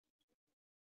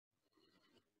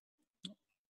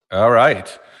All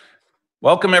right.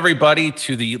 Welcome, everybody,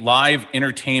 to the live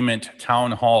entertainment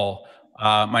town hall.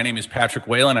 My name is Patrick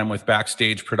Whalen. I'm with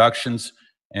Backstage Productions,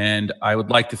 and I would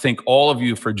like to thank all of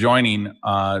you for joining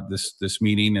this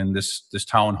meeting and this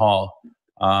town hall.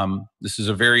 This is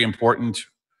a very important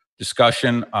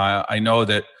discussion. I know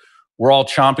that we're all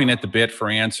chomping at the bit for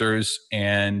answers,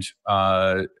 and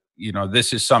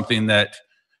this is something that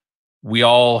we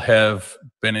all have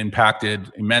been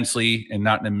impacted immensely, and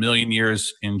not in a million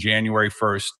years in January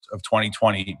 1st of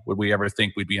 2020 would we ever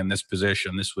think we'd be in this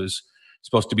position. This was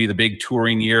supposed to be the big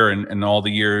touring year, and all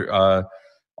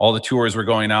the tours were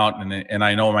going out, and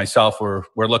I know myself, we're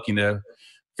looking to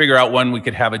figure out when we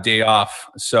could have a day off.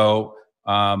 So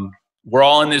we're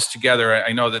all in this together.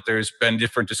 I know that there's been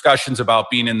different discussions about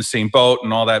being in the same boat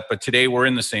and all that, but today we're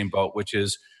in the same boat, which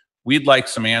is we'd like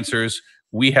some answers.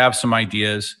 We have some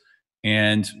ideas.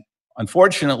 And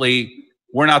unfortunately,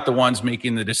 we're not the ones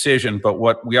making the decision, but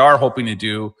what we are hoping to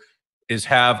do is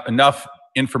have enough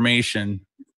information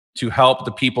to help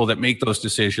the people that make those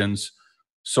decisions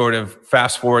sort of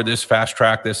fast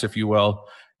track this, if you will.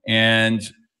 And,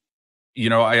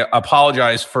 I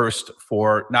apologize first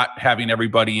for not having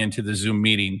everybody into the Zoom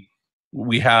meeting.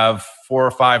 We have 400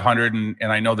 or 500,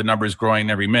 and I know the number is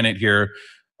growing every minute here,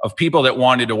 of people that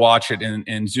wanted to watch it,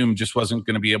 and Zoom just wasn't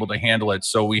going to be able to handle it.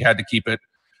 So we had to keep it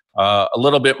a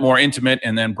little bit more intimate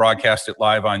and then broadcast it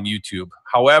live on YouTube.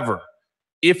 However,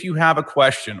 if you have a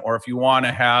question or if you want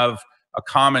to have a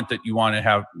comment that you want to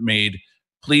have made,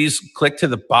 please click to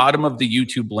the bottom of the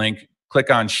YouTube link, click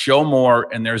on Show More,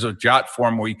 and there's a jot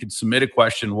form where you can submit a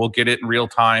question. We'll get it in real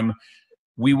time.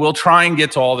 We will try and get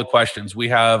to all the questions. We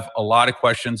have a lot of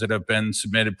questions that have been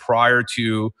submitted prior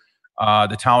to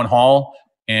the town hall.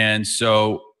 And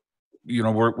so,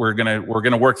 we're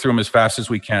gonna work through them as fast as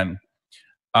we can.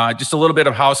 Just a little bit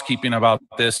of housekeeping about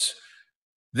this.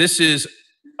 This is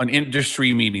an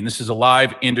industry meeting. This is a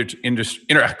live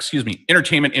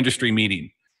entertainment industry meeting.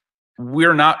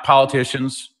 We're not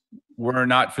politicians. We're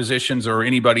not physicians or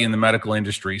anybody in the medical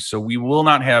industry. So we will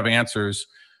not have answers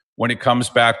when it comes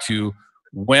back to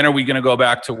when are we going to go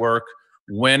back to work?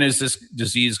 When is this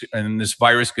disease and this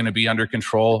virus going to be under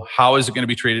control? How is it going to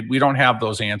be treated? We don't have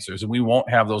those answers, and we won't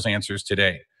have those answers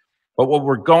today. But what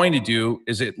we're going to do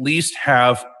is at least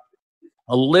have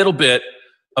a little bit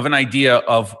of an idea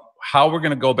of how we're going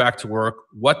to go back to work,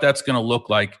 what that's going to look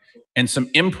like, and some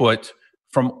input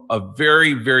from a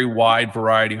very, very wide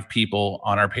variety of people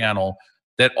on our panel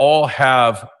that all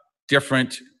have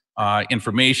different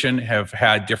information, have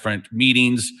had different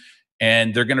meetings,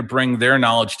 and they're going to bring their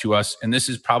knowledge to us. And this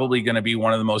is probably going to be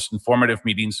one of the most informative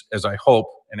meetings, as I hope.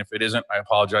 And if it isn't, I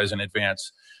apologize in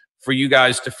advance, for you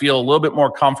guys to feel a little bit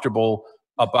more comfortable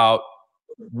about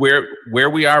where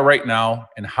we are right now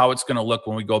and how it's going to look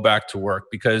when we go back to work.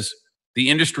 Because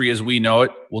the industry as we know it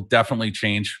will definitely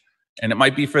change. And it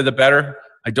might be for the better.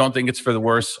 I don't think it's for the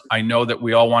worse. I know that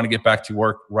we all want to get back to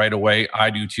work right away.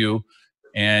 I do too.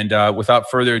 And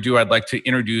without further ado, I'd like to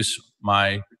introduce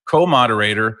my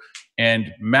co-moderator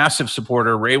and massive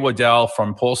supporter, Ray Waddell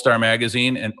from Pollstar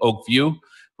Magazine and Oak View.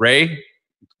 Ray,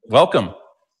 welcome.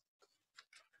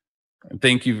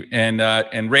 Thank you.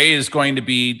 And Ray is going to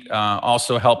be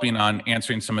also helping on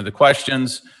answering some of the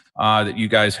questions that you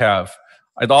guys have.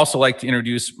 I'd also like to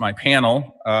introduce my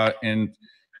panel, and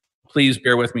please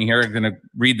bear with me here. I'm going to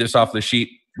read this off the sheet.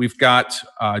 We've got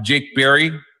Jake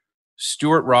Berry,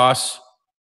 Stuart Ross,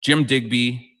 Jim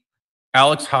Digby,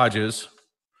 Alex Hodges,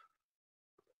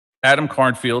 Adam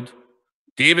Kornfeld,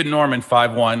 David Norman,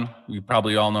 5'1", you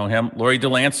probably all know him, Lori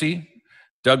DeLancey,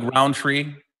 Doug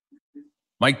Roundtree,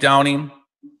 Mike Downing,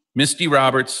 Misty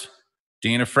Roberts,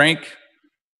 Dayna Frank,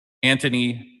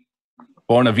 Antony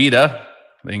Bonavita,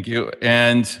 thank you,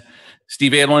 and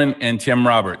Steve Whalen and Tim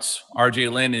Roberts.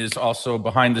 RJ Lynn is also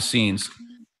behind the scenes.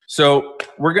 So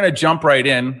we're going to jump right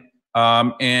in.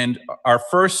 And our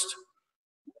first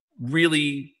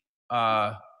really,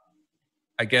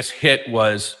 hit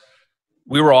was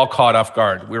we were all caught off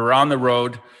guard. We were on the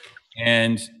road,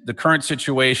 and the current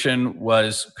situation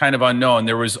was kind of unknown.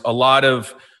 There was a lot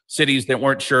of cities that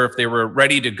weren't sure if they were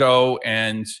ready to go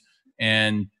and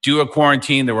do a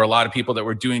quarantine. There were a lot of people that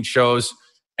were doing shows.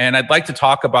 And I'd like to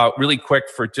talk about really quick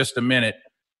for just a minute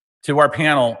to our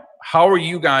panel, how were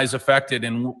you guys affected,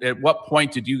 and at what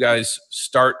point did you guys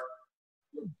start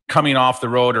coming off the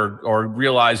road or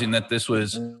realizing that this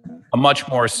was a much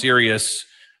more serious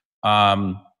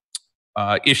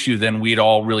issue than we'd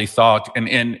all really thought?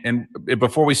 And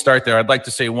before we start there, I'd like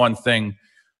to say one thing.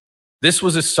 This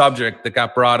was a subject that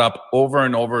got brought up over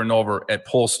and over and over at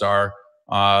Pollstar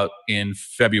in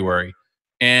February.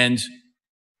 And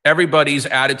everybody's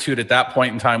attitude at that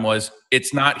point in time was,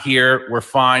 it's not here, we're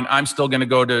fine. I'm still going to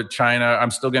go to China.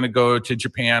 I'm still going to go to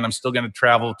Japan. I'm still going to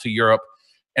travel to Europe.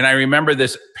 And I remember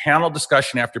this panel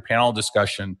discussion after panel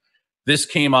discussion. This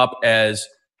came up as,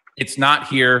 it's not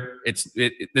here.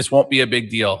 This won't be a big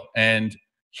deal. And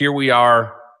here we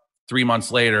are 3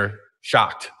 months later,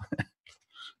 shocked.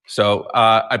 So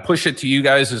I push it to you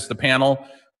guys as the panel.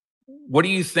 What do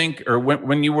you think, or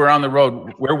when you were on the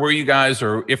road, where were you guys,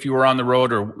 or if you were on the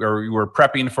road or you were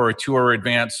prepping for a tour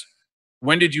advance,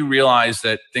 when did you realize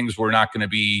that things were not going to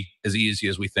be as easy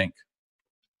as we think?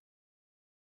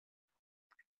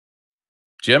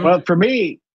 Jim? Well, for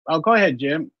me, oh, go ahead,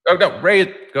 Jim. Oh, no, Ray,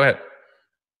 go ahead.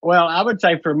 Well, I would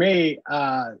say for me,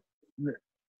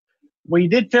 we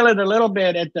did feel it a little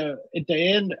bit at the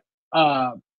end.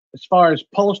 As far as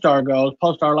Pollstar goes,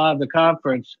 Pollstar Live, the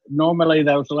conference, normally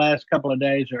those last couple of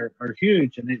days are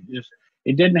huge, and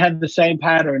it didn't have the same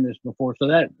pattern as before. So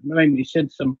that made me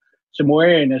sense some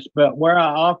wariness. But where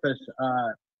our office,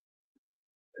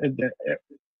 it's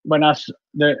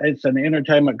an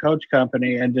entertainment coach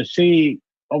company, and to see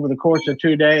over the course of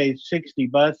 2 days, 60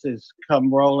 buses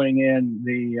come rolling in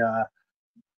the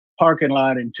parking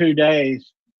lot in 2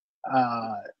 days,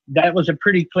 that was a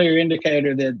pretty clear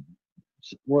indicator that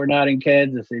we're not in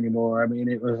Kansas anymore. I mean,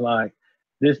 it was like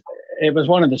this. It was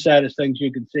one of the saddest things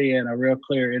you could see, and a real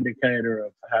clear indicator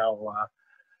of how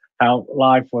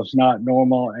life was not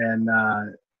normal, and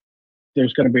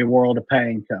there's going to be a world of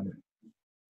pain coming.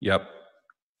 Yep.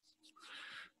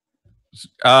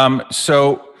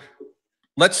 So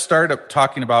let's start up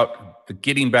talking about the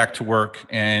getting back to work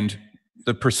and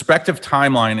the prospective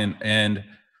timeline and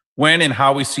when and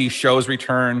how we see shows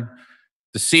return,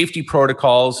 the safety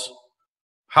protocols.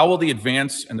 How will the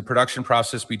advance and the production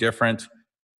process be different?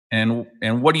 And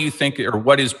what do you think, or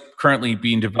what is currently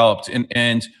being developed?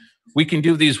 And we can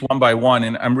do these one by one.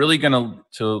 And I'm really going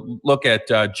to look at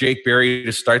Jake Berry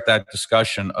to start that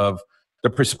discussion of the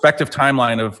prospective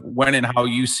timeline of when and how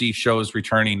you see shows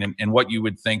returning and what you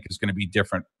would think is going to be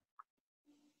different.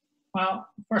 Well,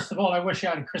 first of all, I wish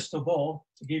I had a crystal ball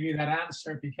to give you that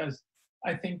answer, because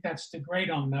I think that's the great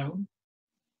unknown.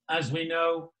 As we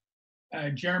know,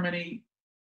 Germany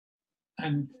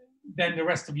and then the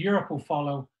rest of Europe will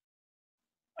follow.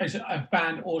 I've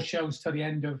banned all shows till the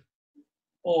end of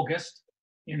August,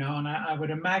 you know, and I would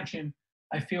imagine,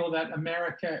 I feel that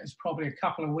America is probably a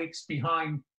couple of weeks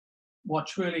behind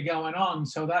what's really going on.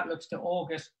 So that looks to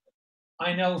August.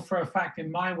 I know for a fact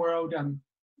in my world,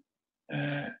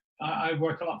 I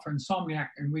work a lot for Insomniac,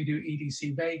 and we do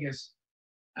EDC Vegas,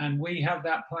 and we have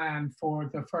that planned for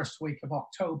the first week of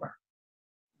October.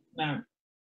 Now,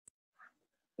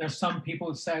 there's some people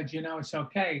who said, you know, it's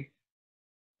okay.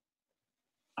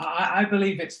 I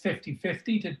believe it's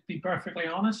 50-50, to be perfectly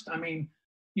honest. I mean,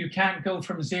 you can't go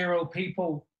from 0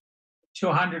 people to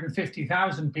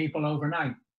 150,000 people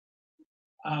overnight.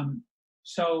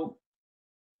 So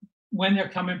when they're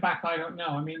coming back, I don't know.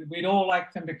 I mean, we'd all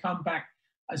like them to come back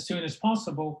as soon as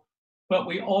possible, but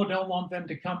we all don't want them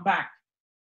to come back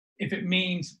if it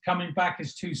means coming back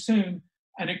is too soon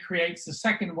and it creates the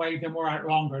second wave, then we're out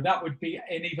longer. That would be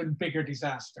an even bigger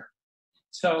disaster.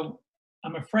 So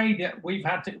I'm afraid that we've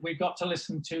got to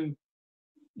listen to,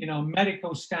 you know,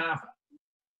 medical staff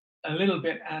a little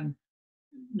bit, and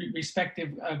respective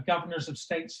governors of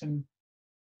states and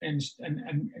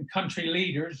country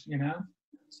leaders, you know,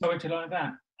 so it's like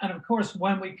that. And of course,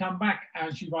 when we come back,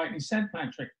 as you rightly said,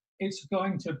 Patrick, it's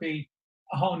going to be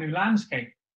a whole new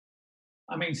landscape.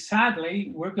 I mean,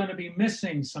 sadly, we're going to be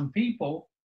missing some people.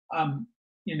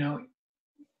 You know,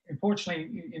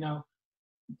 unfortunately, you know,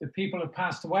 the people who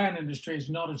passed away in the industry is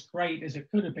not as great as it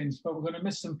could have been, but we're going to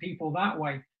miss some people that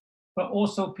way. But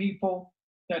also people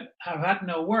that have had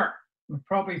no work, have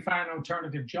probably found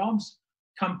alternative jobs,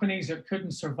 companies that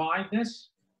couldn't survive this,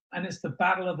 and it's the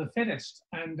battle of the fittest.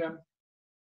 And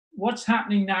what's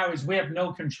happening now is we have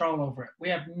no control over it. We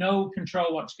have no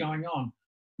control what's going on.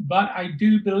 But I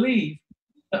do believe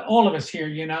that all of us here,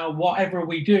 you know, whatever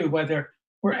we do, whether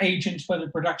we're agents, whether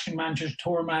production managers,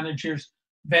 tour managers,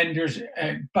 vendors,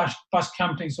 bus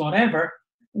companies, whatever,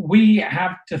 we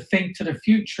have to think to the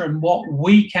future and what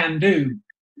we can do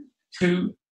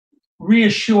to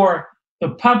reassure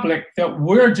the public that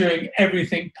we're doing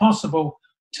everything possible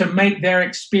to make their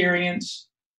experience,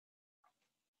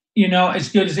 you know, as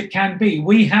good as it can be.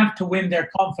 We have to win their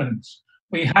confidence.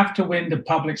 We have to win the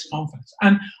public's confidence.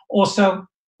 And also,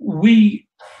 we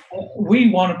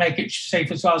want to make it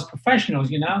safe as well as professionals,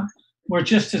 you know. We're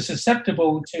just as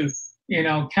susceptible to, you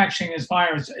know, catching this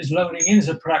virus as loading in as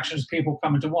a production as people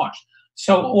coming to watch.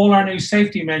 So all our new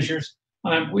safety measures,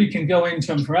 we can go into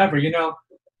them forever. You know,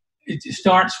 it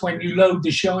starts when you load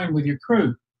the show in with your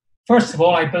crew. First of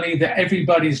all, I believe that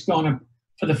everybody's going to,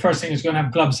 for the first thing, is going to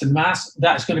have gloves and masks.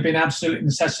 That's going to be an absolute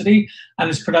necessity. And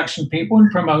as production people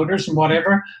and promoters and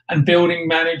whatever, and building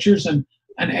managers and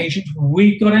agents,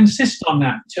 we've got to insist on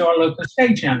that to our local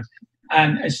stagehands.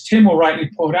 And as Tim will rightly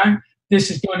point out, this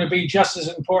is going to be just as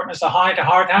important as a hard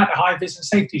hat, a high-vis and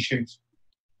safety shoes.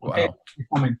 Okay,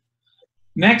 wow.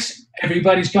 Next,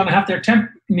 everybody's going to have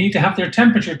need to have their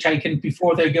temperature taken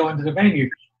before they go into the venue,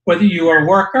 whether you are a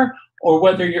worker or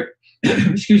whether you're,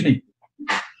 excuse me,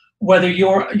 whether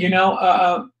you're,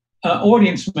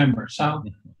 audience member. So,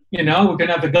 we're going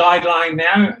to have the guideline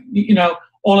now.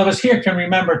 All of us here can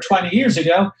remember 20 years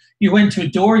ago, you went to a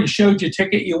door, you showed your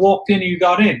ticket, you walked in and you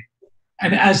got in.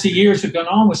 And as the years have gone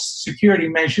on with security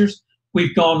measures,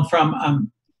 we've gone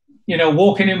from,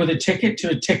 walking in with a ticket to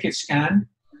a ticket scan.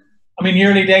 I mean, the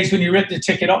early days when you ripped the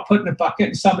ticket up, put in a bucket,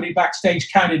 and somebody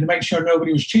backstage counted to make sure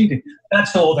nobody was cheating.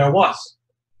 That's all there was.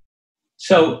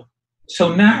 So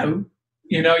now,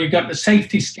 you've got the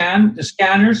safety scan, the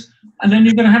scanners, and then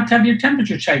you're going to have your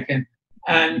temperature taken.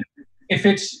 And if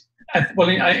it's,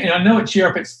 I know it's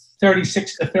Europe, it's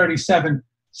 36 to 37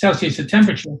 Celsius of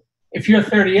temperature. If you're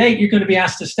 38, you're going to be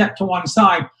asked to step to one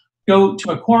side, go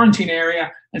to a quarantine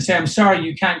area and say, I'm sorry,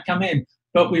 you can't come in,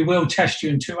 but we will test you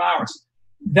in 2 hours.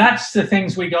 That's the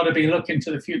things we got to be looking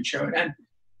to the future. And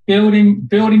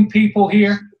building people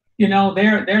here,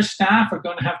 their staff are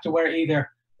going to have to wear either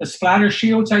the splatter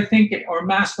shields, I think, or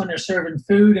masks when they're serving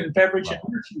food and beverage and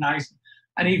merchandise,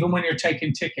 and even when you're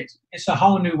taking tickets. It's a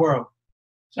whole new world.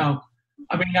 So,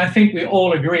 I think we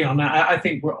all agree on that. I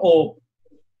think we're all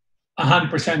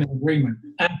 100% in agreement.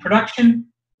 And production,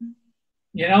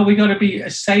 we got to be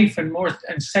as safe and more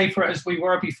and safer as we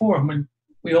were before.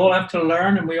 We all have to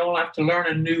learn, and we all have to learn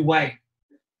a new way.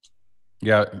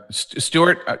 Yeah,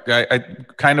 Stuart, I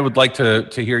kind of would like to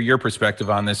hear your perspective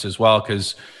on this as well,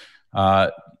 because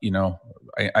I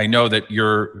know that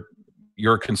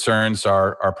your concerns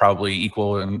are probably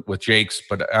equal with Jake's,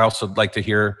 but I also like to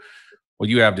hear what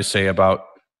you have to say about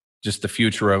just the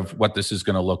future of what this is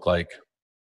going to look like.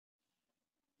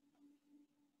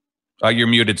 You're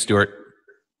muted, Stuart.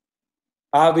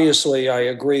 Obviously, I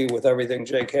agree with everything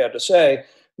Jake had to say.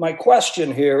 My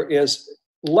question here is,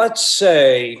 let's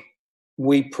say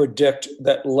we predict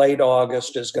that late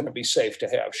August is going to be safe to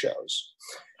have shows.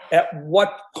 At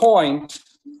what point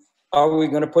are we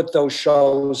going to put those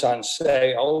shows on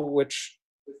sale, which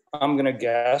I'm going to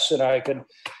guess, and I could,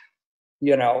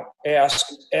 ask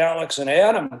Alex and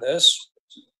Adam this,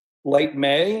 late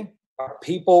May? Are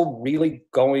people really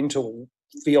going to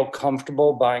feel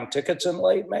comfortable buying tickets in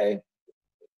late May?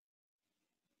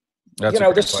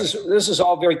 This is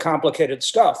all very complicated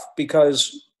stuff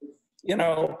because,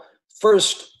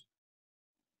 first,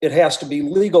 it has to be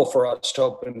legal for us to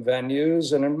open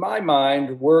venues. And in my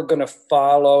mind, we're going to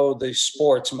follow the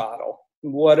sports model.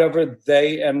 Whatever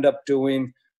they end up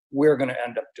doing, we're going to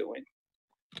end up doing.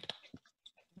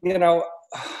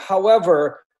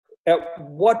 However, at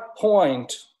what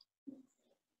point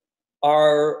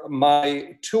are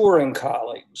my touring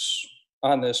colleagues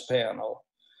on this panel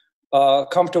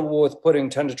comfortable with putting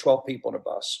 10 to 12 people in a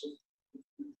bus?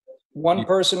 One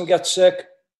person gets sick,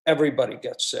 everybody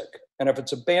gets sick. And if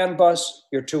it's a band bus,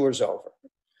 your tour's over.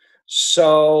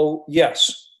 So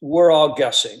yes, we're all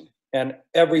guessing and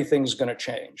everything's going to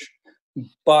change.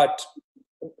 But,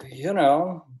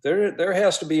 there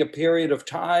has to be a period of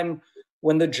time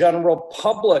when the general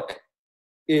public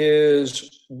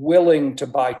is willing to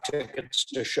buy tickets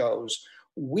to shows.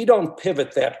 We don't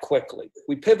pivot that quickly.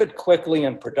 We pivot quickly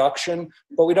in production,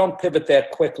 but we don't pivot that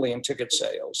quickly in ticket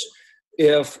sales.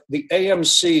 If the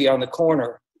AMC on the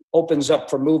corner opens up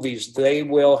for movies, they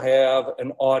will have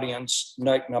an audience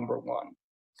night number one.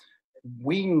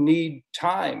 We need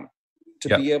time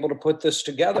to be able to put this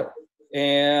together.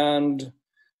 And,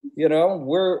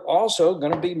 we're also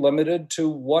going to be limited to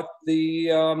what the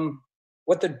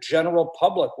general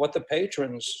public, what the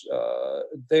patrons,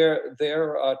 their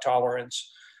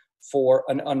tolerance for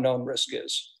an unknown risk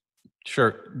is.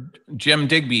 Sure. Jim,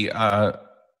 Digby,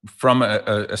 from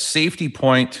a safety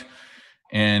point,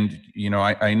 and,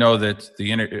 I know that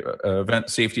the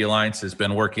Event Safety Alliance has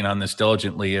been working on this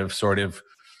diligently of sort of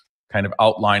kind of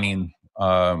outlining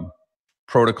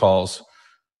protocols.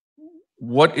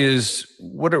 What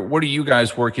are you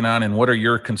guys working on, and what are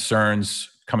your concerns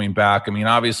coming back? I mean,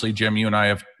 obviously, Jim, you and I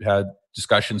have had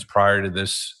discussions prior to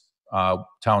this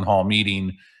town hall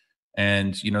meeting,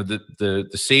 and the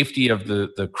safety of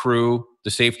the crew, the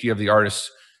safety of the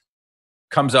artists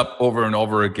comes up over and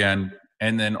over again,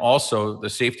 and then also the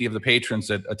safety of the patrons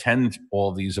that attend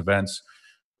all of these events.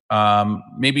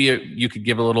 maybe you could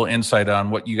give a little insight on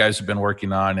what you guys have been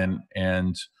working on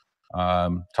and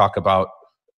talk about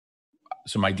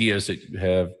some ideas that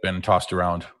have been tossed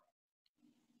around.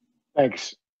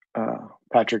 Thanks,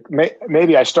 Patrick.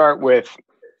 Maybe I start with,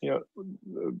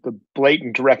 the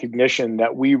blatant recognition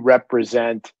that we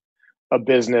represent a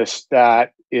business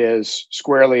that is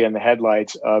squarely in the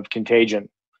headlights of contagion.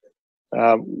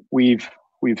 We've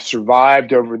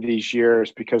survived over these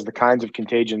years because the kinds of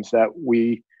contagions that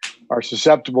we are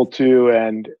susceptible to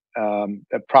and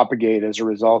that propagate as a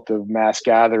result of mass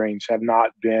gatherings have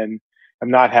not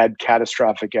had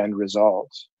catastrophic end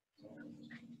results.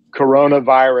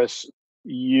 Coronavirus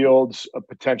yields a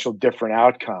potential different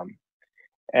outcome.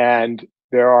 And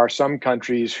there are some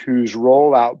countries whose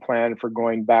rollout plan for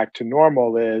going back to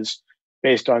normal is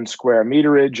based on square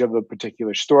meterage of a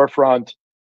particular storefront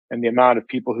and the amount of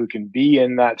people who can be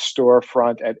in that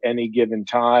storefront at any given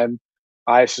time.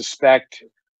 I suspect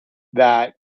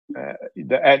that,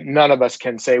 and none of us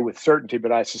can say with certainty,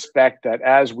 but I suspect that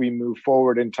as we move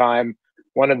forward in time,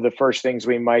 one of the first things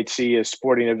we might see is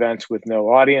sporting events with no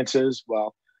audiences.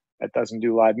 Well, that doesn't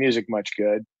do live music much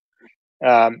good.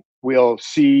 We'll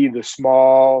see the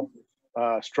small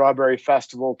Strawberry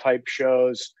Festival type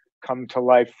shows come to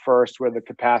life first, where the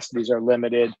capacities are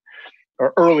limited,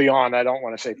 or early on. I don't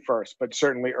want to say first, but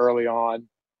certainly early on,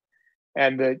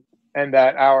 and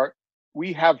that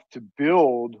we have to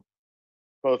build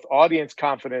both audience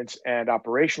confidence and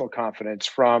operational confidence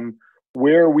from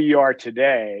where we are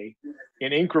today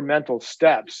in incremental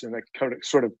steps, in a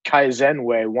sort of Kaizen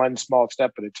way, one small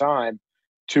step at a time,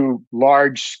 to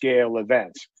large scale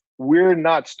events. We're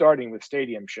not starting with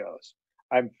stadium shows.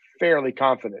 I'm fairly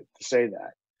confident to say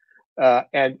that.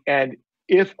 And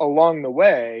if along the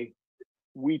way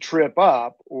we trip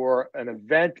up, or an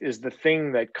event is the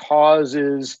thing that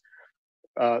causes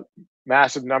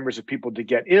massive numbers of people to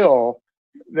get ill,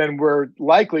 then we're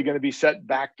likely going to be set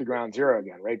back to ground zero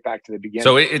again, right back to the beginning.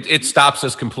 So it stops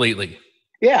us completely.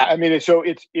 Yeah, I mean, so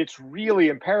it's really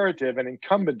imperative and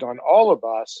incumbent on all of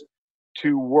us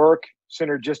to work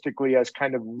synergistically as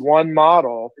kind of one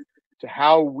model to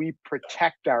how we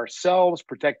protect ourselves,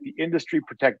 protect the industry,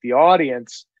 protect the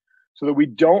audience, so that we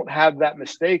don't have that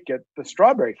mistake at the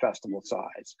Strawberry Festival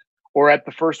size, or at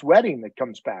the first wedding that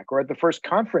comes back, or at the first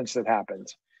conference that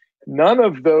happens. None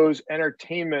of those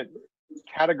entertainment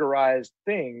categorized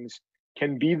things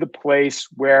can be the place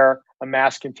where a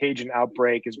mass contagion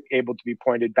outbreak is able to be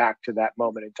pointed back to that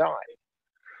moment in time.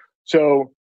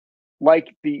 So,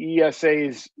 like the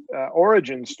ESA's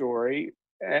origin story,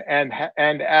 and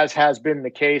as has been the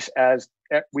case as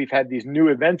we've had these new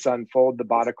events unfold, the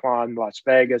Bataclan, Las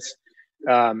Vegas,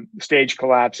 stage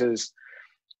collapses,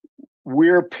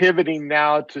 we're pivoting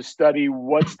now to study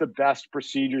what's the best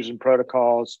procedures and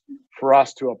protocols for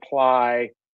us to apply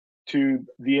to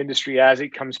the industry as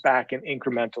it comes back in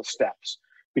incremental steps.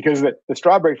 Because the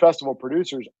Strawberry Festival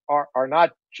producers are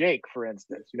not Jake, for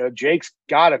instance. Jake's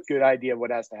got a good idea of what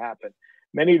has to happen.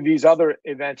 Many of these other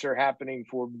events are happening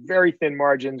for very thin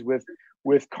margins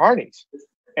with carnies,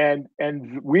 and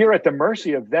we're at the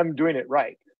mercy of them doing it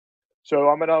right. So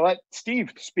I'm going to let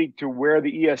Steve speak to where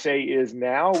the ESA is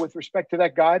now with respect to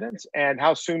that guidance, and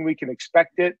how soon we can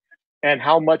expect it, and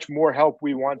how much more help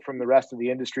we want from the rest of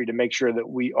the industry to make sure that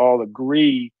we all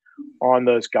agree on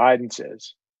those guidances.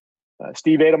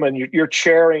 Steve Edelman, you're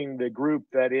chairing the group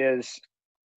that is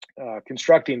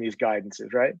constructing these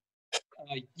guidances, right?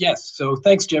 Yes. So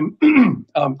thanks, Jim.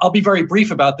 I'll be very brief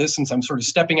about this since I'm sort of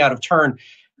stepping out of turn.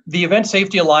 The Event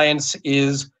Safety Alliance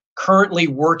is currently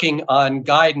working on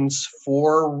guidance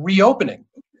for reopening.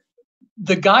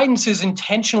 The guidance is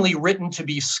intentionally written to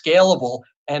be scalable.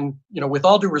 And, with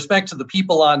all due respect to the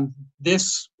people on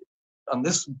this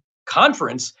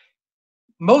conference,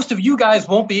 most of you guys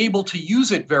won't be able to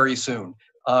use it very soon.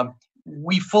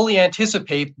 We fully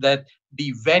anticipate that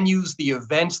the venues, the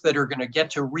events that are going to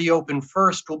get to reopen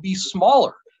first will be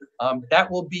smaller. That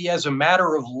will be, as a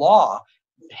matter of law,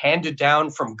 handed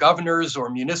down from governors or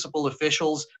municipal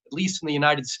officials, at least in the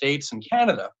United States and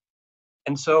Canada.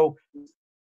 And so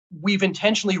we've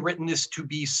intentionally written this to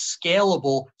be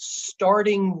scalable,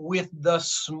 starting with the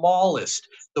smallest,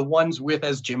 the ones with,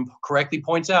 as Jim correctly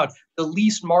points out, the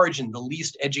least margin, the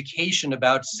least education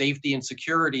about safety and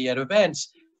security at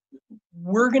events.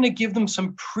 We're going to give them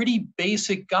some pretty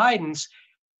basic guidance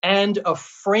and a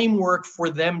framework for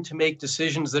them to make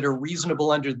decisions that are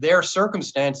reasonable under their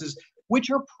circumstances, which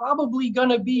are probably going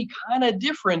to be kind of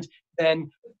different than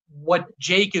what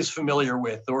Jake is familiar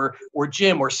with, or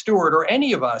Jim or Stuart or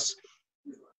any of us,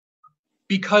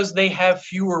 because they have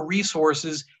fewer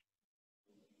resources,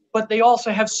 but they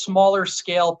also have smaller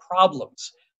scale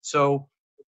problems. So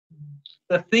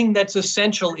the thing that's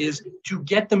essential is to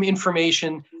get them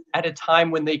information at a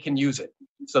time when they can use it.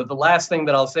 So the last thing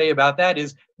that I'll say about that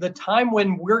is the time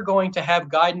when we're going to have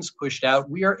guidance pushed out,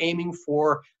 we are aiming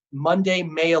for Monday,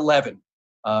 May 11.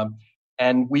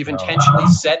 And we've intentionally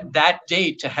set that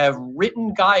date to have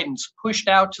written guidance pushed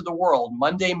out to the world,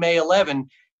 Monday, May 11,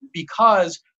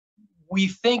 because we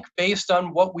think, based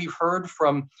on what we've heard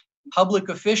from public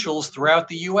officials throughout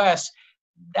the US,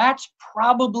 that's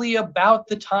probably about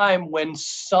the time when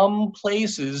some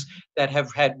places that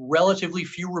have had relatively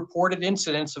few reported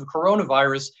incidents of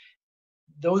coronavirus,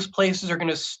 those places are going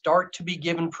to start to be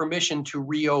given permission to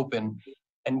reopen.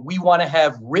 And we want to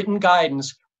have written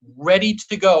guidance ready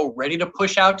to go, ready to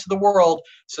push out to the world,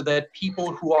 so that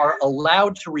people who are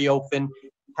allowed to reopen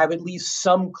have at least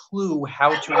some clue how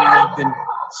to reopen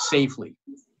safely.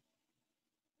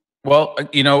 Well,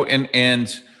 you know,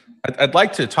 and I'd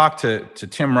like to talk to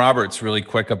Tim Roberts really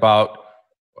quick about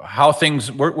how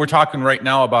things, we're talking right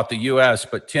now about the US,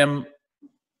 but Tim,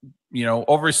 you know,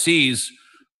 overseas,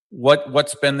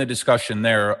 what's been the discussion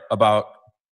there about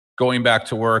going back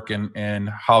to work and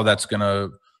how that's going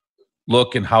to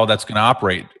look and how that's going to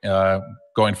operate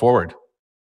going forward?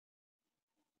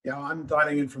 Yeah, I'm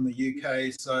dialing in from the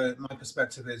UK, so my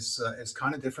perspective is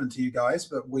kind of different to you guys,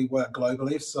 but we work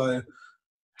globally, so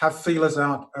have feelers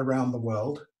out around the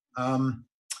world.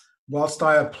 Whilst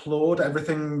I applaud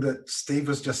everything that Steve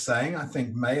was just saying, I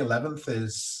think May 11th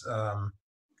is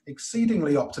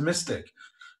exceedingly optimistic,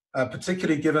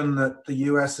 particularly given that the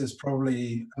US is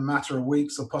probably a matter of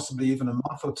weeks or possibly even a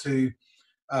month or two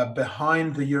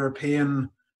behind the European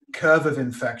curve of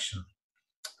infection.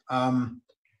 And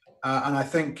I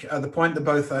think the point that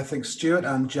both, I think, Stuart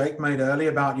and Jake made earlier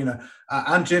about, you know,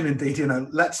 and Jim indeed, you know,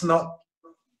 let's not,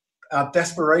 our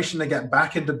desperation to get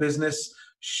back into business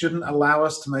shouldn't allow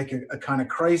us to make a kind of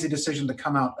crazy decision to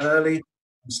come out early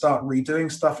and start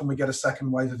redoing stuff when we get a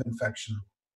second wave of infection,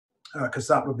 because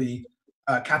that would be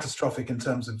catastrophic in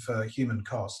terms of human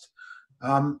cost.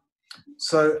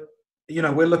 So, you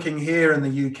know, we're looking here in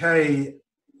the UK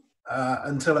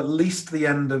until at least the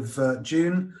end of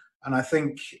June. And I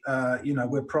think, you know,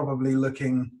 we're probably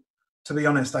looking, to be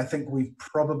honest, I think we've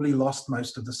probably lost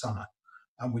most of the summer.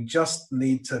 And we just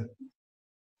need to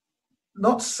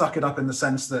not suck it up in the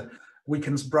sense that we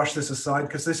can brush this aside,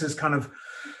 because this is kind of,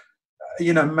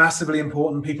 you know, massively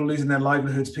important. People losing their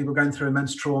livelihoods, people going through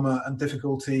immense trauma and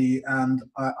difficulty, and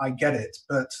I get it.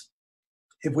 But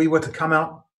if we were to come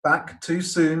out back too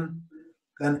soon,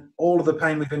 then all of the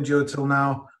pain we've endured till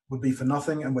now would be for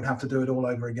nothing, and we'd have to do it all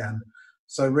over again.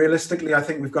 So realistically, I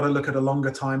think we've got to look at a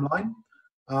longer timeline.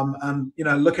 And, you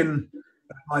know, looking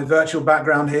at my virtual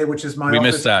background here, which is my office. We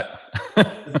missed that.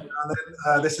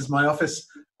 This is my office.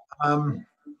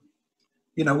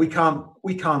 You know, we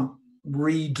can't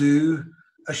redo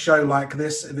a show like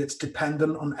this if it's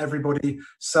dependent on everybody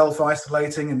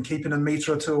self-isolating and keeping a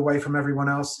meter or two away from everyone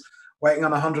else, waiting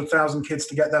on 100,000 kids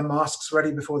to get their masks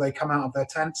ready before they come out of their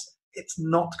tents. It's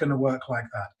not going to work like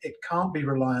that. It can't be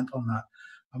reliant on that.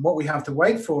 And what we have to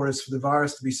wait for is for the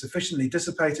virus to be sufficiently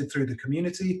dissipated through the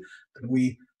community that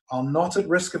we are not at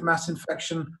risk of mass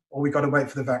infection, or we got to wait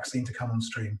for the vaccine to come on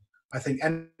stream. I think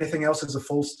anything else is a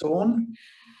false dawn,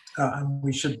 and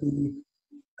we should be,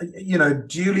 you know,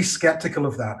 duly skeptical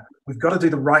of that. We've got to do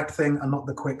the right thing and not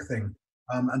the quick thing.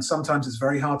 And sometimes it's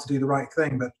very hard to do the right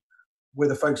thing, but we're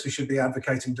the folks who should be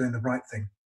advocating doing the right thing.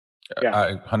 Yeah,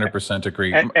 I 100%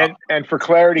 agree. And for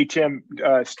clarity, Tim,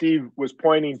 Steve was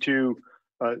pointing to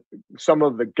some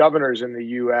of the governors in the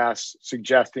U.S.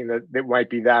 suggesting that it might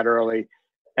be that early.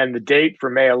 And the date for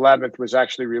May 11th was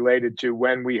actually related to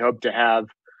when we hope to have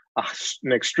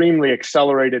an extremely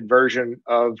accelerated version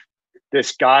of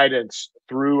this guidance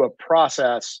through a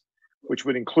process which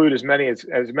would include as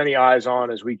many eyes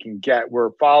on as we can get.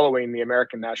 We're following the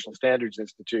American National Standards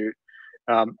Institute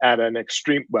at an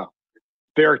extreme, well,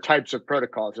 their types of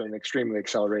protocols at an extremely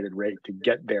accelerated rate to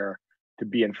get there, to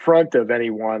be in front of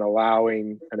anyone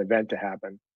allowing an event to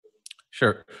happen.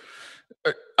 Sure.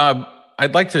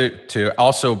 I'd like to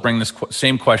also bring this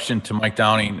same question to Mike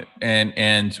Downing,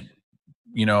 and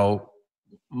you know,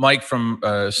 Mike, from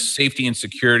a safety and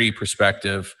security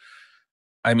perspective,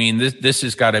 I mean, this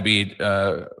has got to be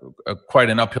quite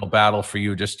an uphill battle for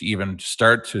you just to even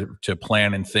start to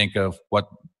plan and think of what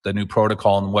the new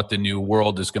protocol and what the new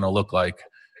world is going to look like.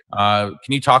 Can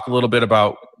you talk a little bit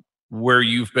about where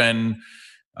you've been,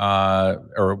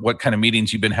 or what kind of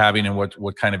meetings you've been having, and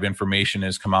what kind of information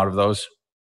has come out of those?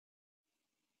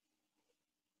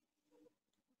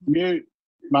 Mute,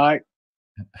 Mike.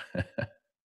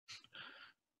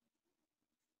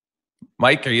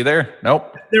 Mike, are you there?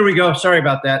 Nope. There we go. Sorry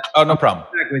about that. Oh, no problem.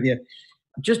 Back with you.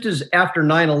 just as after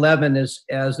 9/11,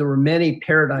 as there were many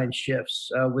paradigm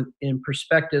shifts in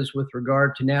perspectives with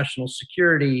regard to national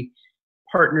security,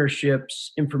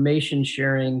 partnerships, information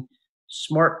sharing,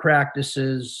 smart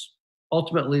practices,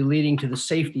 ultimately leading to the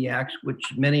Safety Act, which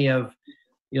many of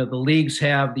the leagues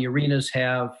have, the arenas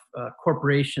have,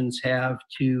 corporations have,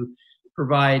 to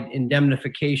provide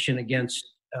indemnification against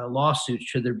lawsuits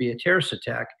should there be a terrorist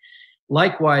attack.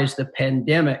 Likewise, the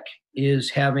pandemic is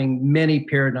having many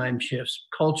paradigm shifts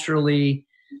culturally,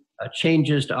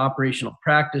 changes to operational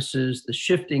practices, the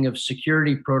shifting of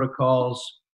security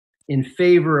protocols in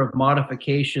favor of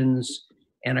modifications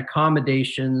and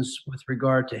accommodations with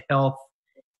regard to health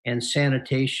and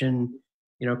sanitation,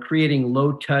 creating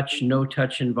low touch, no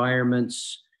touch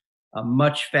environments,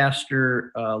 much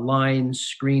faster lines,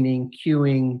 screening,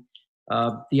 queuing,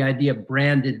 the idea of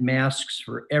branded masks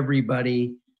for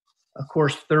everybody, of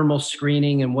course, thermal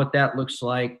screening and what that looks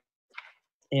like,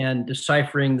 and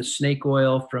deciphering the snake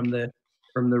oil from the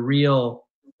real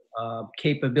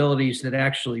capabilities that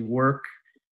actually work,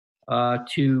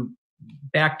 to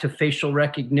back to facial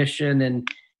recognition and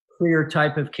clear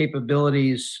type of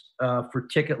capabilities for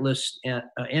ticketless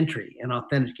entry and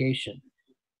authentication.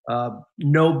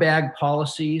 No bag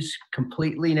policies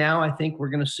completely now, I think we're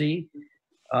going to see.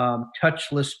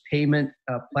 Touchless payment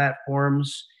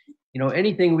platforms,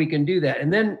 anything we can do that.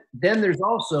 And then there's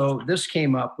also, this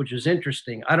came up, which is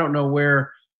interesting. I don't know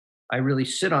where I really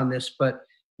sit on this, but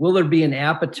will there be an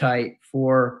appetite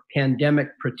for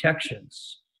pandemic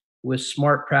protections with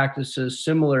smart practices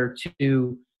similar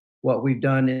to what we've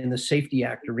done in the Safety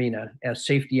Act arena, as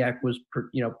Safety Act was,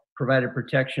 provided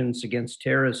protections against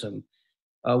terrorism?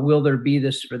 Will there be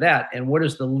this for that? And what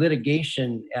is the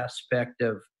litigation aspect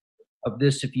of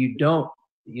this if you don't,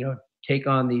 take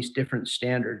on these different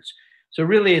standards? So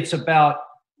really, it's about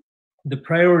the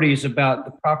priorities, about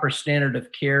the proper standard of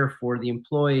care for the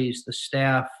employees, the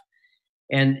staff,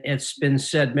 and it's been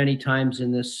said many times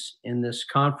in this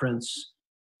conference,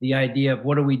 the idea of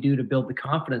what do we do to build the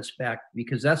confidence back?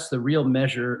 Because that's the real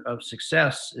measure of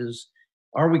success: is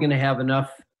are we going to have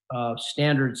enough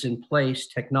standards in place,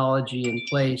 technology in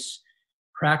place,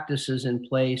 practices in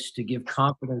place to give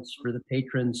confidence for the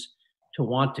patrons to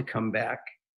want to come back?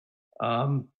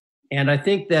 And I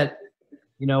think that,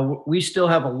 we still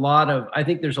have I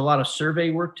think there's a lot of survey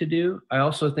work to do. I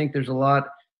also think there's a lot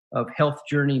of health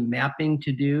journey mapping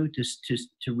to do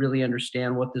to really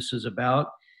understand what this is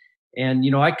about. And,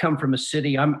 I come from a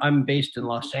city, I'm based in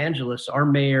Los Angeles. Our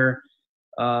mayor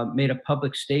made a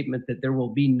public statement that there will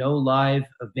be no live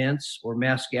events or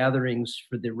mass gatherings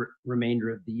for the remainder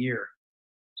of the year.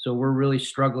 So we're really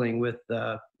struggling with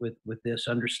this,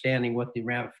 understanding what the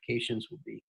ramifications will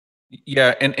be.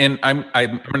 Yeah, and I'm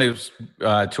going to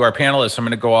our panelists, I'm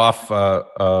going to go off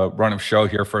run of show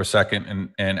here for a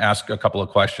second and ask a couple of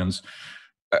questions.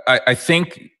 I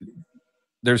think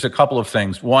there's a couple of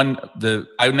things. One,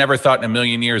 I never thought in a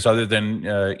million years, other than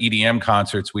EDM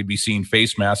concerts, we'd be seeing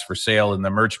face masks for sale in the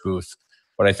merch booth.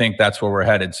 But I think that's where we're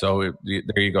headed. So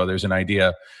there you go. There's an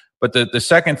idea. But the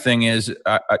second thing is,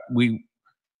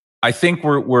 I think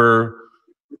we're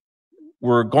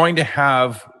going to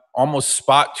have almost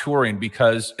spot touring,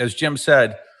 because, as Jim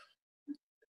said,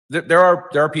 there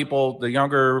are people, the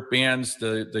younger bands,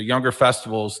 the younger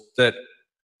festivals, that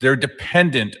they're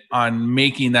dependent on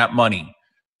making that money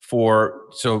for.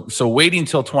 So waiting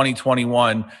till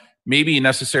 2021, maybe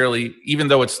necessarily, even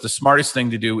though it's the smartest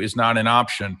thing to do, is not an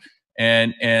option.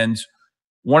 And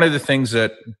one of the things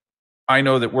that I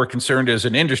know that we're concerned as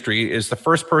an industry is the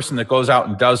first person that goes out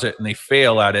and does it and they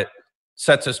fail at it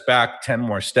sets us back 10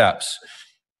 more steps.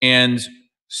 And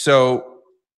so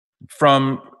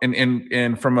from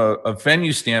a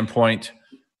venue standpoint,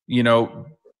 do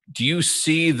you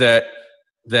see that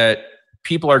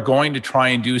people are going to try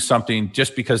and do something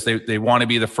just because they want to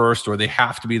be the first, or they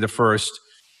have to be the first?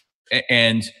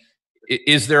 And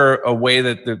is there a way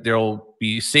that they'll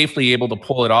be safely able to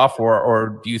pull it off,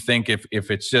 or do you think if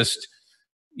it's just,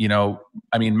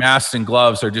 masks and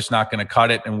gloves are just not going to cut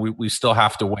it, and we still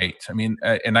have to wait?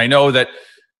 And I know that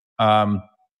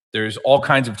there's all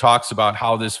kinds of talks about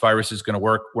how this virus is going to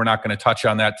work. We're not going to touch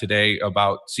on that today,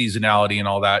 about seasonality and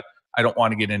all that. I don't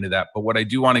want to get into that. But what I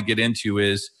do want to get into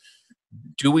is,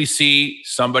 do we see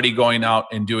somebody going out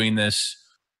and doing this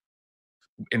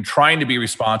and trying to be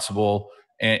responsible?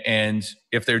 And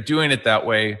if they're doing it that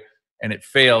way and it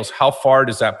fails, how far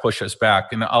does that push us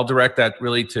back? And I'll direct that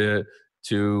really to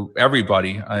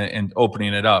everybody and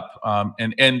opening it up.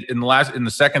 And the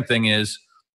second thing is,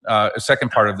 a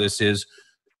second part of this is,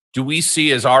 do we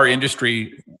see as our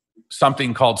industry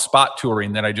something called spot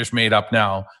touring that I just made up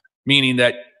now, meaning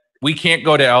that we can't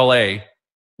go to LA,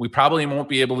 We probably won't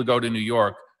be able to go to New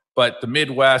York, but the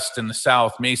Midwest and the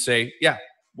South may say, yeah,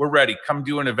 we're ready. Come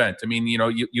do an event. I mean,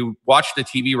 you watch the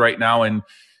TV right now,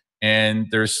 and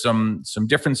there's some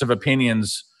difference of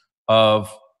opinions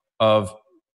of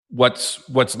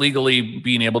what's legally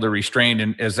being able to restrain,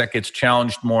 and as that gets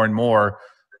challenged more and more,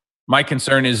 my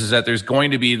concern is that there's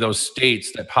going to be those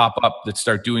states that pop up that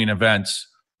start doing events,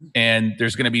 and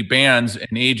there's going to be bands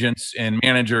and agents and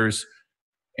managers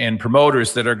and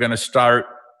promoters that are going to start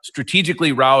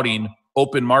strategically routing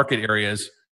open market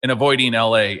areas and avoiding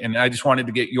LA. And I just wanted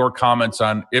to get your comments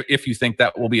on if you think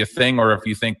that will be a thing, or if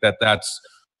you think that that's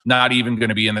not even going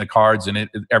to be in the cards, and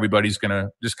everybody's going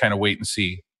to just kind of wait and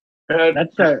see.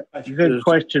 That's a good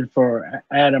question for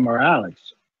Adam or Alex.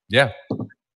 Yeah.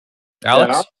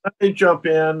 Alex? Yeah, let me jump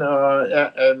in,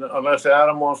 and unless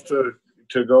Adam wants to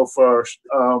go first.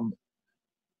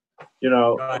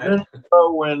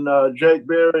 When Jake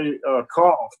Berry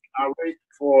coughed, I reached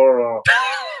for,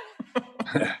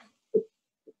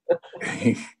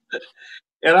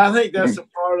 and I think that's a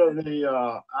part of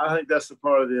the. I think that's a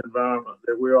part of the environment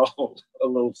that we're all a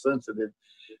little sensitive.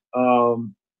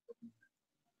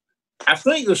 I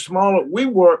think we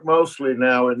work mostly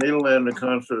now at Nederlander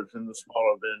concerts in the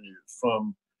smaller venues,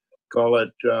 from call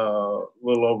it a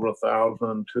little over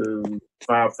 1,000 to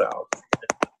 5,000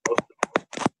 in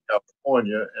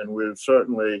California, and we've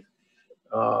certainly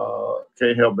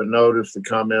can't help but notice the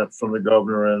comments from the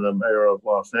governor and the mayor of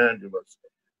Los Angeles.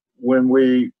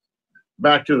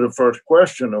 Back to the first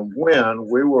question of when,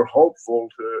 we were hopeful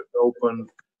to open,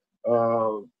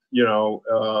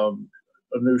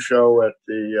 a new show at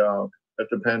the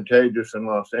Pantages in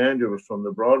Los Angeles from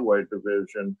the Broadway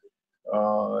division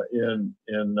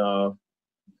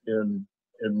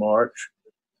in March,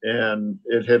 and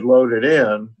it had loaded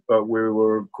in, but we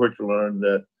were quick to learn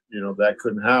that that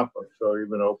couldn't happen. So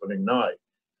even opening night,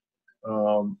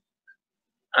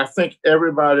 I think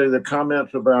the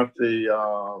comments about the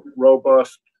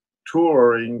robust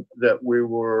touring that we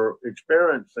were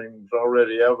experiencing was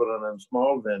already evident in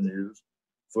small venues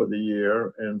for the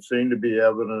year, and seemed to be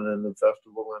evident in the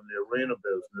festival and the arena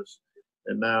business,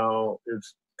 and now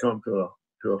it's come to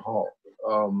a halt.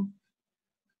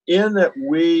 In that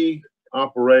we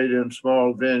operate in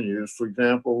small venues, for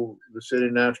example, the City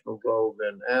National Grove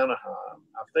in Anaheim,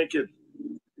 I think it's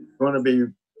going to be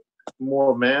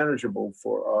more manageable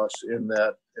for us in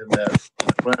that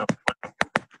realm.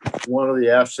 One of the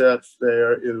assets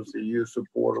there is the use of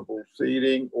portable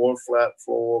seating or flat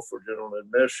floor for general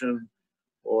admission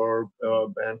or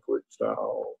banquet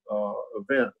style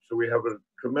event. So we have a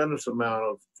tremendous amount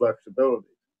of flexibility.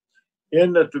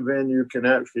 In that the venue can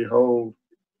actually hold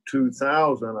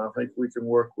 2,000, I think we can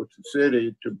work with the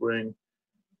city to bring,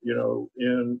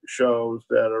 in shows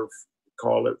that are,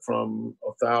 call it from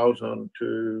 1,000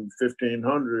 to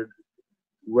 1,500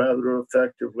 rather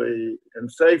effectively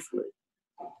and safely.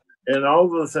 And all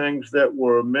the things that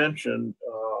were mentioned,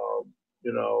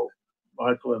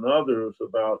 Michael and others,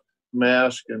 about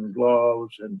mask and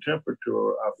gloves and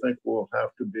temperature, I think will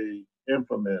have to be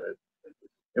implemented.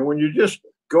 And when you just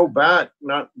go back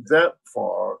not that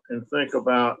far and think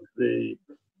about the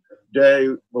day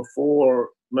before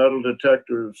metal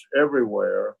detectors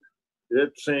everywhere,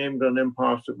 it seemed an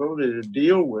impossibility to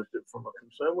deal with it from a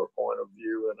consumer point of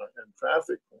view and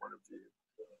traffic point of view.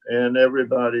 And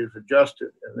everybody's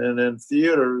adjusted. And then in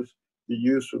theaters, the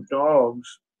use of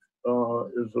dogs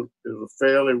is a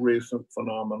fairly recent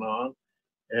phenomenon,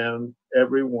 and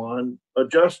everyone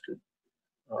adjusted.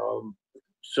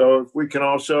 So if we can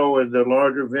also, in the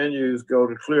larger venues, go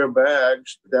to clear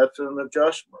bags, that's an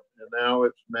adjustment. And now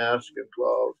it's mask and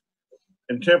gloves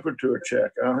and temperature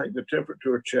check. I think the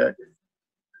temperature check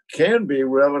can be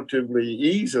relatively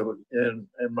easy, and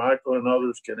Michael and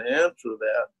others can answer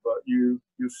that, but you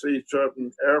see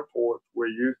certain airports where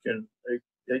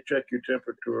they check your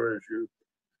temperature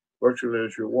virtually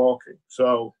as you're walking.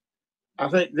 So I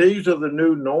think these are the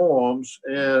new norms,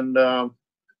 and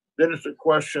then it's a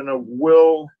question of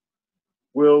will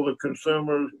the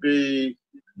consumers be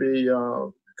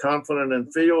confident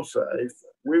and feel safe.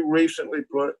 We recently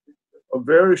put a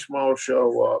very small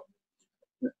show up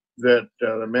that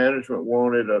the management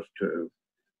wanted us to,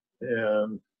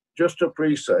 and just a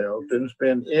pre-sale, didn't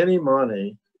spend any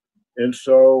money, and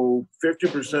sold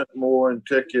 50% more in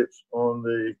tickets on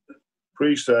the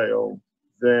pre-sale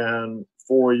than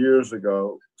 4 years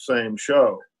ago, same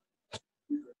show.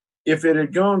 If it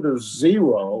had gone to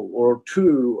 0 or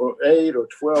 2 or 8 or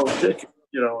 12 tickets,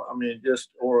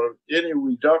 or any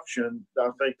reduction,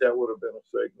 I think that would have been a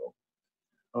signal.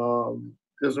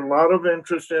 There's a lot of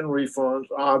interest in refunds,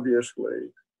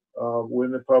 obviously,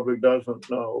 when the public doesn't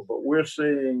know, but we're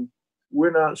seeing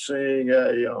we're not seeing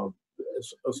a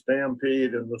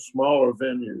stampede in the smaller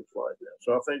venues like that.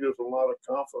 So I think there's a lot of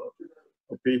confidence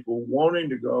of people wanting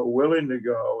to go, willing to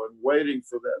go, and waiting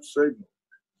for that signal.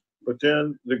 But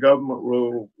then the government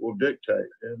rule will dictate,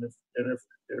 and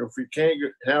if we can't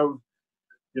have,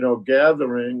 you know,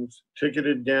 gatherings,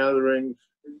 ticketed gatherings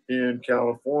in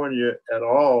California at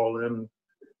all in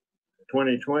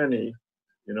 2020,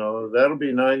 you know, that'll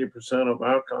be 90% of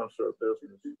our concert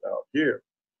business out here.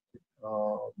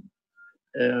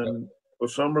 And for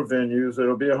summer venues,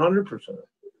 it'll be 100%.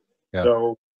 Yeah.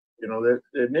 So, you know,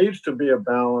 there needs to be a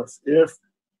balance if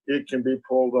it can be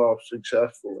pulled off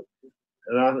successfully.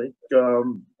 And I think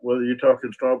whether you're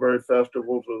talking strawberry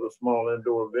festivals or the small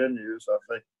indoor venues, I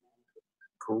think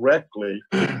correctly,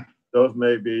 those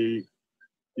may be,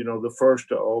 you know, the first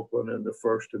to open and the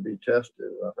first to be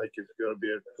tested. I think it's going to be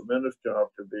a tremendous job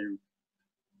to be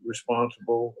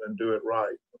responsible and do it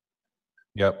right.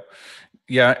 Yep.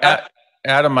 Yeah.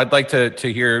 Adam, I'd like to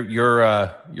hear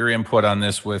your input on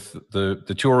this with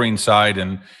the touring side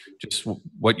and just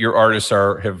what your artists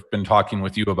have been talking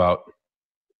with you about.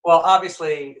 Well,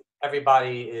 obviously,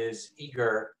 everybody is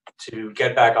eager to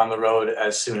get back on the road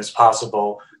as soon as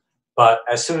possible, but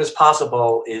as soon as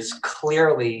possible is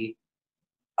clearly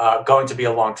going to be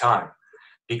a long time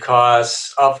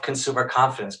because of consumer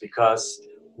confidence, because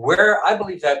I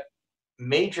believe that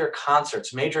major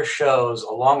concerts, major shows,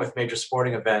 along with major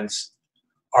sporting events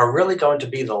are really going to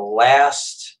be the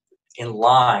last in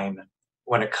line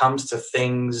when it comes to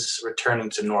things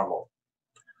returning to normal.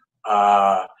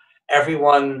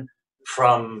 Everyone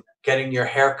from getting your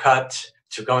hair cut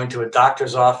to going to a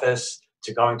doctor's office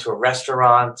to going to a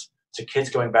restaurant to kids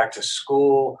going back to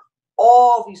school,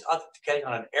 all these other, getting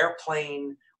on an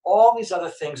airplane, all these other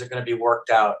things are going to be worked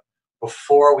out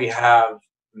before we have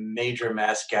major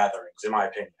mass gatherings, in my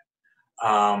opinion.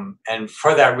 And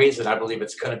for that reason, I believe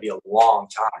it's going to be a long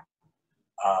time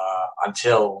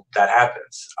until that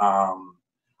happens.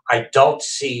 I don't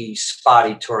see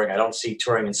spotty touring. I don't see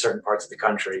touring in certain parts of the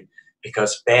country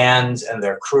because bands and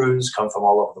their crews come from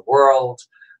all over the world.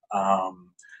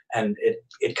 And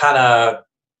it kind of,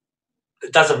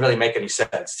 it doesn't really make any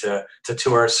sense to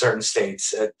tour certain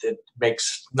states. It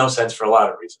makes no sense for a lot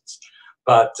of reasons.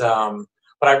 But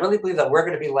I really believe that we're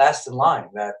going to be last in line,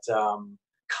 that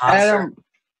concert,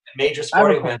 major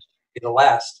sporting events will be the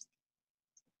last.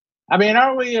 I mean,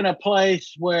 are we in a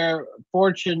place where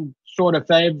fortune sort of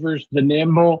favors the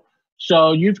nimble?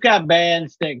 So you've got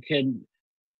bands that can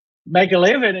make a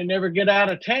living and never get out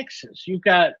of Texas. You've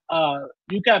got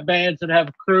bands that have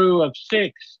a crew of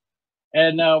 6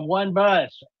 and one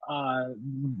bus.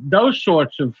 Those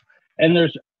sorts of, and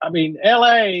there's, I mean,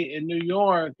 LA and New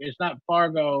York is not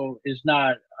Fargo, is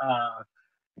not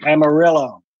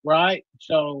Amarillo, right?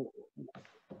 So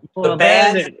for the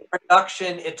band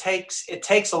production, it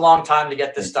takes a long time to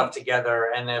get this stuff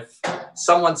together. And if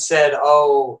someone said,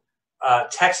 "Oh,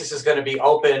 Texas is going to be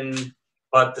open,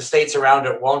 but the states around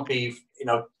it won't be,"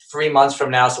 3 months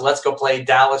from now, so let's go play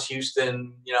Dallas, Houston,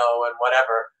 and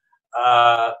whatever.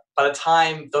 By the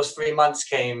time those 3 months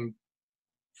came,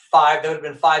 there would have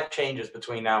been 5 changes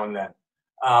between now and then.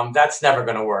 That's never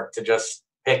going to work to just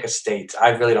pick a state. I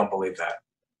really don't believe that.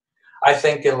 I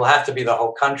think it'll have to be the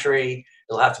whole country.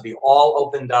 It'll have to be all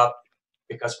opened up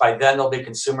because by then there'll be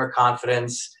consumer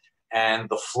confidence and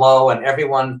the flow, and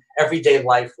everyday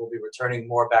life will be returning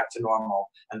more back to normal.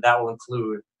 And that will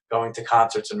include going to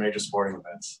concerts and major sporting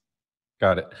events.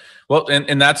 Got it. Well,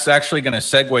 and that's actually going to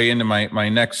segue into my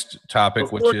next topic,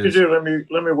 Before which is. Let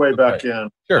me weigh back in.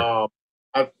 Sure.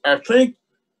 I think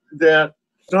that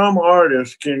some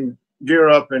artists can gear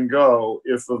up and go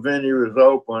if a venue is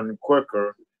open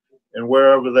quicker, and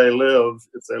wherever they live,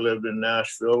 if they lived in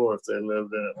Nashville or if they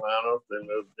lived in Atlanta, if they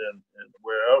lived in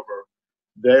wherever,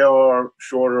 they are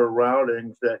shorter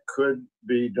routings that could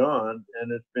be done,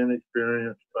 and it's been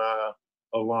experienced by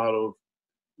a lot of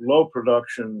low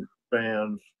production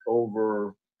bands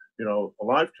over a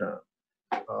lifetime.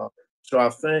 So I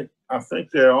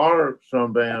think there are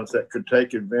some bands that could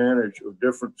take advantage of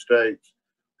different states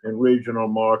and regional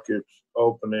markets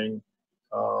opening.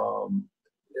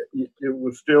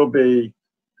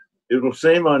 It'll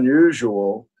seem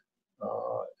unusual,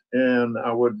 and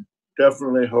I would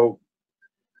definitely hope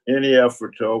any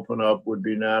effort to open up would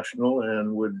be national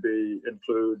and would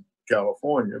include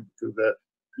California, because that,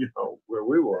 where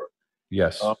we were.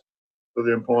 Yes. For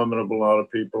the employment of a lot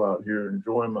of people out here,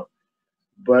 enjoyment.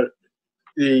 But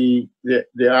the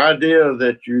idea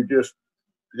that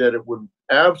that it would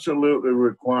absolutely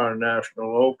require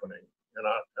national opening, and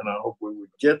I hope we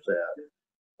would get that.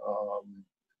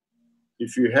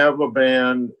 If you have a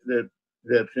band that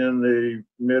that's in the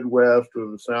Midwest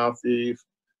or the Southeast,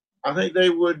 I think they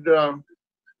would,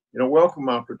 welcome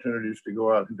opportunities to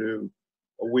go out and do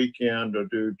a weekend or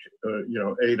do,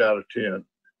 8 out of 10.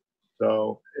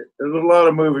 So there's a lot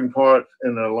of moving parts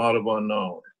and a lot of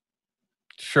unknowns.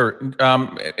 Sure.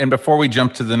 And before we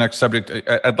jump to the next subject,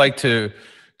 I'd like to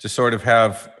sort of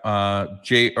have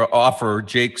offer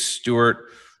Jake, Stuart,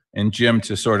 and Jim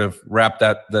to sort of wrap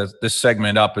this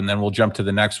segment up, and then we'll jump to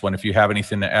the next one if you have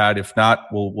anything to add. If not,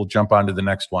 we'll jump on to the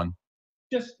next one.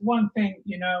 Just one thing,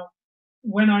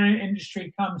 when our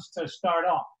industry comes to start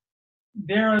off,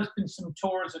 there has been some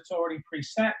tours that's already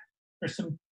preset. There's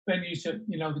some venues that,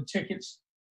 the tickets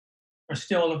are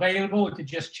still available. They're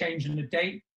just changing the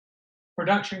date.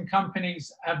 Production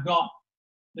companies have got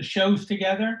the shows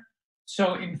together.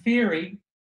 So in theory,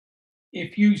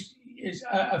 if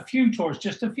a few tours,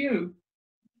 just a few,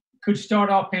 could start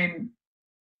up in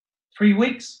 3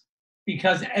 weeks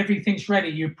because everything's ready.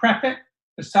 You prep it,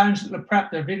 the sounds are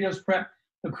prepped, the videos prepped,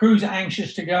 the crew's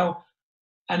anxious to go.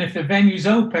 And if the venue's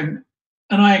open,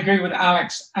 and I agree with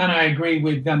Alex and I agree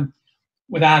with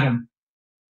Adam,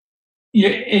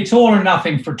 it's all or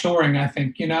nothing for touring, I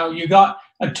think. You got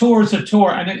a tour is a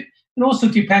tour, and it also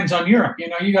depends on Europe.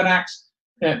 You got acts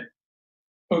that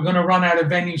are going to run out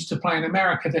of venues to play in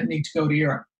America that need to go to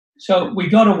Europe. So we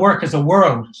got to work as a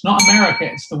world. It's not America,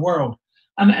 it's the world.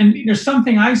 And there's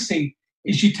something I see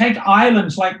is you take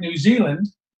islands like New Zealand,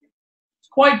 it's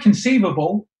quite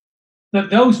conceivable that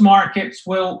those markets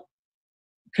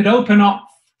could open up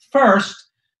first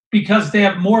because they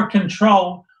have more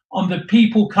control on the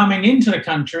people coming into the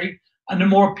country and the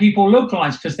more people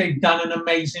localized because they've done an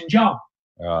amazing job.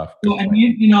 And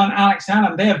and Alex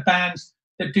Allen, they have bands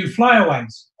that do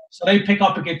flyaways. So they pick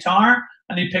up a guitar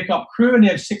and they pick up crew and they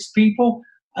have 6 people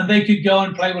and they could go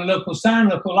and play with local sound,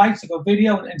 local lights, go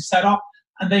video and set up,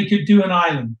 and they could do an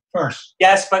island first.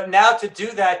 Yes, but now to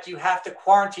do that, you have to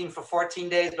quarantine for 14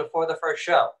 days before the first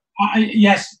show.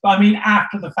 Yes, I mean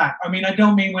after the fact. I mean, I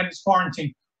don't mean when it's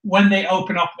quarantine. When they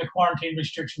open up, the quarantine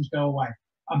restrictions go away.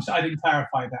 I didn't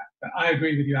clarify that, but I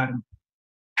agree with you, Adam.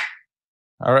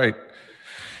 All right.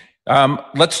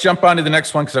 Let's jump on to the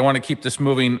next one because I want to keep this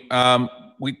moving.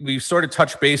 We sort of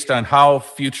touched based on how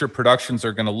future productions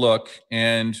are going to look,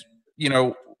 and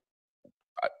the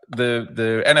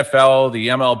NFL, the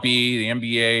MLB, the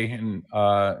NBA,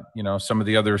 and some of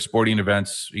the other sporting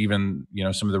events, even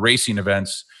some of the racing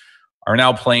events, are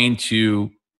now playing to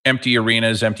empty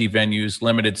arenas, empty venues,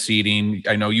 limited seating.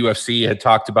 I know UFC had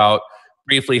talked about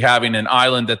briefly having an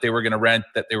island that they were going to rent,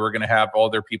 that they were going to have all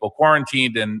their people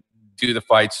quarantined and do the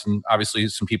fights. And obviously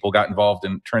some people got involved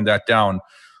and turned that down.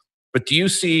 But do you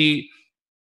see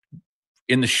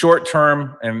in the short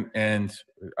term, and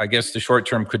I guess the short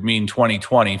term could mean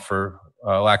 2020 for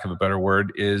lack of a better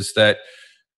word, is that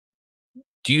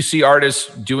do you see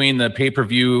artists doing the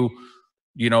pay-per-view,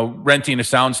 renting a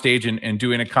soundstage and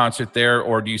doing a concert there,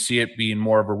 or do you see it being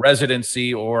more of a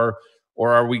residency, or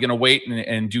are we going to wait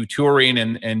and do touring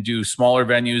and do smaller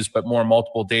venues but more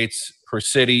multiple dates per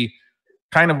city?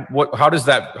 Kind of what is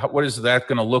that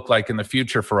going to look like in the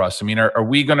future for us? I mean, are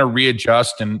we going to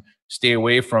readjust and stay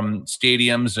away from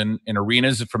stadiums and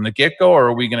arenas from the get-go, or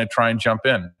are we going to try and jump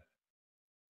in?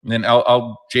 And then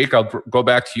Jake, I'll go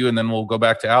back to you, and then we'll go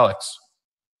back to Alex.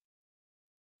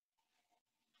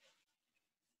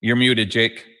 You're muted,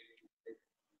 Jake.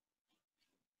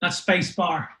 That's space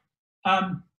bar.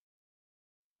 I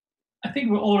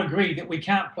think we all agree that we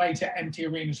can't play to empty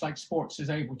arenas like sports is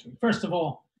able to. First of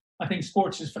all, I think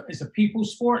sports is a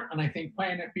people's sport, and I think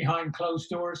playing it behind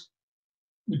closed doors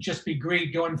would just be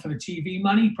greed going for the TV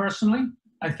money, personally.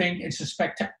 I think it's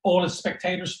all a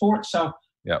spectator sport. So,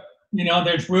 yep.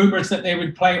 There's rumors that they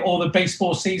would play all the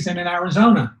baseball season in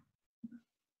Arizona.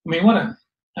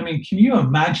 I mean, can you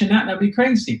imagine that? That'd be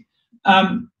crazy.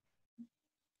 There's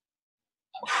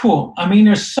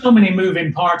so many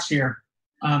moving parts here.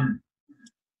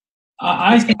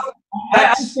 I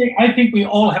think we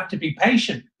all have to be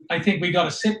patient. I think we got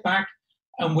to sit back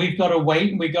and we've got to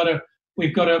wait, and we've got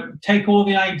to take all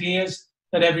the ideas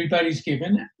that everybody's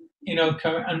given,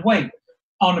 and wait.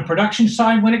 On the production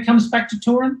side, when it comes back to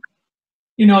touring,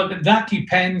 that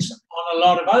depends on a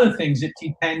lot of other things. It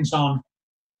depends on,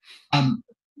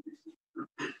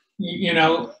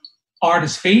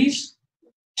 artist fees,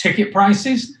 ticket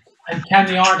prices, and can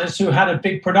the artists who had a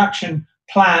big production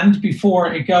planned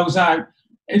before it goes out,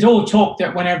 it's all talk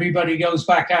that when everybody goes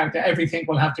back out, that everything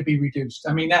will have to be reduced.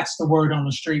 I mean, that's the word on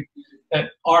the street,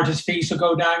 that artist fees will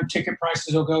go down, ticket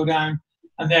prices will go down,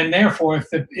 and then therefore,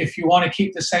 if you want to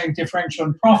keep the same differential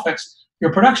in profits,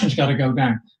 your production's got to go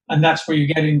down, and that's where you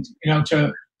get into,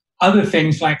 to other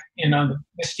things like, you know, the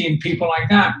Misty and people like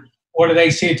that. What do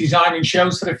they see designing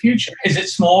shows for the future? Is it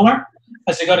smaller?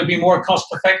 Has it got to be more cost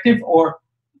effective? Or,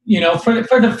 you know, for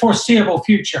the foreseeable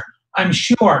future, I'm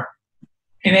sure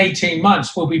in 18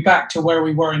 months we'll be back to where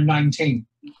we were in 19.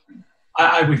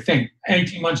 I would think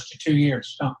 18 months to 2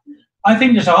 years. So I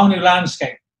think there's a whole new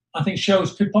landscape. I think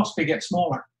shows could possibly get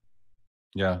smaller.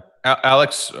 Yeah,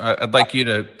 Alex, I'd like you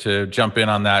to jump in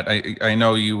on that. I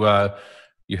know you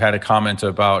had a comment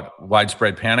about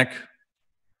widespread panic.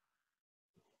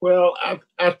 Well,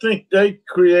 I think they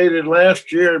created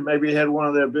last year, maybe had one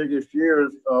of their biggest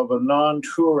years of a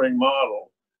non-touring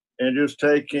model, and just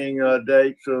taking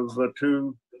dates of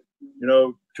two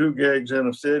gigs in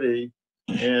a city.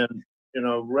 And, you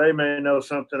know, Ray may know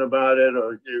something about it,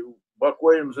 or Buck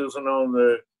Williams isn't on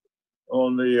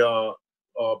the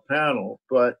panel,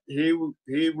 but he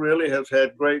really has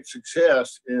had great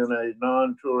success in a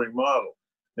non-touring model.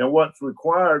 Now, what's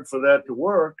required for that to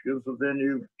work is the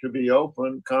venue to be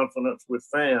open, confidence with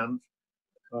fans,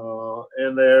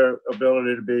 and their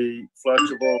ability to be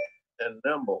flexible and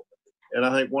nimble. And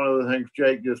I think one of the things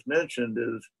Jake just mentioned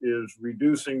is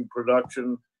reducing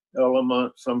production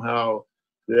elements, somehow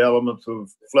the elements of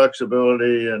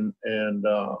flexibility and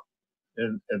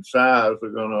size are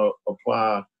going to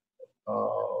apply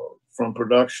from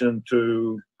production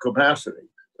to capacity.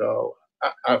 So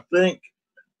I think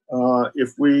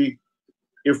if we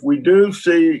do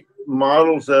see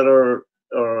models that are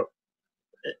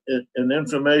in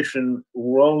information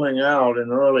rolling out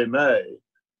in early May,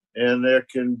 and there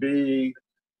can be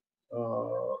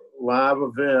live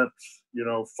events, you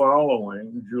know,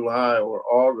 following July or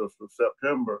August or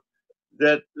September,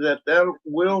 that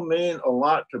will mean a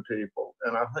lot to people.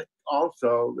 And I think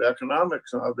also the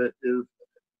economics of it is,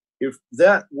 if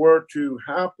that were to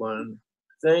happen,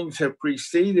 things have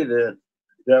preceded it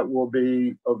that will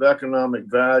be of economic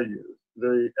value.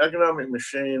 The economic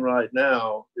machine right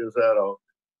now is at a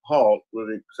halt, with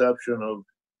the exception of,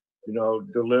 you know,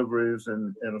 deliveries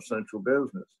and essential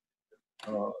business.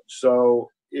 So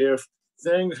if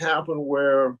things happen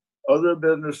where other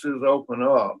businesses open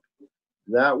up,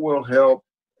 that will help,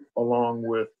 along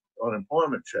with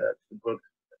unemployment checks, to put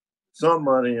some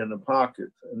money in the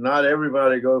pockets. And not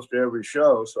everybody goes to every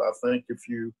show. So I think if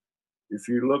you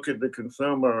look at the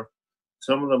consumer,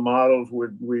 some of the models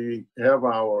we have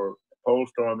our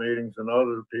Pollstar meetings, and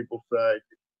other people say,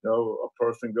 you know, a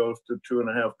person goes to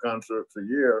 2.5 concerts a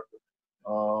year.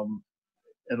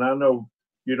 And I know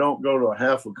you don't go to a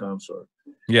half a concert.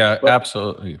 Yeah,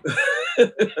 absolutely.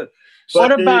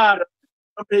 What about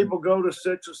some people go to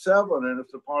 6 or 7, and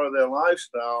it's a part of their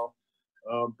lifestyle.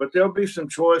 But there'll be some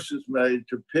choices made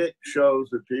to pick shows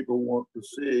that people want to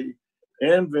see,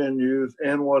 and venues,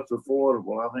 and what's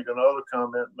affordable. I think another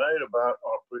comment made about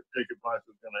our ticket price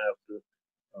is going to have to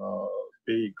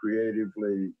be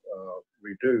creatively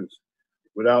reduced,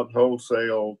 without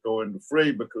wholesale going to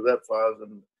free, because that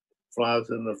flies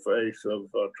in the face of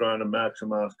trying to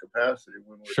maximize capacity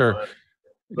when we're Sure.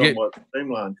 somewhat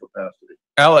streamline capacity.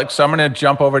 Alex, I'm going to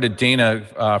jump over to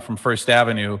Dayna from First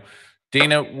Avenue.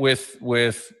 Dayna, with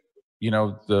you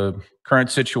know, the current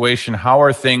situation, how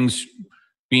are things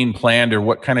being planned, or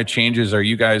what kind of changes are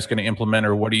you guys going to implement,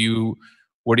 or what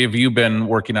have you been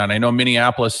working on? I know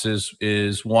Minneapolis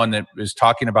is one that is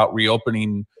talking about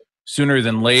reopening sooner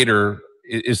than later.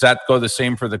 Is that go the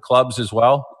same for the clubs as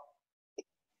well?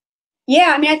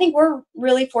 Yeah, I mean, I think we're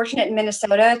really fortunate in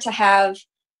Minnesota to have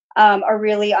a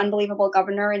really unbelievable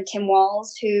governor in Tim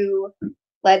Walz, who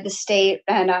led the state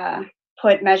and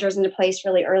put measures into place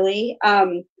really early.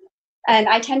 And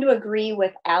I tend to agree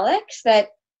with Alex that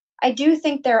I do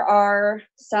think there are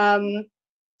some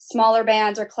smaller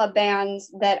bands or club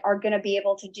bands that are going to be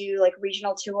able to do like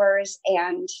regional tours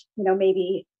and, you know,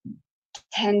 maybe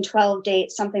 10, 12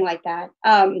 dates, something like that.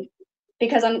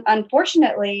 Because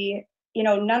unfortunately,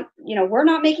 we're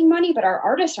not making money, but our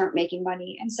artists aren't making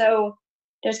money. And so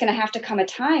there's going to have to come a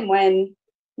time when,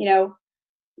 you know,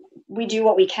 we do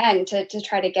what we can to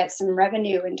try to get some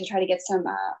revenue and to try to get some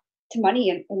money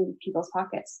in people's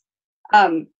pockets.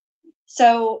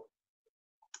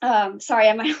 Sorry,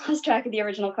 I might have lost track of the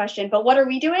original question, but what are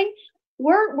we doing?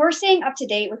 We're staying up to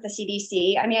date with the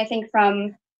CDC. I mean, I think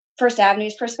from First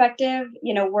Avenue's perspective,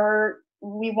 you know,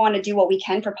 we want to do what we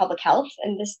can for public health,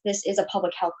 and this is a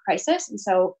public health crisis, and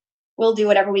so we'll do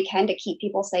whatever we can to keep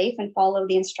people safe and follow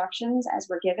the instructions as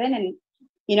we're given. And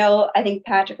you know, I think,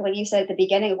 Patrick, like you said at the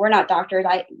beginning, we're not doctors.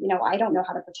 I don't know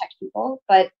how to protect people,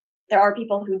 but there are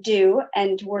people who do,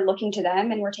 and we're looking to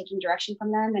them and we're taking direction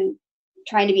from them and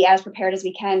trying to be as prepared as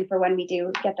we can for when we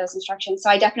do get those instructions. So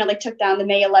I definitely took down the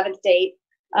May 11th date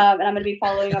And I'm going to be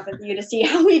following up with you to see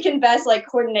how we can best like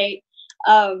coordinate.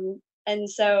 And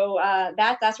so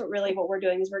that's what we're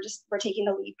doing is we're taking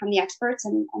the lead from the experts,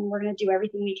 and we're going to do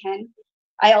everything we can.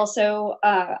 I also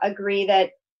agree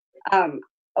that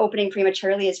opening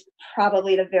prematurely is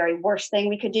probably the very worst thing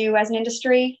we could do as an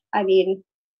industry. I mean,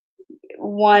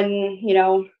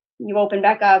 you open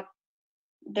back up,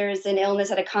 there's an illness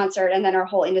at a concert, and then our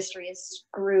whole industry is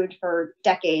screwed for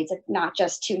decades, if not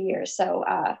just 2 years. So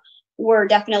we're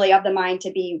definitely of the mind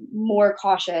to be more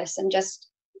cautious, and just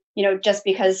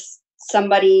because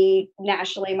somebody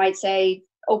nationally might say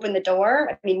open the door,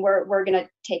 I mean, we're going to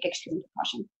take extreme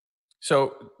precaution.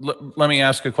 So let me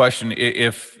ask a question.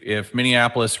 If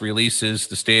Minneapolis releases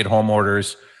the stay-at-home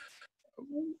orders,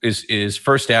 is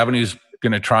First Avenue's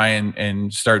going to try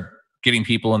and start getting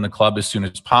people in the club as soon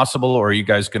as possible, or are you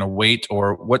guys going to wait,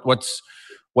 or what's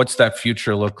that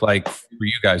future look like for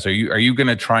you guys? Are you going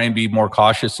to try and be more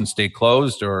cautious and stay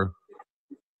closed, or?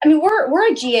 I mean,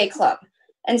 we're a GA club,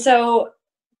 and so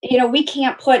we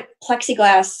can't put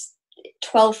plexiglass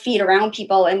 12 feet around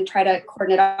people and try to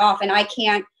cordon it off, and I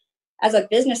can't, as a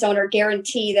business owner,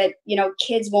 guarantee that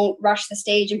kids won't rush the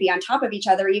stage and be on top of each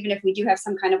other, even if we do have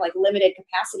some kind of like limited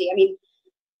capacity. I mean,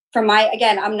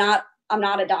 I'm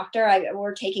not a doctor.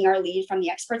 We're taking our lead from the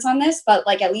experts on this, but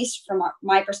like, at least from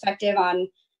my perspective on,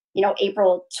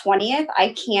 April 20th,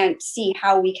 I can't see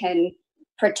how we can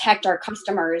protect our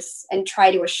customers and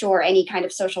try to assure any kind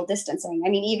of social distancing. I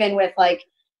mean, even with like,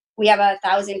 we have a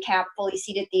 1,000 cap fully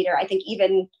seated theater. I think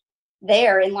even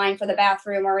there in line for the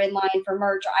bathroom or in line for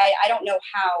merch, I don't know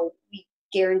how we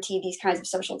guarantee these kinds of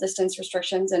social distance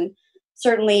restrictions, and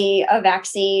certainly a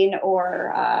vaccine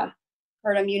or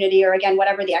herd immunity, or again,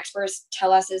 whatever the experts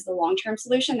tell us is the long-term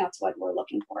solution. That's what we're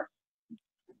looking for.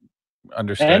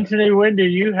 Understood. Antony, when do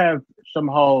you have some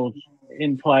holes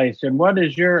in place, and what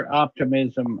is your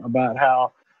optimism about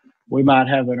how we might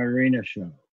have an arena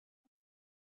show?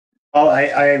 Well,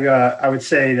 I would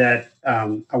say that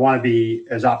I want to be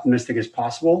as optimistic as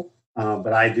possible,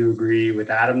 but I do agree with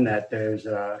Adam that there's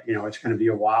it's going to be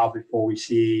a while before we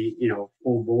see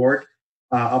full board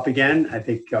up again. I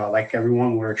think like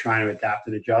everyone, we're trying to adapt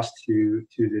and adjust to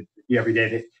the every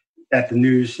day that the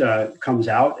news comes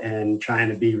out, and trying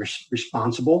to be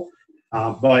responsible.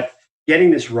 But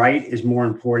getting this right is more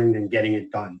important than getting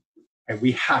it done. Right?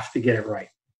 We have to get it right.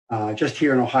 Just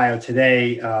here in Ohio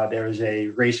today, there is a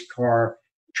race car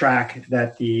track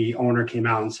that the owner came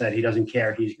out and said he doesn't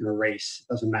care. He's going to race.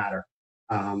 It doesn't matter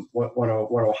what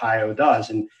Ohio does.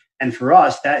 And for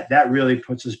us, that really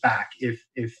puts us back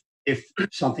if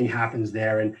something happens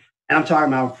there. And I'm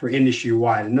talking about for industry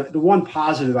wide. And the one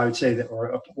positive I would say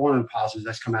one of the positives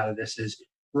that's come out of this is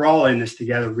we're all in this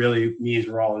together. Really means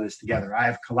we're all in this together. I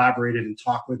have collaborated and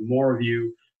talked with more of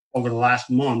you over the last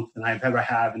month than I've ever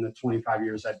have in the 25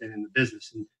 years I've been in the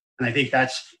business. And I think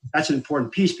that's an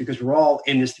important piece, because we're all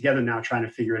in this together now trying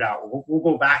to figure it out. We'll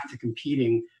go back to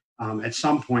competing at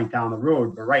some point down the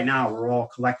road, but right now we're all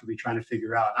collectively trying to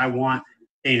figure out. I want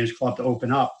Dayna's club to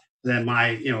open up, so that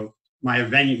my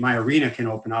venue, my arena can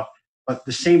open up, but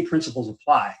the same principles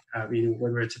apply. I mean,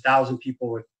 whether it's 1,000 people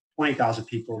or 20,000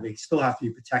 people, they still have to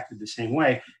be protected the same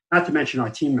way, not to mention our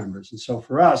team members. And so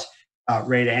for us,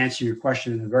 Ray, to answer your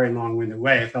question in a very long-winded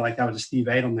way, I felt like that was a Steve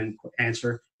Edelman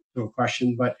answer to a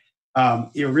question. But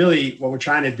really, what we're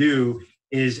trying to do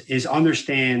is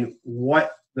understand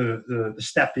what the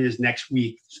step is next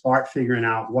week. Start figuring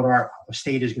out what our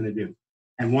state is going to do,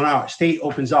 and when our state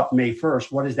opens up May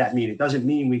 1st, what does that mean? It doesn't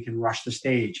mean we can rush the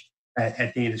stage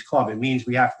at Dayna's club. It means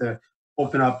we have to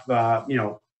open up,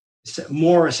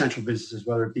 more essential businesses,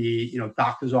 whether it be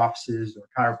doctors' offices or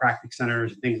chiropractic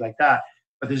centers and things like that.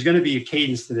 But there's going to be a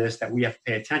cadence to this that we have to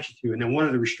pay attention to. And then one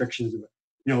of the restrictions,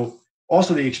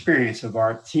 also the experience of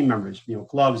our team members,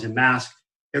 gloves and masks,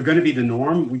 they're going to be the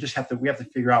norm. We have to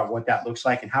figure out what that looks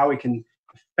like and how we can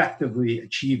effectively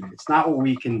achieve it. It's not what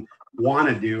we can want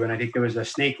to do. And I think there was a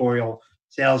snake oil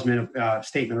salesman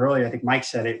statement earlier. I think Mike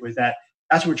said it, was that's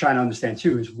what we're trying to understand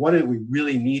too, is what do we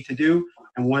really need to do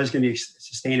and what is going to be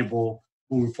sustainable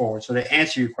moving forward. So to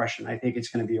answer your question, I think it's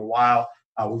going to be a while.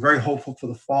 We're very hopeful for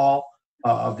the fall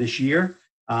of this year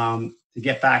to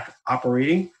get back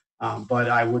operating, but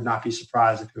I would not be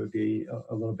surprised if it would be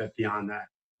a little bit beyond that.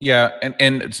 Yeah,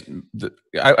 and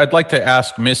I'd like to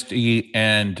ask Misty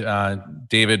and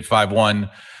David 5-1.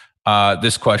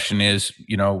 This question is,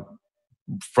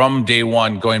 from day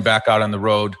one, going back out on the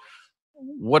road,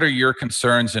 what are your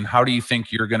concerns, and how do you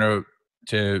think you're going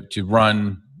to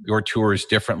run your tours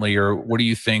differently, or what do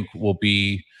you think will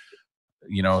be,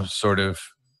 sort of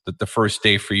the first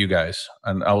day for you guys?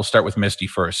 And I will start with Misty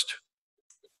first.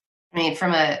 I mean,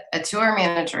 from a tour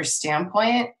manager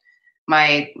standpoint,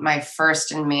 my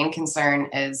first and main concern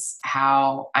is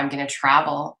how I'm going to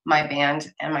travel my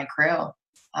band and my crew.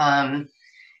 I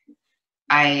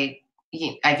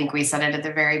think we said it at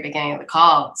the very beginning of the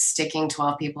call, sticking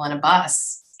 12 people in a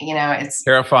bus, you know, it's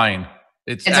terrifying.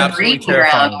 It's a breeding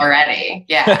ground already.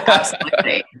 Yeah,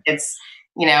 absolutely. It's,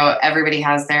 you know, everybody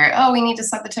has their, oh, we need to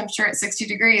set the temperature at 60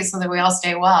 degrees so that we all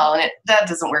stay well. And that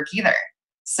doesn't work either.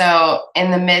 So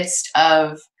in the midst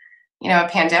of, you know, a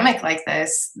pandemic like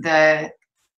this,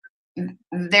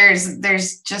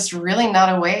 there's just really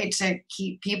not a way to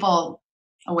keep people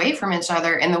away from each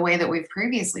other in the way that we've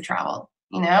previously traveled.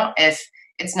 You know, if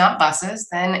it's not buses,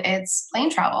 then it's plane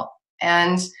travel,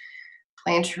 and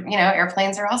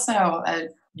airplanes are also a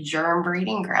germ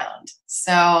breeding ground.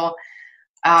 So,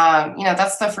 you know,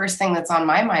 that's the first thing that's on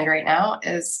my mind right now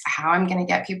is how I'm going to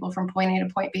get people from point A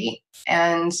to point B.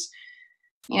 And,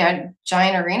 you know,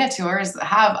 giant arena tours that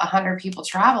have 100 people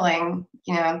traveling,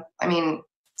 you know, I mean,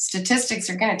 statistics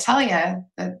are going to tell you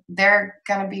that there are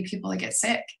going to be people that get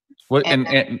sick. Well,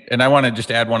 and I want to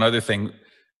just add one other thing.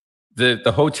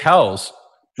 The hotels,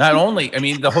 not only, I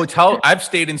mean, I've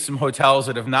stayed in some hotels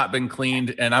that have not been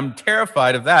cleaned, and I'm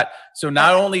terrified of that. So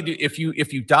not only if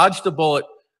you dodge the bullet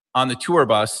on the tour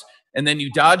bus and then you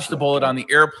dodge the bullet on the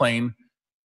airplane,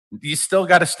 you still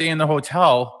got to stay in the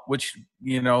hotel, which,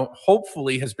 you know,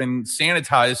 hopefully has been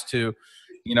sanitized to,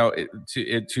 you know,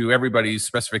 to everybody's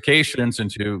specifications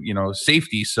and to, you know,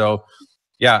 safety. So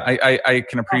yeah, I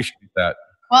can appreciate that.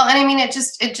 Well, and I mean, it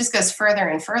just goes further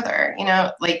and further, you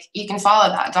know, like you can follow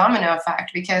that domino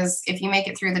effect, because if you make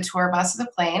it through the tour bus or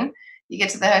the plane, you get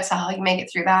to the hotel, you make it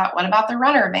through that. What about the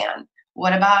runner van?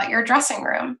 What about your dressing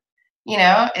room? You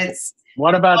know,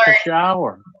 what about the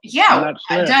shower? Yeah.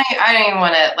 I don't even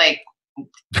want to, like,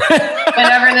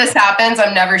 whenever this happens,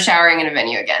 I'm never showering in a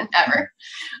venue again, ever.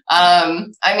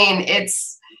 I mean,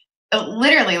 it's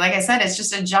literally, like I said, it's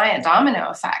just a giant domino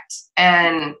effect.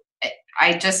 And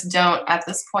I just don't at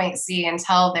this point see,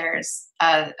 until there's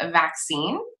a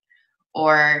vaccine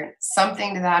or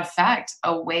something to that effect,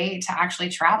 a way to actually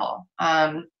travel.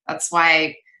 That's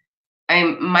why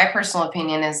my personal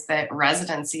opinion is that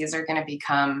residencies are going to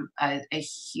become a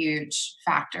huge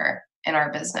factor in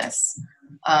our business.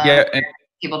 Yeah, and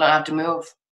people don't have to move.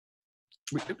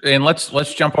 And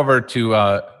let's jump over to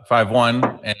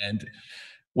 5-1 and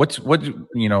what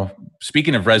you know,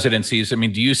 speaking of residencies, I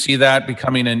mean, do you see that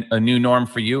becoming a new norm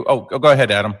for you? Oh, go ahead,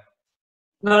 Adam.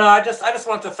 No, I just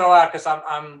want to throw out, because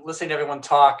I'm listening to everyone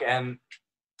talk, and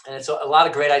it's a lot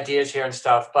of great ideas here and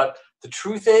stuff. But the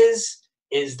truth is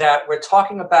that we're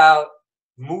talking about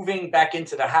moving back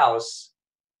into the house,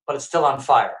 but it's still on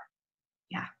fire.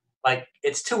 Yeah. Like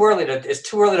it's too early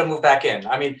to move back in.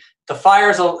 I mean, the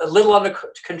fire's a little under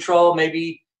control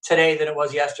maybe today than it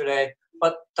was yesterday,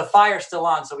 but the fire's still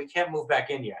on, so we can't move back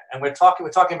in yet. And we're talking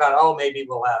about, oh, maybe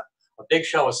we'll have a big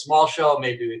show, a small show,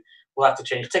 maybe we'll have to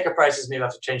change ticket prices, maybe we'll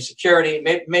have to change security,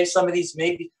 maybe some of these,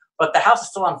 maybe, but the house is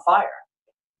still on fire.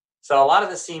 So a lot of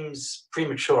this seems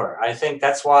premature. I think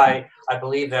that's why I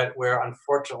believe that we're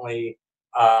unfortunately,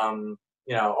 you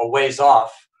know, a ways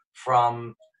off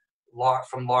from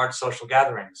large social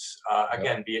gatherings,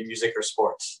 again, be it music or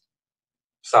sports.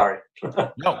 Sorry.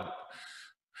 No.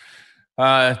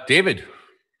 David,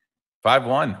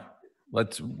 5-1.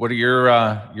 What are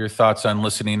your thoughts on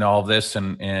listening to all of this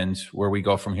and where we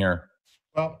go from here?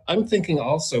 Well, I'm thinking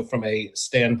also from a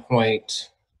standpoint,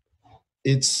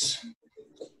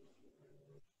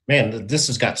 man, this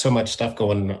has got so much stuff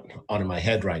going on in my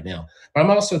head right now. But I'm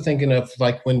also thinking of,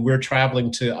 like, when we're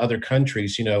traveling to other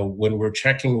countries, you know, when we're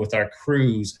checking with our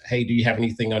crews, hey, do you have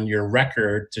anything on your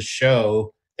record to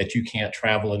show that you can't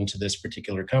travel into this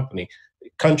particular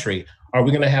country? Are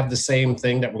we going to have the same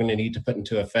thing that we're going to need to put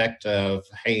into effect of,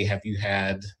 hey, have you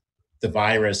had the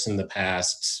virus in the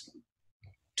past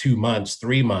 2 months,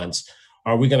 3 months?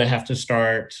 Are we going to have to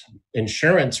start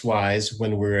insurance-wise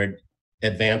when we're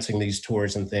advancing these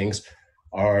tours and things?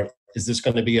 Or is this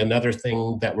going to be another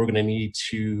thing that we're going to need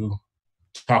to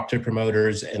talk to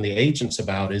promoters and the agents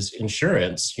about, is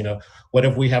insurance? You know, what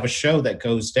if we have a show that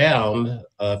goes down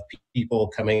of people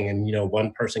coming and, you know,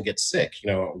 one person gets sick?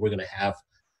 You know, we're going to have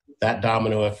that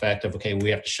domino effect of, okay, we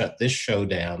have to shut this show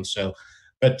down. So,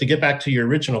 but to get back to your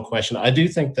original question, I do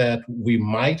think that we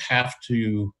might have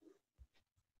to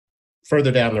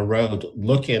further down the road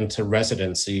look into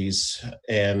residencies.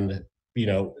 And, you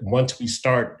know, once we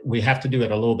start, we have to do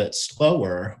it a little bit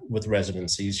slower with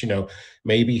residencies, you know,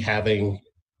 maybe having,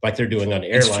 like they're doing on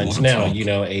airlines now, you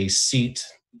know, a seat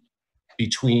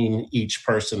between each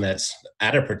person that's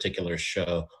at a particular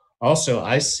show, Also,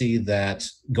 I see that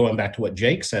going back to what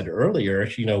Jake said earlier,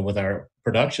 you know, with our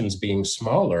productions being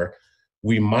smaller,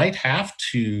 we might have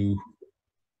to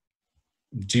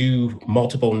do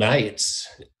multiple nights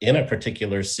in a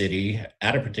particular city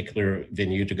at a particular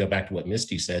venue, to go back to what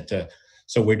Misty said,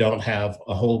 so we don't have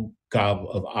a whole gob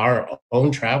of our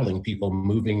own traveling people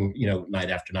moving, you know,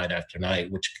 night after night after night,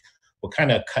 which will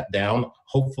kind of cut down,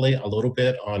 hopefully, a little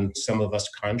bit on some of us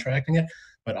contracting it.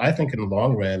 But I think in the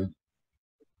long run,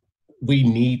 we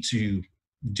need to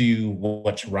do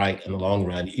what's right in the long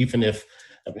run, even if,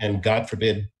 and God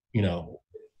forbid, you know,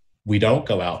 we don't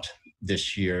go out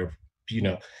this year. You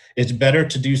know, it's better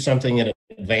to do something in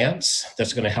advance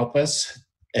that's going to help us,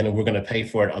 and we're going to pay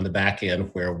for it on the back end,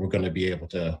 where we're going to be able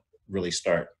to really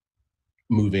start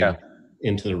moving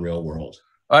into the real world.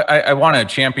 I want to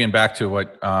champion back to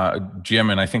what Jim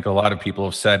and I think a lot of people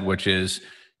have said, which is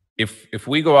if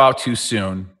we go out too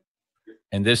soon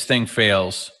and this thing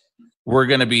fails, we're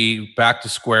going to be back to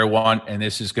square one, and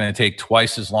this is going to take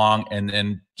twice as long. And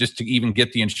then just to even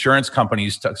get the insurance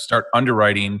companies to start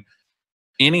underwriting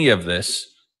any of this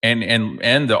and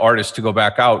the artists to go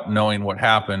back out knowing what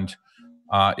happened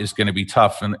is going to be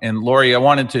tough. And Lori, I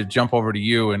wanted to jump over to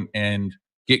you and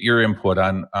get your input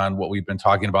on what we've been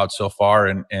talking about so far,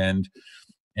 and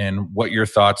what your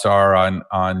thoughts are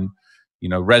on you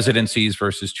know, residencies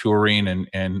versus touring,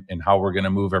 and how we're going to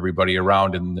move everybody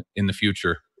around in the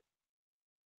future.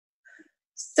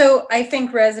 So I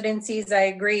think residencies, I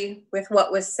agree with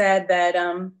what was said, that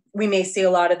we may see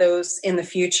a lot of those in the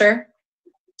future.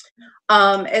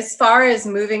 As far as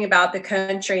moving about the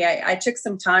country, I took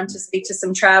some time to speak to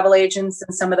some travel agents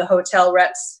and some of the hotel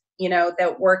reps, you know,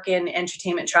 that work in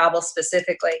entertainment travel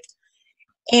specifically.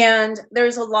 And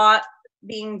there's a lot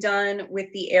being done with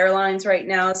the airlines right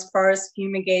now, as far as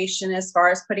fumigation, as far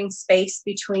as putting space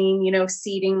between, you know,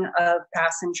 seating of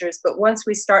passengers. But once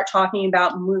we start talking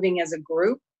about moving as a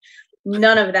group,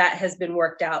 none of that has been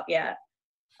worked out yet.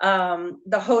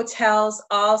 The hotels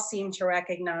all seem to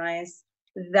recognize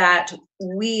that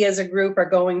we as a group are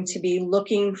going to be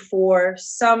looking for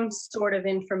some sort of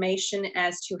information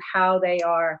as to how they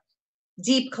are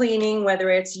deep cleaning, whether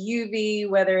it's UV,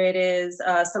 whether it is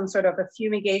some sort of a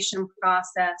fumigation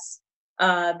process.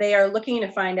 They are looking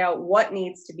to find out what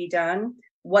needs to be done,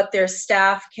 what their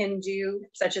staff can do,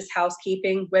 such as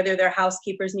housekeeping, whether their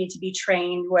housekeepers need to be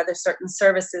trained, whether certain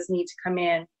services need to come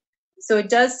in. So it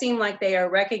does seem like they are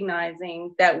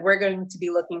recognizing that we're going to be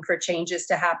looking for changes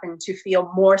to happen to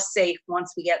feel more safe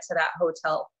once we get to that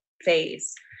hotel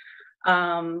phase.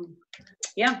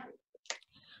 Yeah.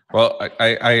 Well,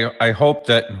 I hope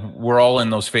that we're all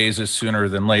in those phases sooner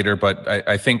than later. But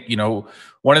I think, you know,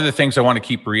 one of the things I want to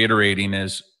keep reiterating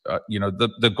is, you know,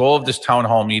 the goal of this town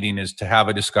hall meeting is to have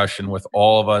a discussion with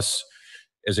all of us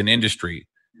as an industry.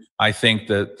 I think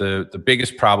that the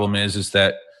biggest problem is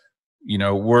that, you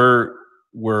know,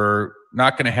 we're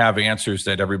not going to have answers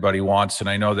that everybody wants. And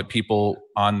I know that people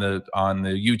on the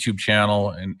YouTube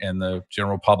channel and the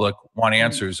general public want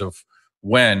answers of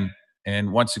when.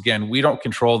 And once again, we don't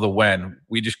control the when.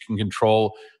 We just can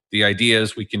control the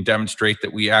ideas. We can demonstrate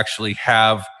that we actually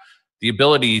have the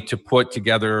ability to put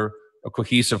together a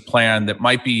cohesive plan that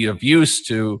might be of use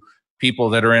to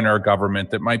people that are in our government,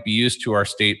 that might be used to our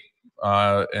state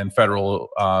and federal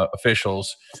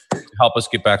officials to help us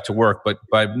get back to work. But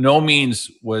by no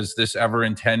means was this ever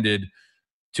intended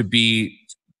to be,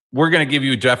 we're going to give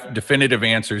you definitive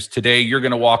answers. Today, you're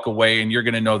going to walk away and you're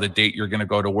going to know the date you're going to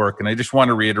go to work. And I just want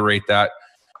to reiterate that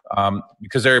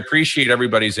because I appreciate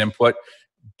everybody's input.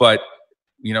 But,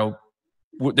 you know,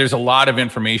 there's a lot of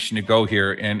information to go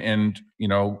here. And you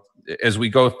know, as we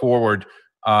go forward,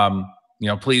 you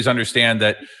know, please understand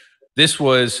that this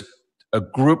was a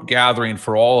group gathering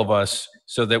for all of us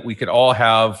so that we could all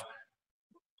have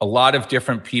a lot of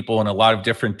different people and a lot of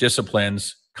different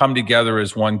disciplines come together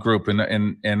as one group.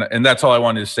 And that's all I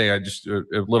wanted to say. I just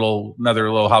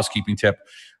another little housekeeping tip.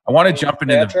 I want to jump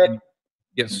into Patrick?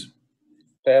 Yes.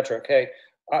 Patrick, hey,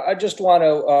 I just want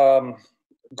to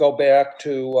go back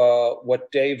to what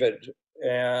David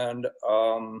and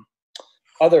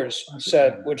others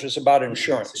said, which is about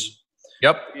insurance.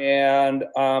 Yep. And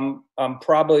I'm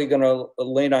probably going to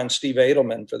lean on Steve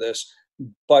Edelman for this.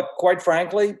 But quite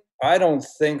frankly, I don't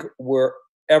think we're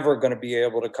ever going to be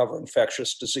able to cover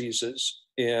infectious diseases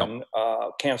in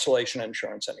cancellation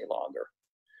insurance any longer.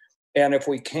 And if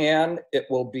we can, it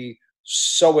will be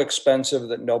so expensive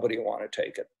that nobody will want to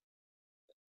take it.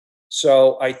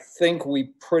 So I think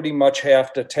we pretty much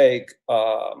have to take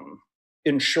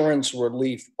insurance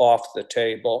relief off the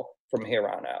table from here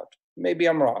on out. Maybe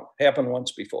I'm wrong. Happened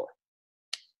once before.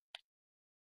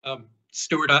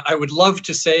 Stuart, I would love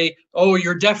to say, oh,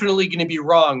 you're definitely going to be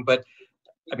wrong. But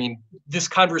I mean, this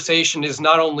conversation is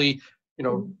not only,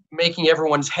 making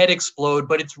everyone's head explode,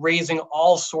 but it's raising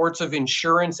all sorts of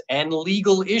insurance and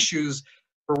legal issues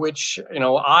for which,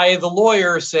 I, the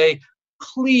lawyer, say,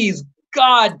 please,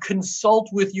 God, consult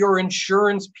with your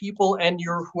insurance people and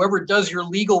your whoever does your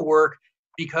legal work,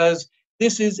 because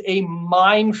this is a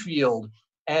minefield.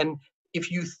 And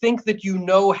if you think that you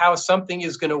know how something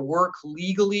is going to work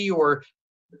legally or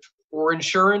for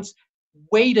insurance,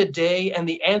 wait a day and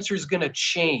the answer is going to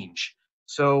change.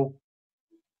 So,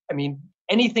 I mean,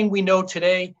 anything we know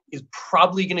today is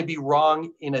probably going to be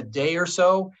wrong in a day or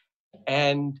so.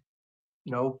 And,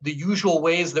 the usual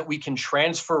ways that we can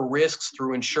transfer risks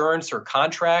through insurance or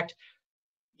contract,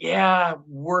 yeah,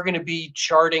 we're going to be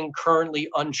charting currently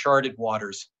uncharted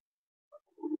waters.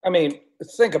 I mean,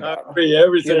 think about it.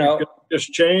 Everything's going to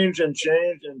just change and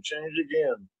change and change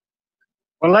again.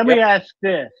 Well, let me ask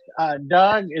this.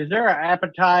 Doug, is there an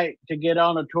appetite to get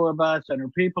on a tour bus, and are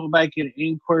people making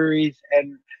inquiries?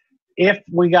 And if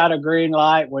we got a green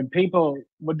light, would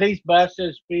these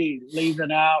buses be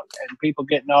leaving out and people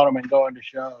getting on them and going to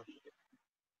shows?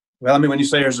 Well, I mean, when you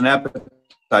say there's an appetite,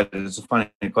 it's a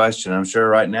funny question. I'm sure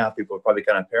right now people are probably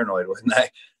kind of paranoid, wouldn't they?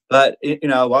 But,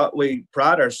 what we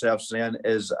pride ourselves in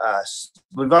is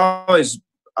we've always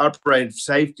operated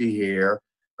safety here,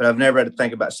 but I've never had to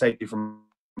think about safety from.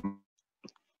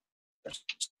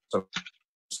 So,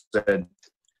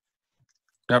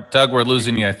 Doug, we're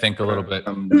losing you, I think, a little bit.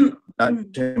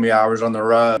 Not too many hours on the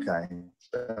road. Okay.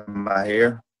 Am I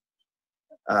here?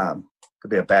 Could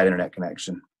be a bad internet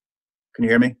connection. Can you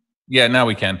hear me? Yeah, now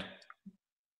we can.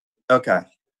 Okay.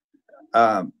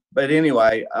 But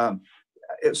anyway,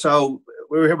 so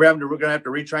we're going to have to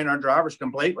retrain our drivers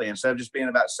completely. Instead of just being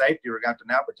about safety, we're going to have to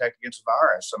now protect against the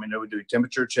virus. I mean, we do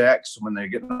temperature checks when they're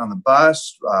getting on the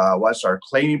bus. What's our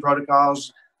cleaning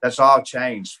protocols? That's all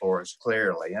changed for us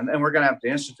clearly. And we're going to have to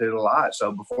institute a lot.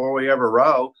 So before we ever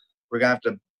row, we're going to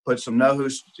have to put some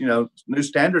new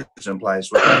standards in place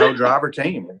with the whole driver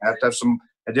team. We have to have some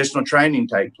additional training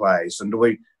take place. And do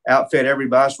we outfit every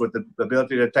bus with the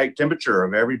ability to take temperature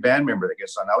of every band member that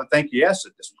gets on? I would think yes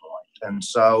at this point. And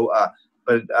so,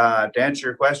 but to answer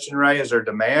your question, Ray, is there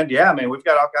demand? Yeah, I mean, we've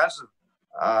got all kinds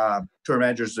of tour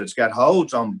managers that's got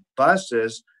holds on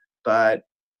buses, but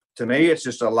to me, it's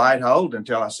just a light hold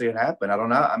until I see it happen. I don't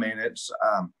know. I mean, it's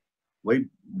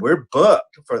we're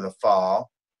booked for the fall,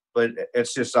 but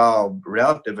it's just all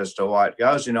relative as to what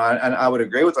goes. And I would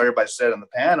agree with what everybody said on the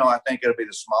panel. I think it'll be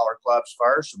the smaller clubs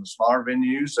first, and the smaller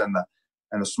venues, and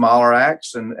the smaller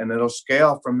acts, and it'll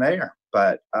scale from there.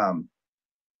 But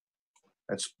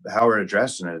that's how we're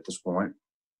addressing it at this point.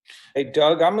 Hey,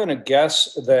 Doug, I'm going to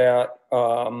guess that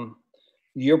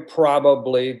you're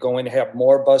probably going to have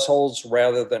more bus holds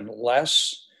rather than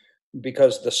less,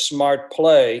 because the smart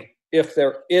play, if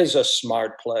there is a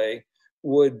smart play,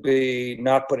 would be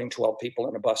not putting 12 people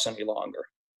in a bus any longer.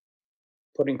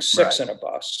 Putting 6 in a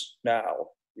bus now,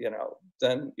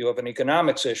 then you have an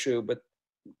economics issue, but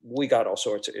we got all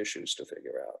sorts of issues to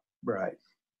figure out.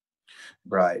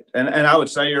 Right. And I would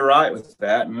say you're right with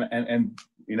that. And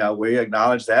we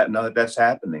acknowledge that and know that that's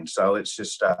happening. So it's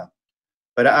just,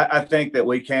 but I think that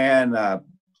we can,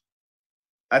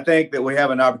 I think that we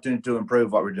have an opportunity to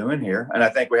improve what we're doing here. And I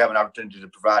think we have an opportunity to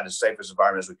provide as safe as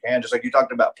environment as we can. Just like you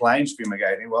talked about planes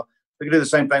fumigating. Well, we could do the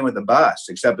same thing with the bus,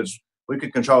 except we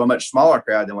could control a much smaller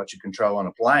crowd than what you control on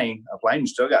a plane. A plane, you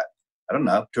still got, I don't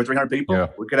know, 200 or 300 people. Yeah.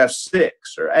 We could have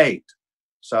 6 or 8.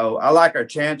 So I like our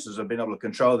chances of being able to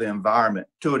control the environment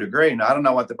to a degree. Now, I don't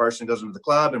know what the person goes into the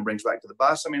club and brings back to the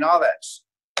bus. I mean, all that's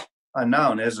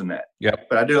unknown, isn't it? Yeah.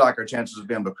 But I do like our chances of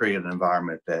being able to create an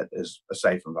environment that is a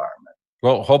safe environment.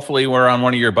 Well, hopefully we're on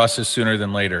one of your buses sooner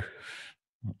than later.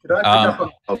 So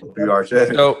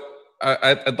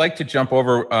I'd like to jump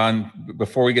over on,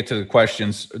 before we get to the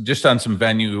questions, just on some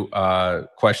venue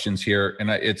questions here. And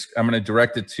I'm going to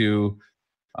direct it to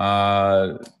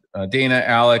Dayna,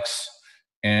 Alex,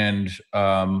 and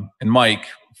Mike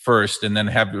first, and then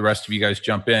have the rest of you guys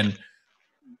jump in.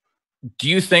 Do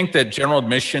you think that general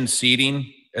admission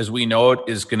seating, as we know it,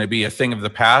 is going to be a thing of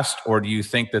the past, or do you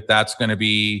think that that's going to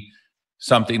be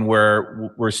something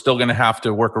where we're still going to have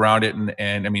to work around it?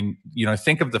 And I mean,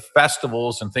 think of the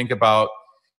festivals and think about,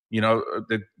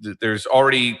 there's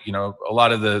already, a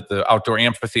lot of the outdoor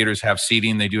amphitheaters have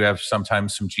seating. They do have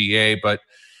sometimes some GA, but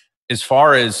as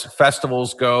far as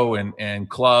festivals go and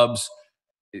clubs,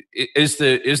 is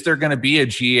there going to be a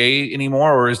GA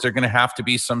anymore, or is there going to have to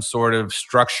be some sort of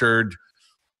structured,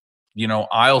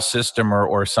 aisle system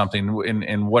or something?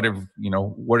 And what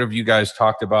have you guys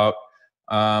talked about?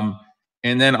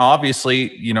 And then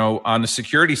obviously, you know, on the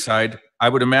security side, I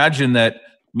would imagine that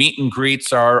meet and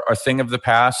greets are a thing of the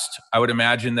past. I would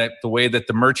imagine that the way that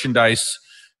the merchandise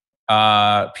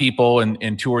people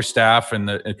and tour staff and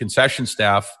the concession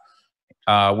staff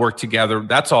work together,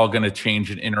 that's all going to change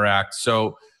and interact.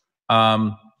 So,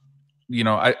 you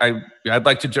know, I'd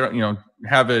like to, you know,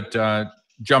 have it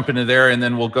jump into there, and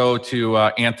then we'll go to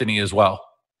Antony as well.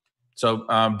 So,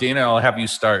 Dayna, I'll have you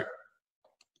start.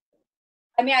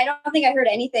 I mean, I don't think I heard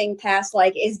anything past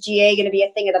like, is GA going to be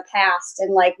a thing of the past?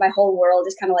 And like my whole world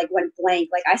just kind of like went blank.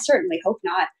 Like, I certainly hope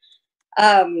not.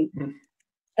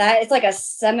 That it's like a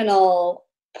seminal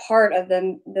part of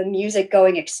the music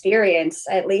going experience,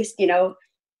 at least, you know,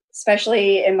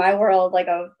 especially in my world, like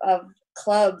of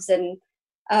clubs. And,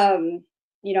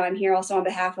 you know, I'm here also on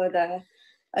behalf of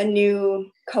a new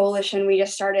coalition. We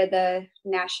just started, the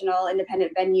National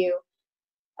Independent Venue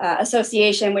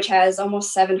Association, which has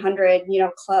almost 700, you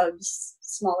know, clubs,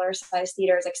 smaller size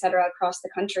theaters, et cetera, across the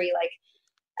country.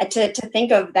 Like to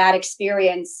think of that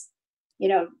experience, you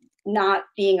know, not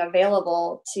being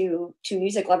available to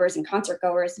music lovers and concert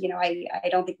goers, you know, I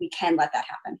don't think we can let that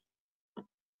happen.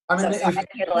 I mean,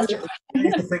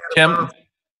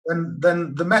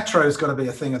 then the metro is going to be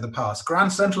a thing of the past.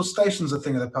 Grand Central Station's a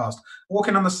thing of the past.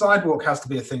 Walking on the sidewalk has to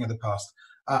be a thing of the past.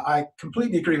 I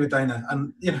completely agree with Dayna.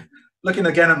 And, you know, looking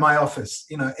again at my office,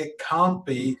 you know, it can't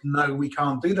be, no, we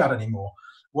can't do that anymore.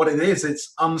 What it is,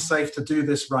 it's unsafe to do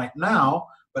this right now,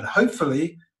 but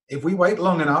hopefully if we wait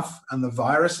long enough and the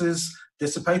virus is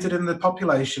dissipated in the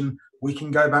population, we can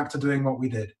go back to doing what we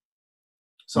did.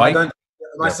 So Mike?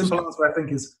 My simple answer, I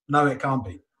think, is no, it can't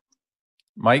be.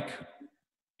 Mike?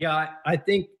 Yeah, I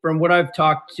think from what I've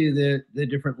talked to the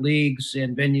different leagues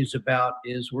and venues about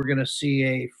is we're going to see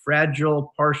a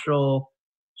fragile, partial,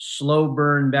 slow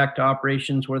burn back to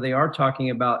operations where they are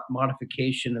talking about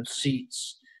modification of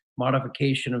seats,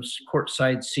 modification of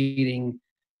courtside seating,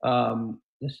 the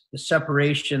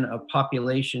separation of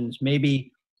populations,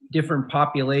 maybe different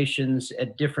populations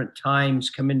at different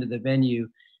times come into the venue,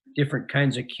 different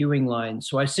kinds of queuing lines.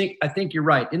 So I think you're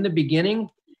right. In the beginning,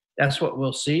 that's what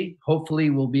we'll see. Hopefully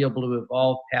we'll be able to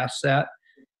evolve past that.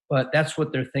 But that's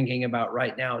what they're thinking about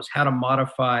right now, is how to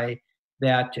modify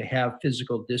that to have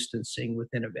physical distancing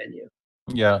within a venue.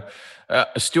 Yeah.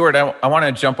 Stuart, I want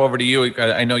to jump over to you.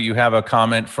 I know you have a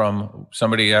comment from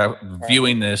somebody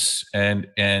viewing this, and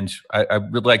I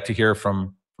would like to hear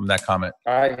from that comment.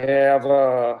 I have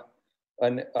a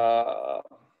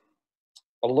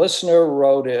listener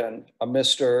wrote in, a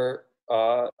Mr.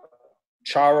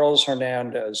 Charles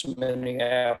Hernandez,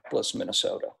 Minneapolis,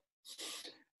 Minnesota.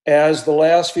 As the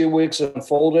last few weeks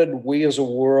unfolded, we as a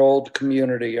world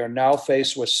community are now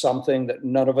faced with something that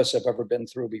none of us have ever been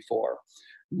through before.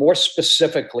 More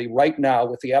specifically, right now,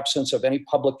 with the absence of any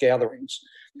public gatherings,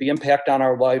 the impact on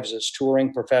our lives as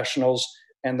touring professionals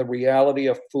and the reality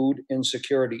of food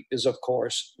insecurity is, of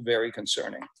course, very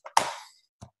concerning.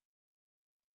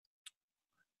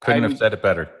 Couldn't have said it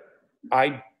better.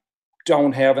 I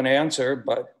don't have an answer,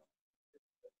 but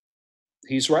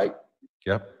he's right.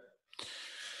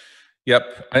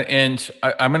 Yep. And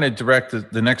I'm going to direct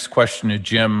the next question to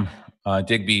Jim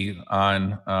Digby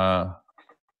on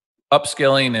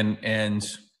upskilling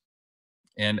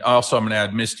and also I'm going to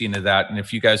add Misty into that. And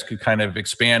if you guys could kind of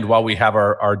expand while we have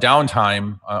our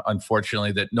downtime,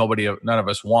 unfortunately, that none of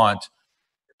us want.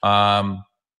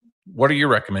 What are your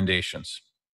recommendations?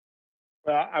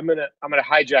 I'm gonna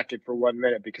hijack it for 1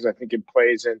 minute because I think it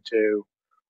plays into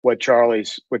what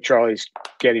Charlie's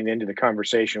getting into the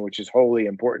conversation, which is wholly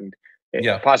important.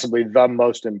 Yeah. Possibly the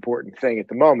most important thing at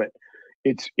the moment.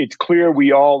 It's clear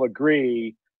we all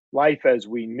agree life as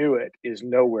we knew it is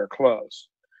nowhere close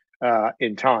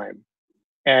in time.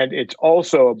 And it's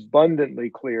also abundantly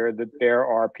clear that there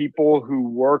are people who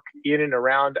work in and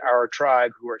around our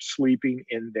tribe who are sleeping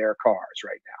in their cars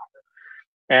right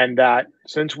now. And that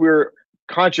since we're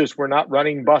conscious we're not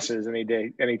running buses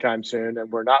anytime soon, and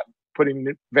we're not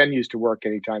putting venues to work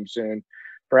anytime soon,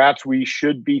 perhaps we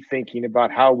should be thinking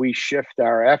about how we shift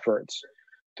our efforts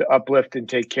to uplift and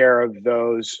take care of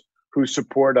those who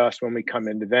support us when we come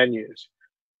into venues.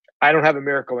 I don't have a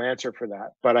miracle answer for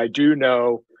that, but I do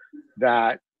know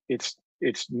that it's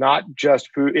not just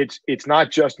food, it's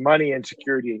not just money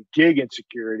insecurity and gig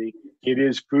insecurity, it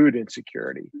is food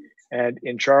insecurity. And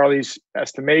in Charlie's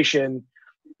estimation,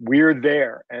 we're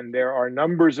there, and there are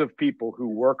numbers of people who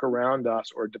work around us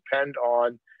or depend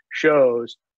on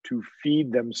shows to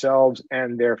feed themselves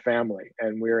and their family,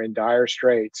 and we're in dire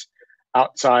straits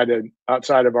outside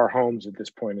of our homes at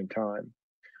this point in time.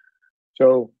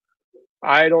 So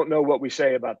I don't know what we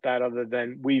say about that other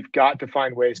than we've got to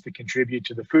find ways to contribute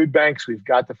to the food banks. We've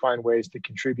got to find ways to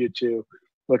contribute to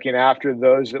looking after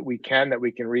those that we can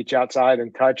reach outside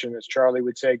and touch. And as Charlie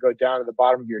would say, go down to the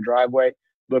bottom of your driveway,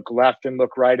 look left and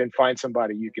look right, and find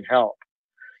somebody you can help.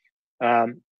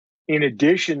 In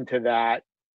addition to that,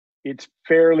 it's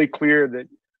fairly clear that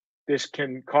this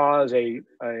can cause a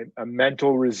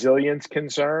mental resilience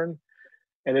concern.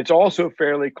 And it's also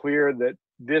fairly clear that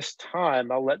this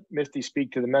time, I'll let Misty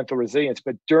speak to the mental resilience,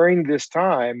 but during this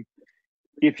time,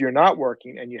 if you're not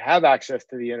working and you have access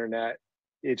to the internet,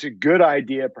 it's a good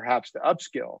idea perhaps to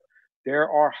upskill. There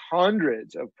are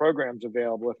hundreds of programs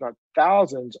available, if not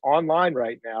thousands, online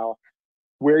right now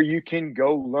where you can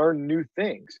go learn new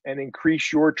things and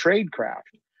increase your trade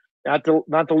craft. Not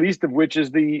the least of which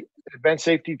is the event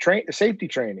safety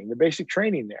training, the basic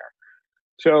training there.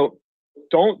 So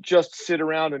don't just sit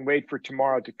around and wait for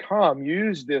tomorrow to come.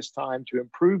 Use this time to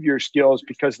improve your skills,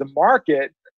 because the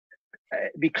market,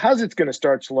 because it's going to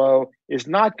start slow, is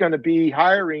not going to be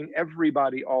hiring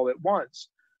everybody all at once.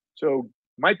 So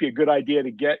it might be a good idea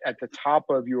to get at the top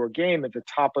of your game, at the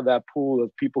top of that pool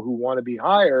of people who want to be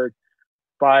hired,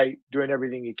 by doing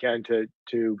everything you can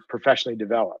to professionally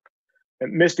develop.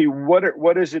 And Misty,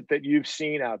 what is it that you've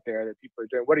seen out there that people are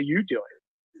doing? What are you doing?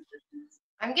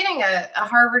 I'm getting a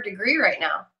Harvard degree right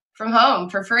now from home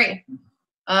for free.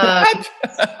 I'm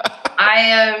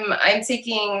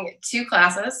taking 2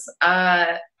 classes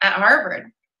at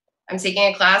Harvard. I'm taking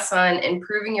a class on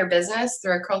improving your business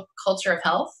through a culture of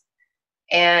health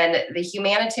and the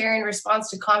humanitarian response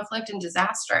to conflict and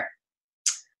disaster.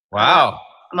 Wow.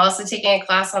 I'm also taking a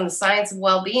class on the science of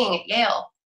well-being at Yale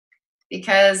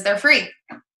because they're free.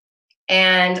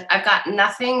 And I've got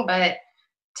nothing but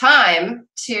time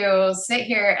to sit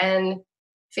here and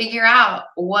figure out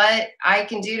what I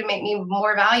can do to make me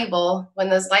more valuable when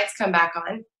those lights come back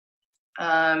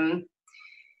on.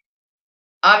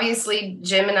 Obviously,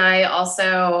 Jim and I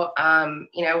also,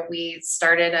 we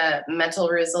started a mental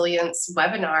resilience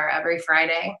webinar every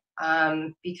Friday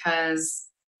because,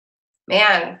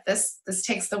 man, this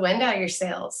takes the wind out of your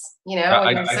sails.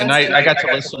 I got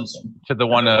to listen to the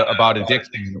one about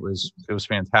addiction. It was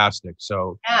fantastic.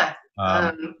 So yeah,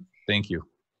 thank you.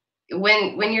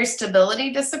 When your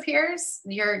stability disappears,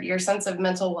 your sense of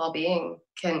mental well-being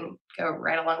can go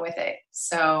right along with it.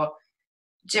 So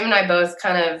Jim and I both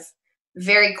kind of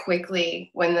very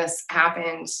quickly, when this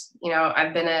happened,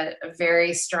 I've been a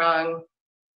very strong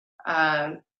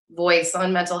voice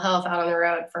on mental health out on the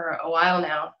road for a while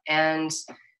now. And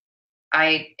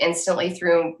I instantly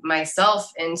threw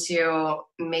myself into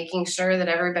making sure that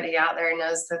everybody out there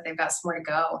knows that they've got somewhere to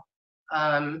go.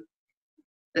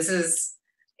 This is,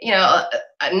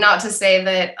 not to say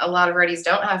that a lot of roadies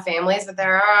don't have families, but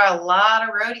there are a lot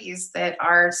of roadies that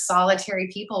are solitary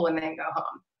people when they go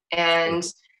home. And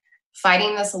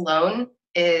fighting this alone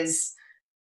is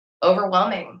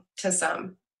overwhelming to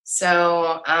some.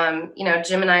 So,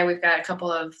 Jim and I, we've got a couple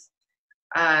of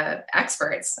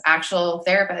experts, actual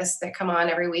therapists that come on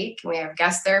every week. And we have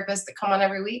guest therapists that come on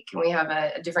every week. And we have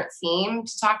a different theme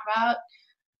to talk about.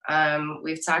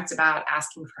 We've talked about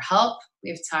asking for help.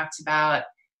 We've talked about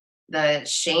the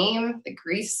shame, the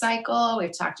grief cycle.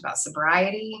 We've talked about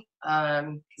sobriety,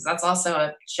 because that's also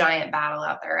a giant battle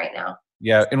out there right now.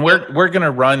 Yeah, and we're going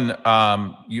to run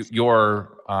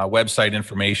your website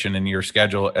information and your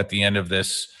schedule at the end of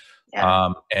this,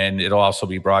 and it'll also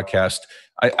be broadcast.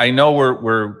 I know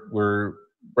we're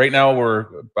right now we're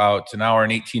about an hour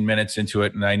and 18 minutes into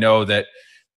it, and I know that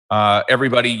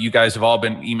everybody, you guys have all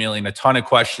been emailing a ton of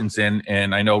questions in,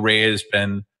 and I know Ray has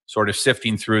been sort of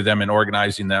sifting through them and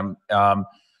organizing them.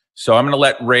 So I'm going to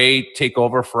let Ray take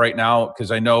over for right now,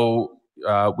 because I know.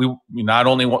 We not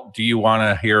only do you want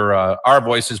to hear our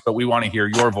voices, but we want to hear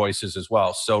your voices as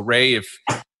well. So Ray, if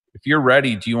you're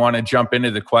ready, do you want to jump into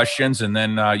the questions, and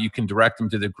then you can direct them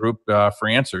to the group for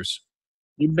answers?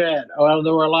 You bet. Well,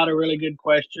 there were a lot of really good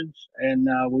questions, and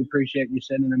we appreciate you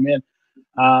sending them in.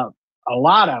 A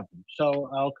lot of them. So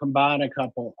I'll combine a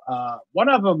couple. One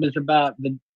of them is about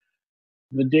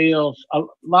the deals. A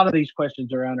lot of these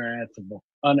questions are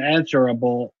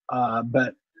unanswerable,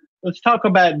 but let's talk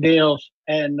about deals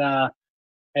and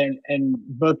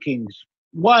bookings.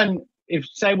 One, if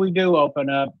say we do open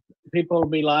up, people will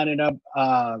be lining up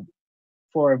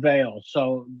for avails.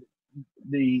 So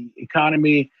the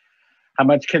economy, how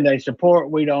much can they support?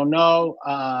 We don't know.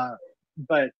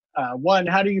 But one,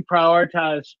 how do you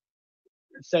prioritize?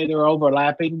 Say there are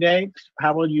overlapping dates.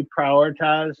 How will you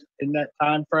prioritize in that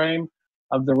time frame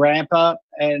of the ramp up?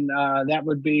 And that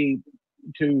would be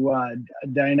to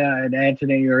Dayna and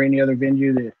Antony or any other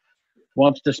venue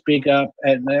wants to speak up,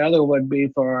 and the other would be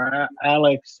for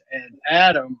Alex and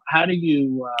Adam. How do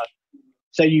you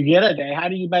say you get a day? How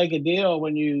do you make a deal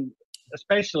when you,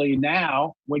 especially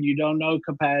now, when you don't know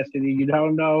capacity, you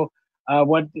don't know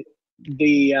what the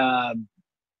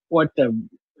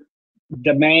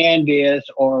demand is,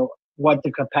 or what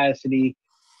the capacity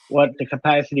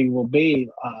will be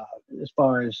as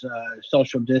far as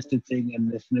social distancing in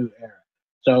this new era.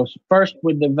 So first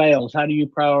with the avails, how do you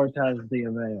prioritize the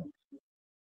avails?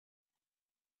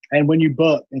 And when you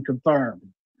book and confirm,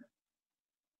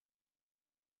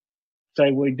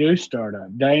 say we do start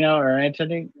up, Dayna or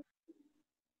Antony?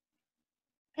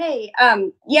 Hey,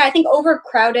 yeah, I think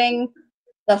overcrowding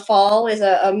the fall is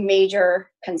a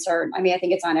major concern. I mean, I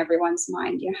think it's on everyone's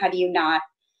mind. You know, how do you not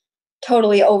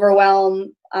totally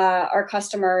overwhelm our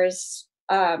customers,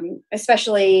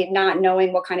 especially not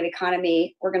knowing what kind of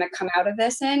economy we're going to come out of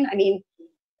this in? I mean,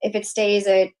 if it stays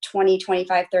at 20,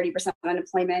 25, 30%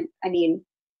 unemployment, I mean,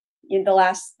 you know,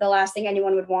 the last thing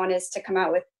anyone would want is to come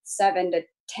out with 7 to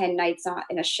 10 nights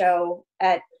in a show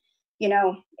at, you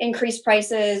know, increased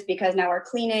prices because now our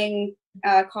cleaning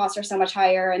costs are so much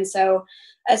higher. And so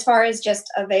as far as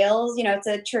just avails, you know,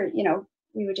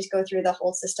 we would just go through the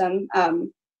whole system.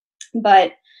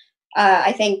 But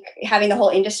I think having the whole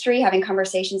industry, having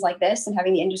conversations like this and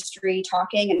having the industry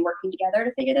talking and working together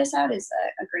to figure this out is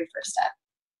a great first step.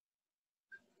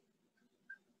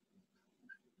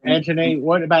 Antony,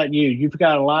 what about you? You've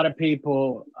got a lot of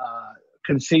people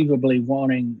conceivably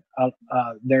wanting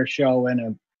their show in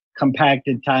a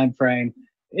compacted time frame.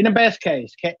 In the best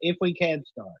case, if we can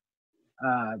start,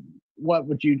 how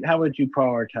would you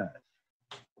prioritize?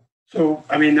 So,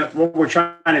 I mean, what we're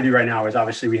trying to do right now is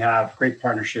obviously we have great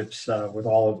partnerships with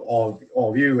all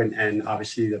of you and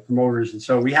obviously the promoters. And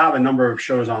so we have a number of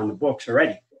shows on the books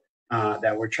already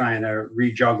that we're trying to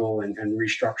rejuggle and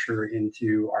restructure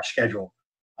into our schedule.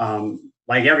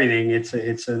 Like everything, it's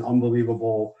an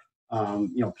unbelievable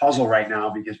puzzle right now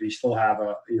because we still have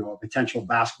a potential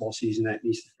basketball season that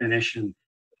needs to finish, and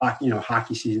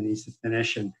hockey season needs to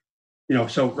finish, and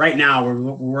so right now we're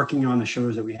working on the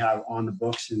shows that we have on the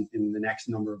books in the next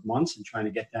number of months and trying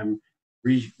to get them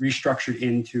restructured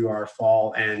into our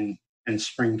fall and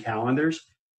spring calendars.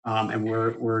 And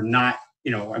we're not,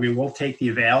 we'll take the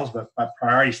avails, but by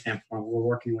priority standpoint, we're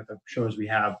working with the shows we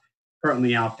have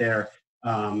currently out there.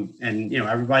 And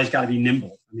everybody's got to be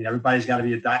nimble. I mean, everybody's got to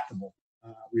be adaptable.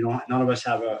 None of us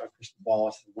have a crystal ball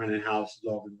as to when and how this is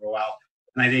all going to roll out.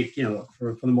 And I think,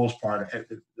 for the most part,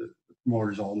 the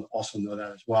promoters also know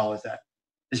that as well, is that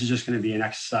this is just going to be an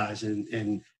exercise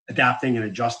in adapting and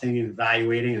adjusting and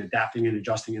evaluating and adapting and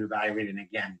adjusting and evaluating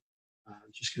again.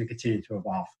 It's just going to continue to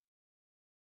evolve.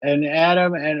 And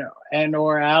Adam and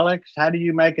or Alex, how do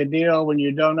you make a deal when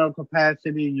you don't know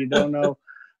capacity, you don't know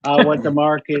what the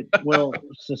market will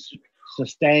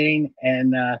sustain,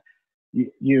 and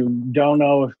you don't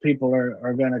know if people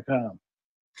are going to come?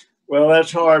 Well,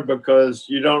 that's hard because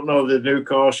you don't know the new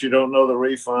costs, you don't know the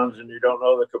refunds, and you don't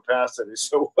know the capacity.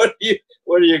 So what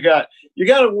do you got? You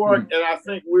got to work, and I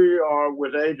think we are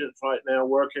with agents right now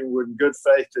working with good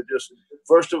faith to just,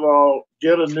 first of all,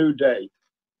 get a new date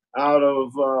out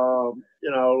of,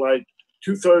 like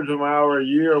 2/3 of our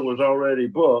year was already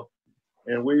booked,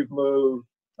 and we've moved,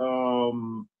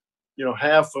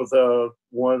 half of the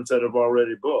ones that have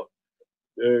already booked.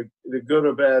 The good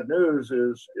or bad news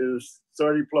is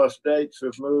 30 plus dates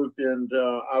have moved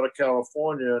out of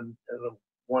California and a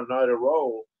one night a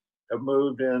roll have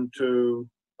moved into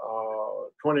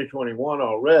 2021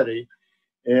 already,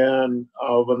 and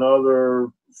of another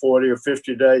 40 or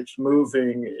 50 dates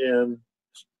moving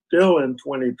still in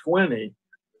 2020.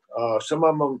 Some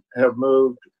of them have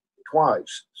moved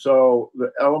twice. So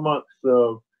the elements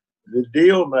of the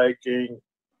deal making,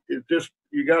 it just,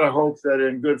 you got to hope that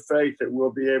in good faith that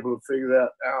we'll be able to figure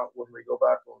that out when we go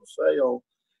back on sale.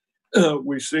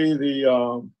 We see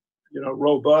the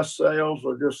robust sales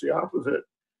or just the opposite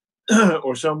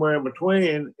or somewhere in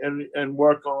between, and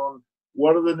work on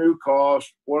what are the new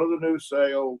costs, what are the new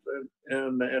sales,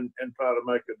 and try to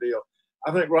make a deal.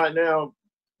 I think right now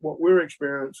what we're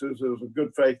experiencing is a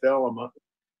good faith element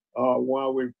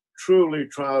while we truly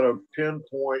try to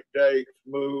pinpoint dates,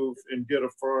 move, and get a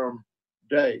firm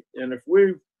date. And if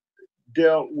we've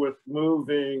dealt with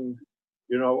moving,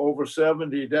 over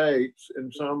 70 dates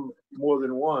and some more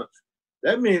than once,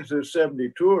 that means there's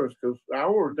 70 tours, because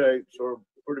our dates are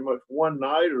pretty much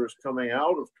one-nighters coming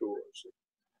out of tours.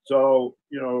 So,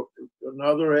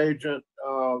 another agent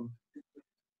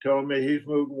told me he's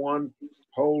moved one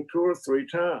whole tour 3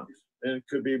 times and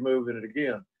could be moving it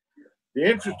again. The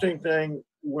interesting thing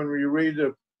when we read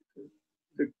the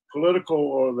political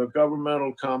or the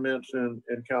governmental comments in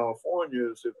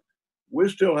California is if we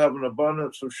still have an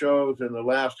abundance of shows in the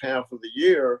last half of the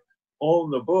year on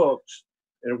the books,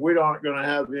 and if we aren't going to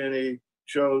have any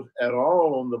shows at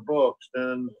all on the books,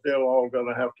 then they're all going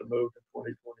to have to move to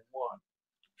 2021.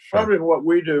 Probably in what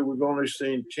we do, we've only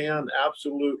seen 10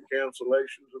 absolute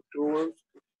cancellations of tours,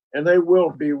 and they will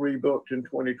be rebooked in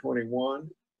 2021.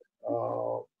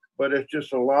 But it's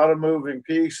just a lot of moving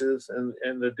pieces,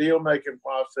 and the deal-making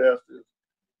process is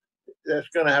that's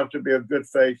going to have to be a good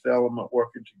faith element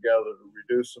working together to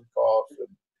reduce some costs and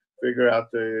figure out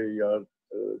the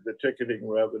ticketing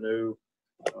revenue,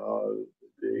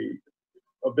 the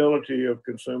ability of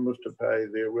consumers to pay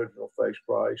the original face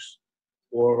price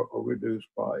or a reduced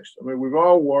price. I mean, we've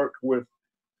all worked with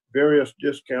various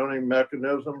discounting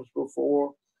mechanisms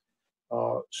before,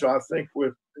 so I think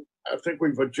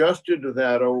we've adjusted to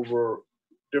that over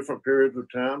different periods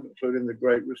of time, including the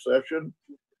Great Recession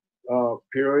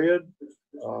period.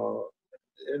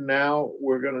 And now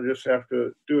we're going to just have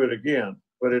to do it again.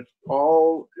 But it's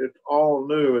all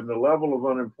new, and the level of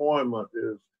unemployment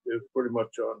is pretty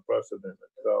much unprecedented.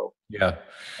 So yeah,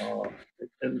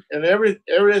 and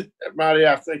everybody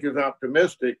I think is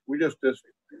optimistic. We just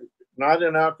not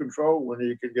in our control when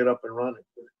you can get up and running.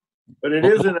 But it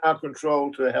is in our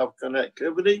control to have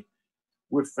connectivity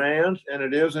with fans, and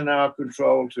it is in our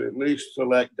control to at least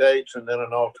select dates and then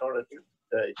an alternative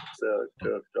date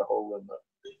to hold them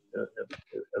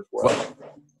as well.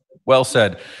 Well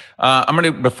said.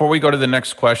 Before we go to the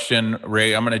next question,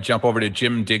 Ray, I'm going to jump over to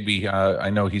Jim Digby. I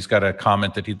know he's got a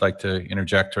comment that he'd like to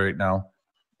interject right now.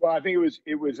 Well, I think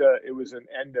it was an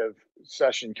end of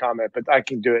session comment, but I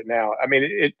can do it now. I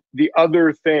mean, the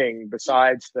other thing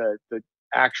besides the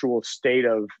actual state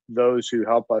of those who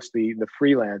help us, the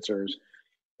freelancers,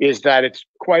 is that it's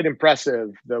quite impressive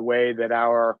the way that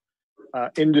our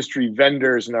industry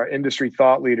vendors and our industry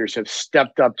thought leaders have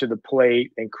stepped up to the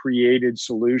plate and created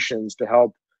solutions to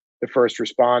help the first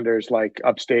responders like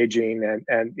Upstaging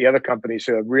and the other companies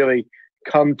who have really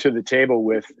come to the table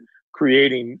with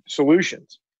creating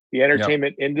solutions. The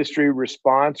entertainment industry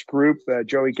response group,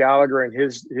 Joey Gallagher and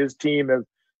his team have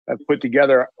put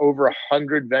together over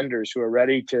 100 vendors who are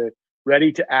ready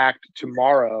to act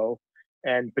tomorrow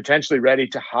and potentially ready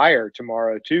to hire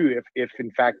tomorrow too, if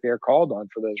in fact they're called on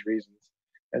for those reasons.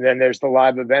 And then there's the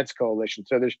Live Events Coalition.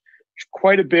 So there's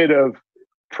quite a bit of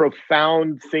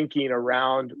profound thinking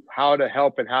around how to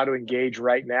help and how to engage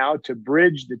right now to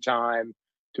bridge the time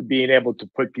to being able to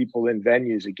put people in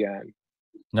venues again.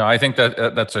 No, I think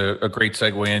that's a great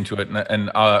segue into it.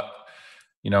 And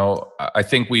you know, I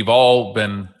think we've all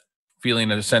been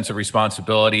feeling a sense of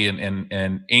responsibility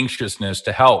and anxiousness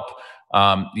to help.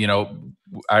 You know,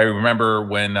 I remember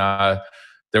when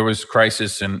there was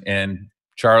crisis and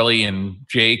Charlie and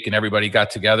Jake and everybody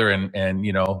got together and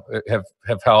you know, have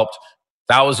helped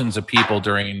thousands of people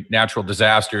during natural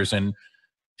disasters and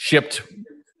shipped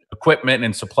equipment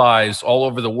and supplies all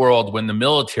over the world when the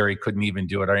military couldn't even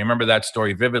do it. I remember that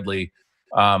story vividly.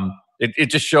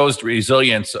 It just shows the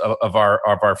resilience of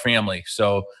our family.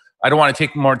 So I don't want to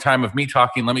take more time of me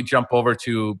talking. Let me jump over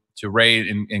to Ray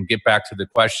and get back to the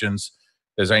questions,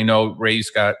 because I know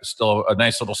Ray's got still a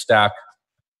nice little stack.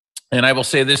 And I will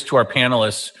say this to our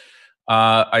panelists.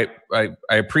 I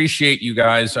appreciate you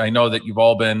guys. I know that you've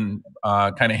all been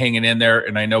kind of hanging in there,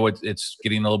 and I know it's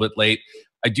getting a little bit late.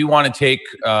 I do want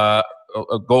to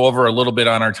go over a little bit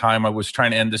on our time. I was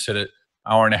trying to end this at an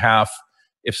hour and a half.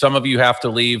 If some of you have to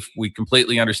leave, we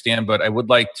completely understand, but I would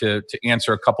like to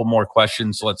answer a couple more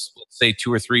questions. Let's say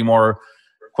 2 or 3 more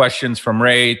questions from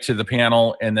Ray to the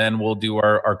panel, and then we'll do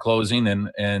our closing.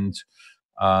 And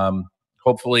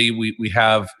hopefully we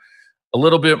have a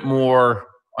little bit more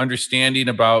understanding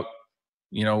about,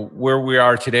 you know, where we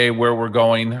are today, where we're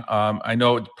going. I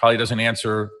know it probably doesn't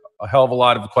answer a hell of a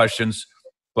lot of the questions,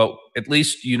 but at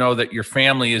least you know that your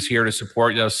family is here to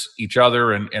support us, each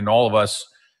other, and all of us.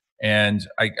 And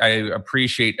I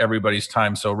appreciate everybody's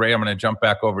time. So Ray, I'm going to jump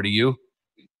back over to you.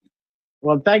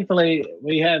 Well, thankfully,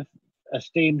 we have a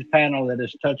esteemed panel that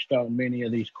has touched on many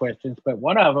of these questions, but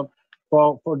one of them,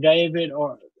 for David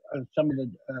or some of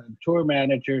the tour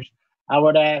managers, I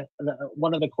would ask,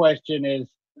 one of the question is,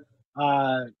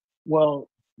 will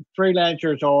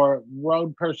freelancers or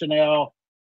road personnel,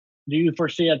 do you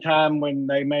foresee a time when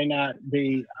they may not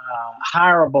be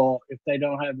hireable if they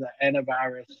don't have the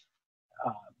antivirus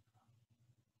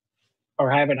or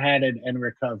haven't had it and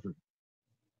recovered?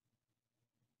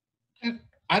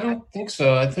 I don't think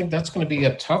so. I think that's going to be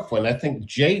a tough one. I think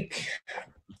Jake,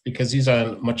 because he's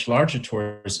on much larger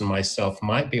tours than myself,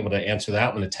 might be able to answer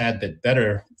that one a tad bit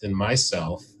better than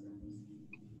myself.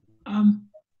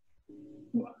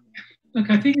 Look,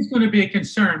 I think it's going to be a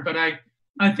concern, but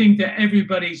I think that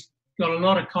everybody's got a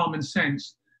lot of common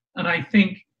sense, and I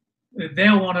think that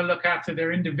they'll want to look after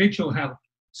their individual health.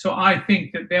 So I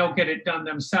think that they'll get it done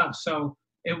themselves, so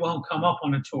it won't come up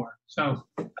on a tour. So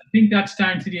I think that's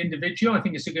down to the individual. I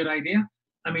think it's a good idea.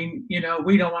 I mean, you know,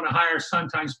 we don't want to hire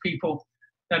sometimes people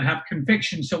that have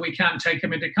convictions, so we can't take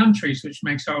them into countries, which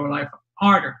makes our life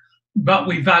harder. But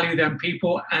we value them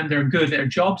people, and they're good at their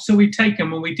job, so we take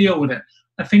them and we deal with it.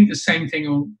 I think the same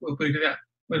thing will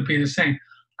be the same.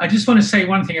 I just want to say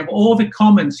one thing. Of all the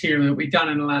comments here that we've done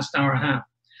in the last hour and a half,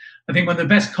 I think one of the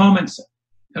best comments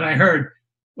that I heard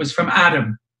was from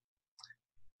Adam.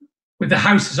 With the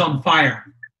house is on fire,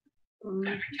 and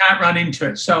we can't run into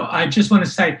it. So I just want to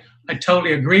say I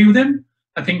totally agree with him.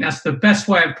 I think that's the best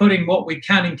way of putting what we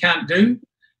can and can't do.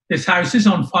 This house is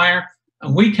on fire,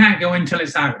 and we can't go until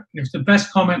it's out. It was the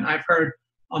best comment I've heard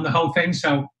on the whole thing.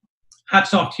 So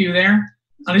hats off to you there.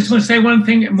 I just want to say one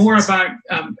thing more about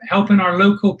helping our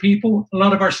local people. A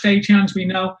lot of our stagehands we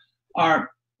know are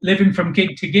living from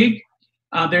gig to gig.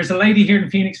 There's a lady here in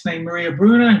Phoenix named Maria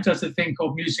Bruna who does a thing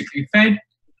called Musically Fed.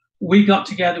 We got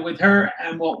together with her,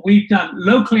 and what we've done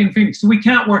locally in Phoenix, so we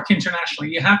can't work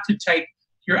internationally. You have to take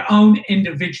your own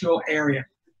individual area.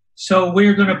 So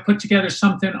we're going to put together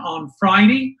something on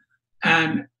Friday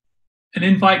and an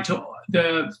invite to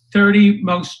the 30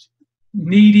 most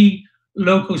needy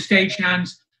local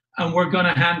stagehands, and we're going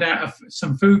to hand out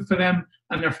some food for them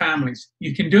and their families.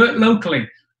 You can do it locally.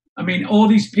 I mean, all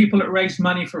these people that raise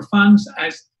money for funds,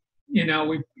 as you know,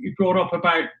 we brought up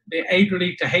about the aid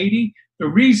relief to Haiti. The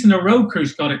reason the road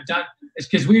crews got it done is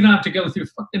because we don't have to go through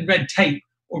fucking red tape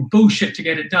or bullshit to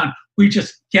get it done. We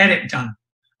just get it done.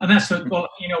 And that's what, well,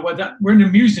 you know, we're in the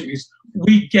music business.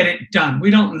 We get it done.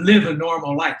 We don't live a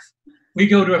normal life. We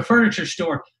go to a furniture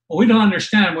store. Well, we don't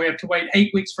understand. We have to wait 8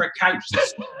 weeks for a couch.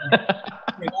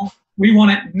 You know, we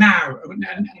want it now.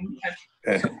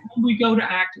 And when we go to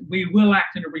act, we will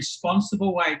act in a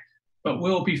responsible way, but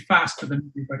we'll be faster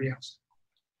than everybody else.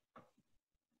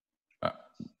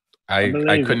 I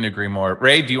couldn't agree more.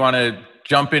 Ray, do you want to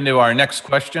jump into our next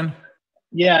question?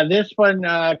 Yeah, this one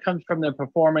comes from the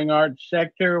performing arts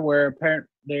sector, where apparently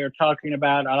they are talking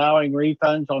about allowing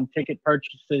refunds on ticket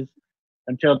purchases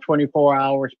until 24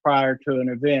 hours prior to an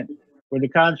event. Would the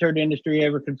concert industry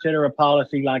ever consider a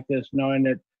policy like this, knowing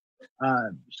that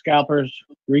scalpers,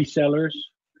 resellers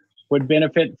would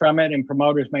benefit from it and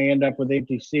promoters may end up with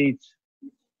empty seats?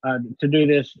 To do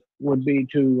this would be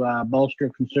to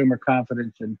bolster consumer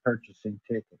confidence in purchasing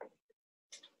tickets.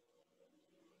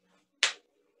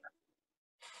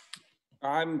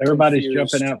 Everybody's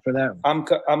confused. jumping out for that one.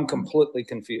 I'm completely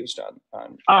confused on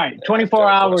all right, 24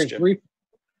 hours.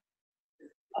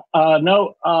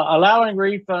 Allowing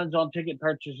refunds on ticket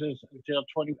purchases until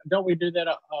 20. Don't we do that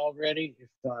already?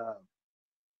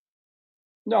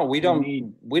 No, we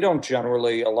don't. We don't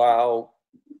generally allow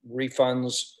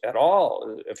refunds at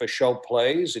all. If a show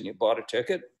plays and you bought a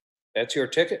ticket, that's your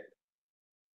ticket.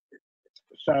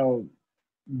 So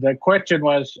the question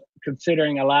was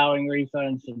considering allowing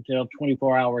refunds until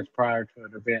 24 hours prior to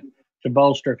an event to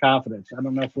bolster confidence. I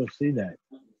don't know if we'll see that.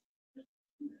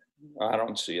 I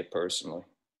don't see it personally.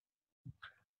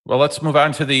 Well, let's move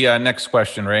on to the next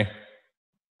question, Ray.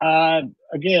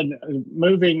 Again,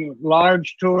 moving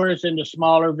large tours into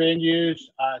smaller venues,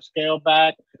 scale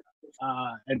back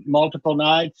at multiple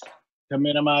nights to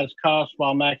minimize costs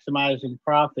while maximizing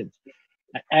profits.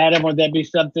 Adam, would that be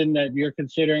something that you're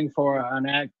considering for an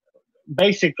act?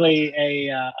 Basically, a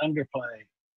underplay.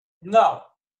 No.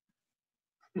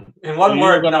 In one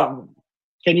word, no.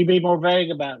 Can you be more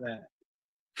vague about that?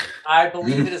 I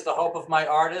believe it is the hope of my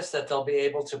artists that they'll be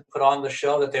able to put on the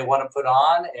show that they want to put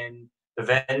on in the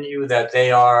venue that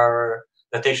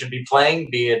they should be playing,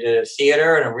 be it a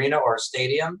theater, an arena, or a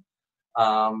stadium.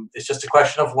 It's just a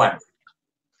question of when.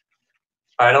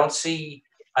 I don't see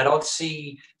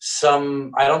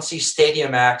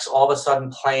stadium acts all of a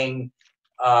sudden playing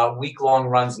week-long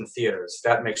runs in theaters.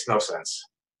 That makes no sense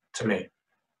to me.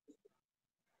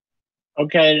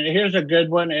 Okay, here's a good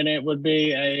one, and it would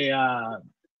be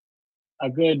a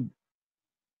good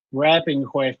wrapping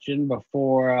question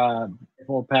before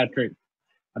Patrick.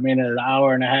 I mean, an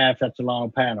hour and a half, that's a long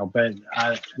panel, but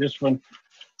this one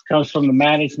comes from the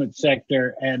management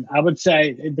sector. And I would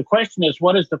say the question is,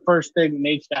 what is the first thing that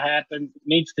needs to happen,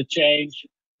 needs to change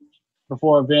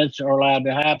before events are allowed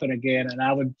to happen again? And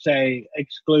I would say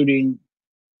excluding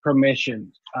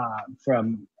permission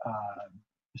from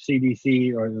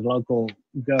CDC or the local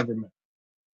government.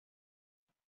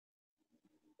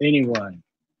 Anyone?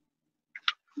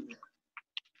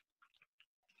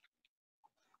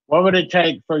 What would it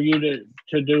take for you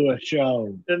to do a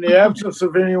show? In the absence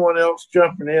of anyone else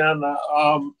jumping in,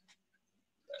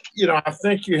 you know, I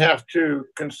think you have to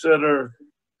consider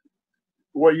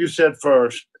what you said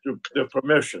first, the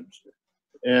permissions.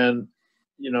 And,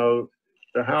 you know,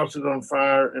 the house is on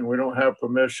fire and we don't have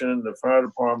permission. The fire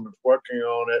department's working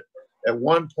on it. At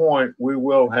one point, we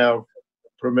will have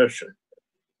permission.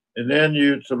 And then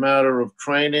it's a matter of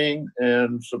training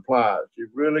and supplies. You've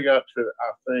really got to,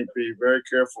 I think, be very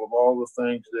careful of all the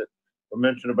things that were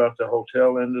mentioned about the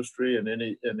hotel industry and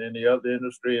any other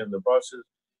industry and the buses.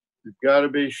 You've got to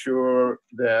be sure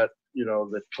that, you know,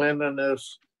 the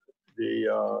cleanliness,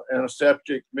 the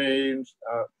antiseptic means,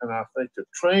 and I think the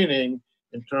training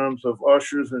in terms of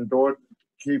ushers and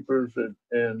doorkeepers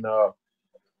and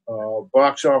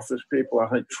box office people, I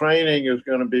think training is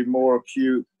going to be more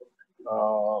acute.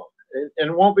 And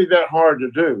it won't be that hard to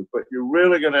do, but you're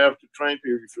really going to have to train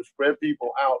people. If you spread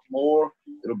people out more,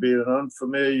 it'll be an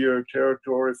unfamiliar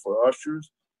territory for ushers.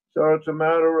 So it's a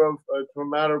matter of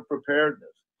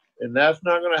preparedness, and that's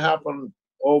not going to happen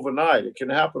overnight. It can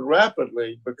happen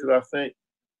rapidly because I think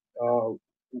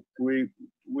we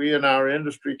in our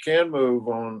industry can move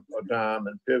on a dime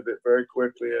and pivot very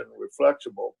quickly, and we're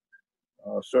flexible.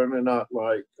 Certainly not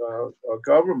like a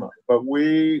government, but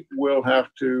we will have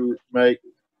to make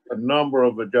a number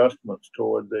of adjustments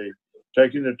toward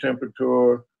taking the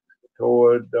temperature,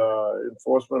 toward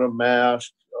enforcement of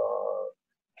masks,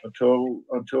 until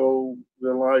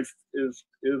the life is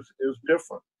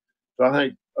different. So I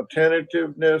think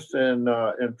attentiveness and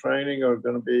training are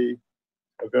going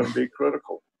to be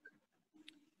critical.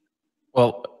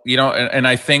 Well, you know, and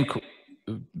I think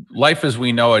life as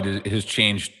we know it has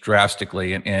changed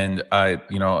drastically, and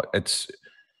you know, it's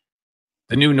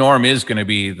the new norm is going to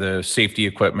be the safety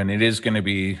equipment. It is going to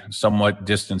be somewhat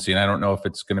distancing. I don't know if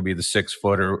it's going to be the 6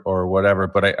 foot or whatever,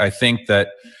 but I think that,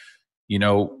 you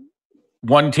know,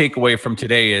 one takeaway from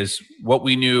today is what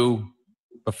we knew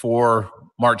before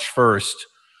March 1st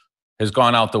has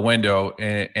gone out the window,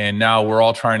 and now we're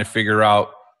all trying to figure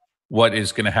out what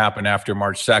is going to happen after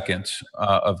March 2nd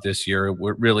of this year.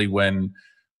 Really, when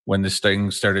this thing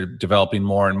started developing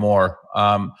more and more.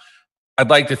 I'd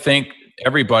like to thank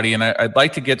everybody, and I'd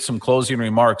like to get some closing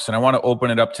remarks, and I want to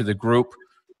open it up to the group,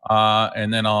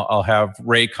 and then I'll have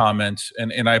Ray comment.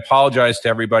 And I apologize to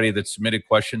everybody that submitted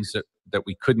questions that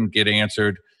we couldn't get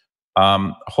answered.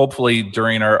 Hopefully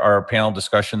during our panel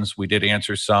discussions, we did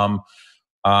answer some.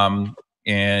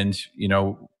 And, you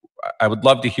know, I would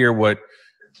love to hear what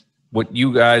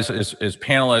you guys as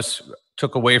panelists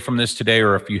took away from this today,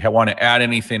 or if you want to add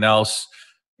anything else.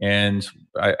 And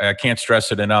I can't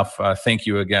stress it enough. Thank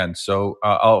you again. So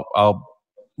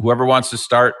whoever wants to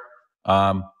start,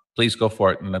 please go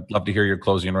for it. And I'd love to hear your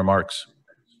closing remarks.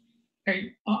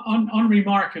 Okay,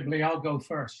 unremarkably, I'll go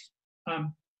first.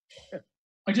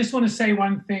 I just want to say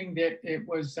one thing that it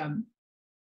was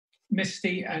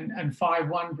Misty and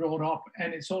 5-1 brought up,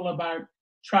 and it's all about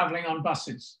traveling on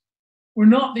buses. We're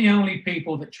not the only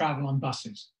people that travel on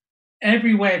buses.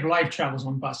 Every way of life travels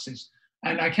on buses.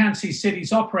 And I can't see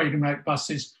cities operating without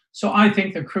buses, so I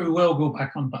think the crew will go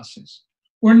back on buses.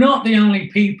 We're not the only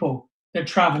people that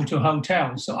travel to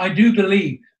hotels, so I do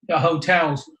believe the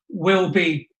hotels will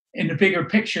be, in the bigger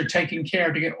picture, taking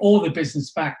care to get all the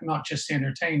business back, not just the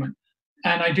entertainment.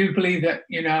 And I do believe that,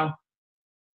 you know,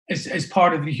 as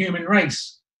part of the human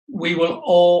race, we will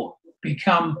all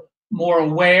become more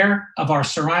aware of our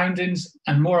surroundings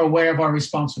and more aware of our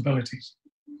responsibilities.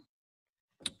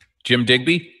 Jim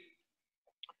Digby?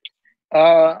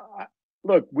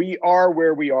 Look, we are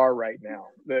where we are right now.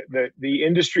 The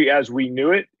industry as we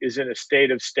knew it is in a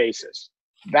state of stasis.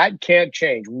 That can't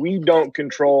change. We don't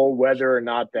control whether or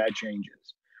not that changes.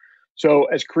 So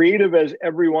as creative as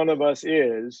every one of us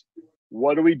is,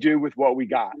 what do we do with what we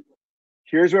got?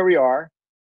 Here's where we are.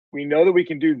 We know that we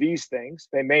can do these things.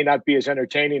 They may not be as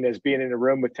entertaining as being in a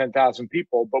room with 10,000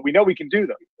 people, but we know we can do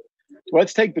them. So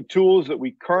let's take the tools that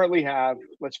we currently have.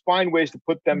 Let's find ways to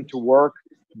put them to work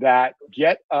that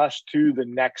get us to the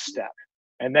next step.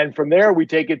 And then from there, we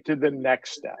take it to the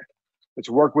next step. Let's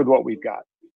work with what we've got.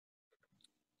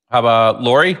 How about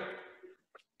Lori?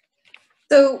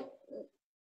 So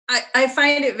I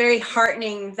find it very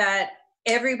heartening that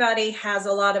everybody has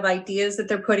a lot of ideas that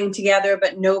they're putting together,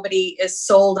 but nobody is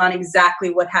sold on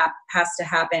exactly what has to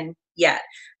happen yet.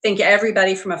 I think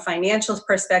everybody from a financial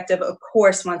perspective, of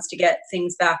course, wants to get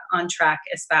things back on track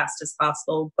as fast as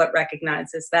possible, but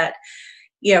recognizes that,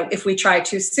 you know, if we try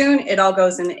too soon, it all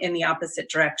goes in the opposite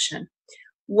direction.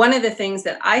 One of the things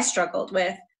that I struggled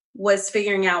with was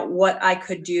figuring out what I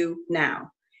could do now.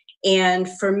 And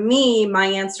for me, my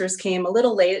answers came a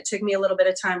little late. It took me a little bit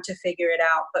of time to figure it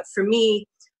out. But for me,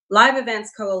 Live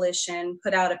Events Coalition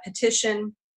put out a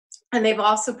petition, and they've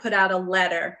also put out a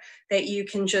letter that you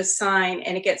can just sign,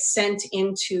 and it gets sent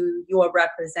into your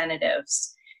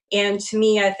representatives. And to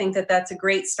me, I think that that's a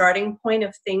great starting point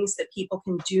of things that people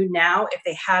can do now if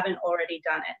they haven't already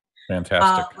done it.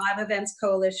 Fantastic. Live Events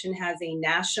Coalition has a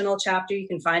national chapter. You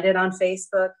can find it on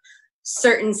Facebook.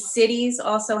 Certain cities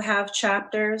also have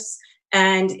chapters,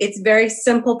 and it's a very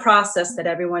simple process that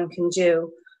everyone can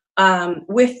do.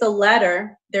 With the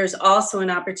letter, there's also an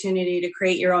opportunity to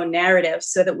create your own narrative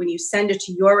so that when you send it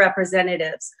to your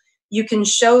representatives, you can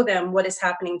show them what is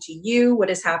happening to you,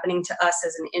 what is happening to us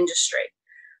as an industry.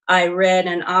 I read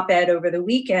an op-ed over the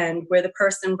weekend where the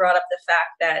person brought up the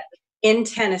fact that in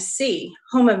Tennessee,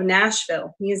 home of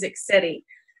Nashville, Music City,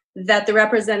 that the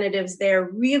representatives there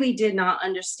really did not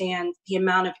understand the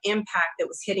amount of impact that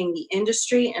was hitting the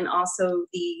industry and also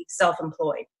the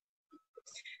self-employed.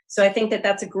 So I think that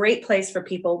that's a great place for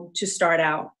people to start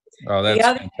out. Oh, that's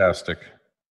fantastic.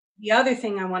 The other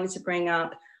thing I wanted to bring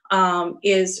up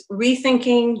is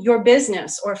rethinking your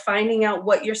business or finding out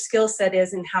what your skill set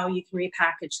is and how you can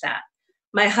repackage that.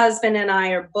 My husband and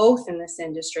I are both in this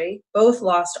industry, both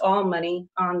lost all money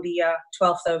on the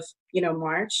 12th of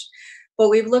March. But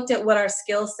we've looked at what our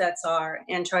skill sets are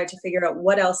and tried to figure out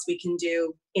what else we can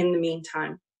do in the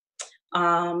meantime.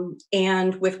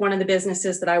 And with one of the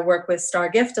businesses that I work with, Star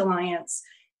Gift Alliance,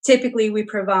 typically we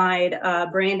provide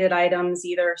branded items,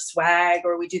 either swag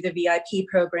or we do the VIP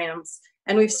programs.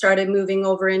 And we've started moving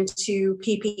over into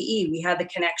PPE. We had the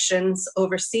connections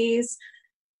overseas.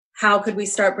 How could we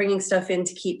start bringing stuff in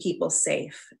to keep people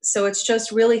safe? So it's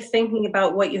just really thinking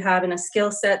about what you have in a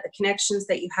skill set, the connections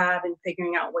that you have, and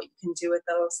figuring out what you can do with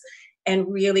those, and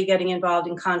really getting involved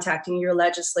in contacting your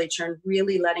legislature and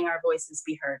really letting our voices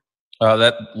be heard.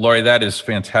 Lori, that is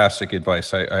fantastic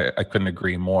advice. I couldn't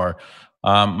agree more.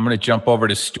 I'm going to jump over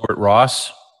to Stuart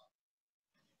Ross.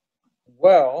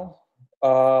 Well,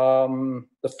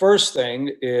 the first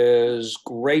thing is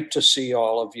great to see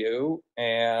all of you,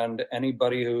 and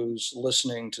anybody who's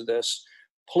listening to this,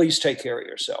 please take care of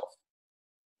yourself.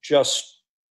 Just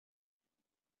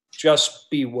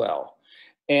be well.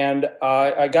 And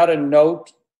I got a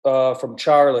note from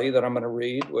Charlie that I'm going to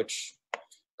read, which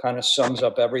kind of sums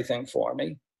up everything for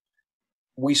me.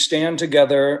 We stand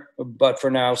together, but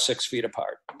for now, 6 feet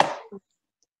apart.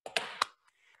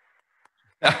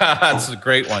 That's a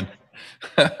great one.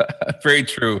 Very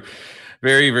true.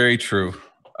 Very, very true.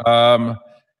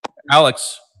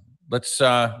 Alex, let's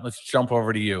jump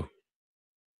over to you.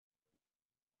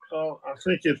 So I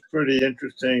think it's pretty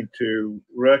interesting to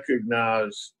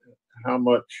recognize how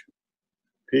much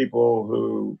people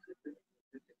who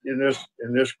in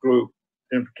this group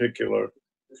in particular,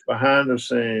 behind the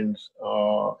scenes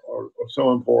are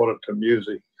so important to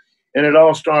music. And it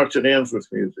all starts and ends with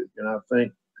music. And I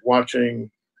think watching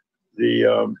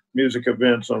the music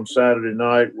events on Saturday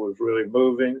night was really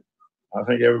moving. I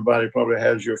think everybody probably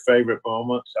has your favorite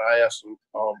moments. I asked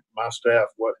my staff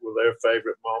what were their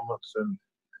favorite moments,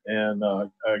 and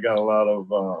I got a lot of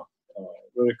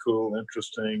really cool,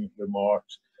 interesting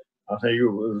remarks. I think it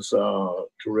was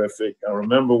terrific. I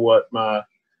remember what my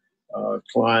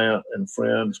client and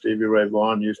friend Stevie Ray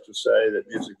Vaughan used to say, that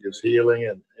music is healing,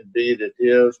 and indeed it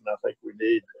is. And I think we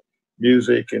need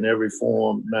music in every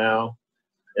form now.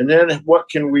 And then what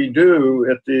can we do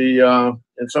at the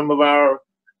in some of our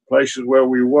places where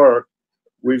we work?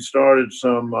 We've started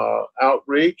some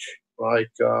outreach, like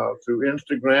through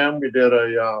Instagram. We did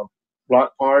a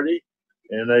block party,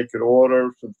 and they could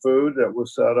order some food that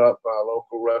was set up by a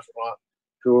local restaurant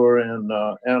tour in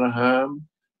Anaheim.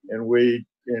 And we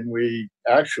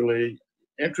actually,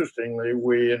 interestingly,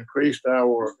 we increased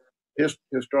our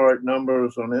historic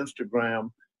numbers on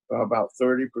Instagram by about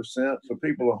 30%. So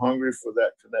people are hungry for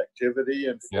that connectivity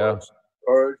and for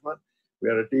encouragement. We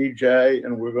had a DJ,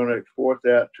 and we're going to export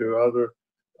that to other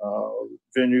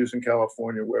venues in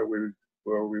California where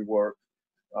we work.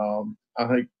 I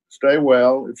think stay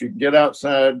well. If you can get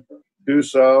outside, do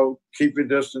so. Keep your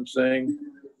distancing.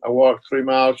 I walked 3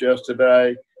 miles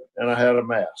yesterday, and I had a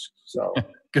mask. So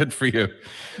good for you.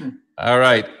 All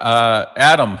right,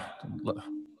 Adam.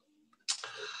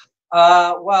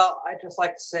 Well, I'd just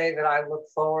like to say that I look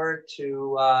forward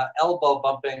to elbow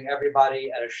bumping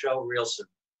everybody at a show real soon.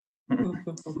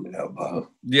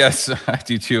 Yes, I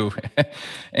do too.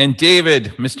 And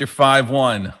David, Mr.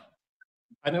 5'1".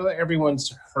 I know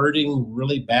everyone's hurting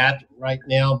really bad right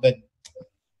now, but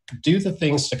do the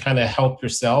things to kind of help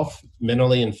yourself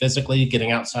mentally and physically,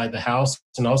 getting outside the house,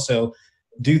 and also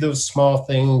do those small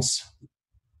things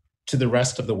to the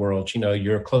rest of the world, you know,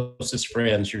 your closest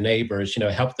friends, your neighbors, you know,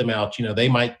 help them out. You know, they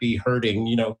might be hurting.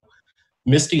 You know,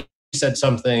 Misty said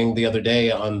something the other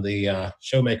day on the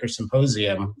Showmaker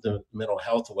Symposium, the mental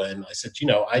health one. I said, you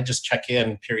know, I just check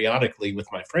in periodically with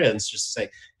my friends just to say,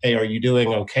 hey, are you doing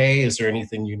okay? Is there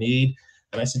anything you need?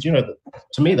 And I said, you know,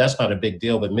 to me, that's not a big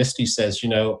deal. But Misty says, you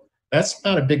know, that's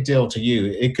not a big deal to you.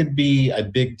 It could be a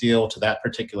big deal to that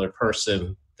particular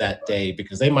person that day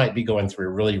because they might be going through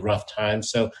a really rough time.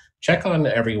 So check on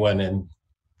everyone. And,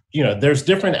 you know, there's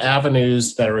different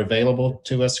avenues that are available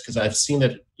to us because I've seen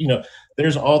it, you know,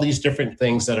 there's all these different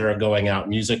things that are going out,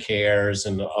 music hairs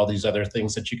and all these other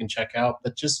things that you can check out,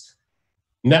 but just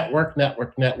network,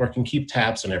 and keep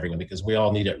tabs on everyone because we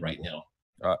all need it right now.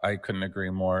 I couldn't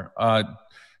agree more.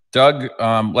 Doug,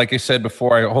 like I said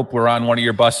before, I hope we're on one of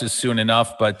your buses soon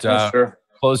enough, but Yes, sir.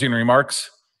 Closing remarks?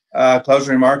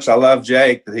 Closing remarks. I love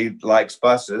Jake that he likes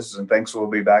buses and thinks we'll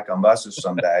be back on buses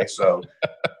someday. So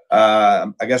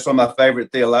I guess one of my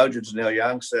favorite theologians, Neil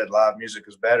Young, said live music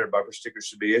is better. Bumper stickers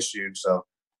should be issued. So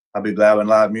I'll be glad when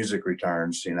live music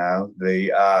returns. You know,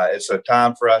 it's a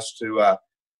time for us to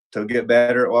get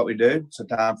better at what we do. It's a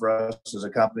time for us as a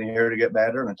company here to get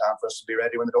better and a time for us to be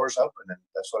ready when the doors open. And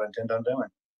that's what I intend on doing.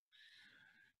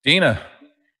 Dayna,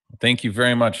 thank you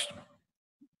very much.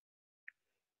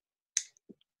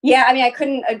 Yeah, I mean, I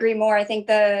couldn't agree more. I think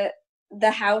the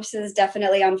house is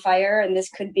definitely on fire, and this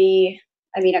could be,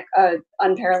 I mean, a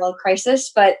unparalleled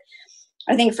crisis. But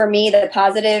I think for me, the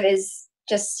positive is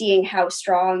just seeing how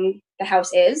strong the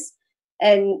house is.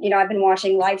 And, you know, I've been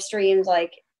watching live streams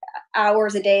like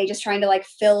hours a day, just trying to like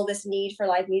fill this need for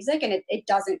live music, and it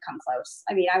doesn't come close.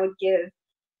 I mean, I would give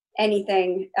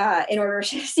anything in order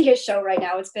to see a show right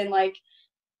now. It's been like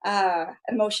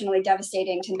emotionally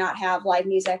devastating to not have live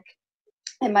music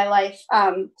in my life.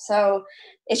 So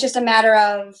it's just a matter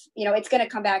of, you know, it's going to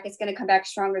come back. It's going to come back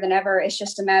stronger than ever. It's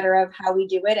just a matter of how we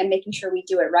do it and making sure we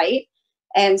do it right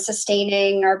and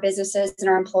sustaining our businesses and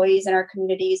our employees and our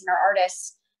communities and our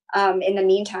artists in the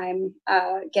meantime,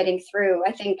 getting through.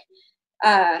 I think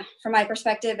from my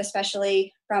perspective,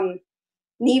 especially from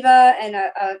NIVA and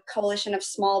a coalition of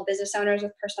small business owners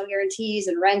with personal guarantees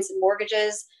and rents and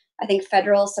mortgages, I think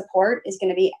federal support is going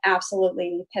to be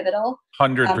absolutely pivotal.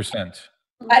 100%.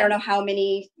 I don't know how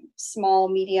many small,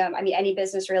 medium, I mean, any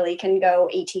business really can go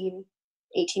 18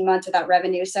 months without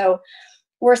revenue. So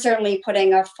we're certainly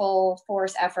putting a full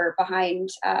force effort behind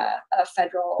a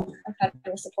federal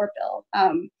support bill.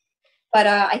 But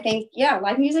I think, yeah,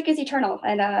 live music is eternal,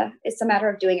 and it's a matter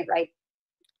of doing it right.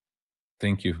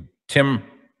 Thank you. Tim?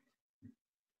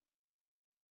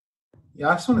 Yeah,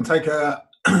 I just want to take a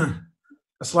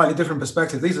slightly different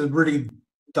perspective. These are really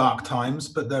dark times,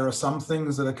 but there are some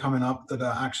things that are coming up that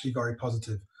are actually very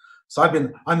positive. So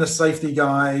I'm the safety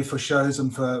guy for shows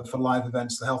and for live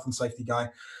events, the health and safety guy,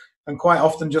 and quite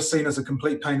often just seen as a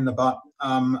complete pain in the butt,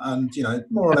 and, you know,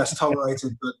 more or less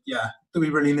tolerated. But yeah, do we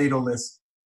really need all this?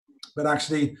 But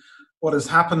actually, what has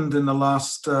happened in the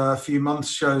last few months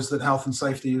shows that health and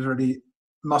safety is really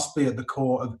must be at the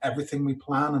core of everything we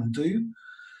plan and do.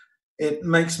 It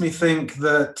makes me think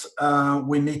that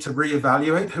we need to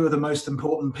reevaluate who are the most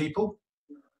important people.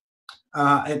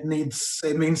 It means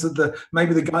that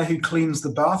maybe the guy who cleans the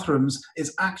bathrooms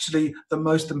is actually the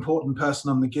most important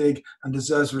person on the gig and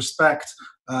deserves respect,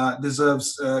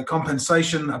 deserves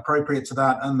compensation appropriate to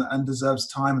that, and deserves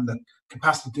time and the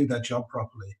capacity to do their job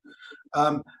properly.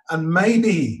 And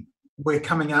maybe we're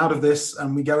coming out of this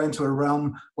and we go into a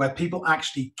realm where people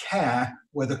actually care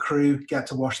where the crew get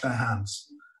to wash their hands.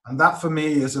 And that for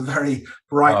me is a very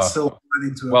bright silver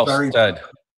lining to a very said.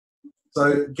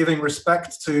 So giving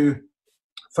respect to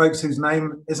folks whose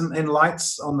name isn't in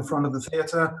lights on the front of the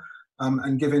theatre,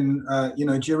 and giving you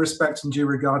know, due respect and due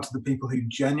regard to the people who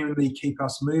genuinely keep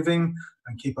us moving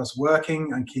and keep us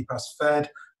working and keep us fed.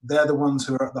 They're the ones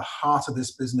who are at the heart of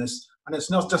this business. And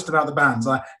it's not just about the bands.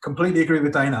 I completely agree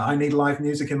with Dayna. I need live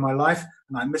music in my life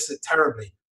and I miss it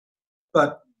terribly.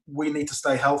 But we need to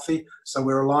stay healthy. So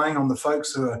we're relying on the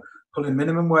folks who are pulling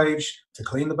minimum wage to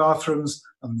clean the bathrooms.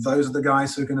 And those are the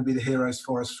guys who are going to be the heroes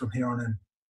for us from here on in.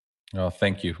 Oh,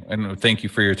 thank you. And thank you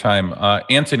for your time.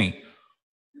 Antony.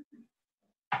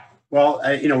 Well,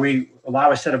 you know, a lot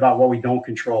was said about what we don't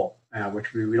control,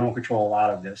 which we don't control a lot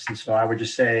of this. And so I would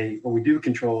just say what we do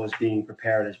control is being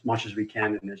prepared as much as we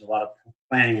can. And there's a lot of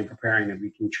planning and preparing that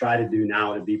we can try to do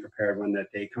now to be prepared when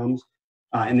that day comes.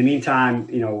 In the meantime,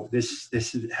 you know, this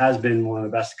has been one of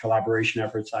the best collaboration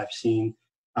efforts I've seen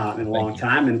in a long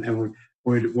time. And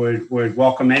would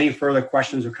welcome any further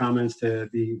questions or comments to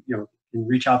be, you know, can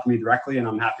reach out to me directly. And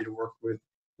I'm happy to work with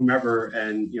whomever,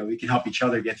 and, you know, we can help each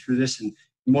other get through this. And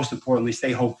most importantly,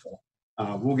 stay hopeful.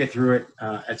 we'll get through it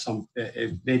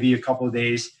maybe a couple of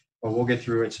days, but we'll get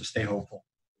through it. So stay hopeful.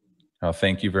 Oh,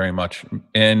 thank you very much.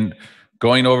 And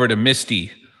going over to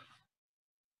Misty.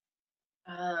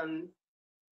 I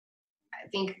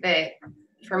think that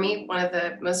for me, one of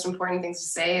the most important things to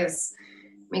say is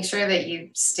make sure that you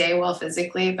stay well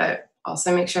physically, but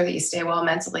also make sure that you stay well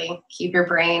mentally. Keep your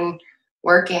brain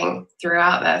working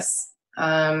throughout this.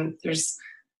 There's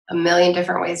a million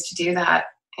different ways to do that.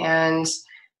 And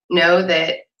know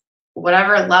that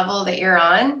whatever level that you're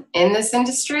on in this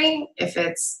industry, if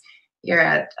it's you're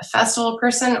a festival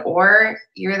person, or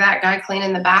you're that guy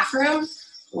cleaning the back room,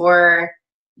 or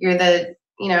you're the,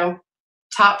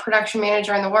 top production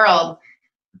manager in the world,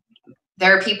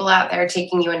 there are people out there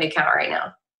taking you into account right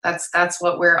now. That's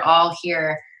what we're all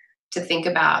here to think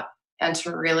about, and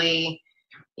to really,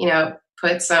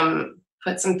 put some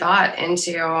thought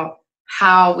into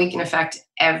how we can affect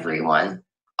everyone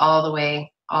all the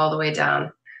way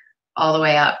down, all the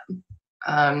way up.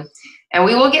 And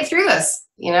we will get through this,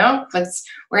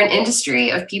 we're an industry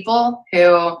of people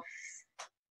who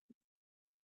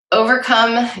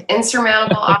overcome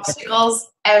insurmountable obstacles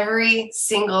every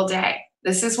single day.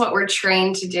 This is what we're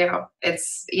trained to do.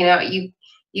 It's, you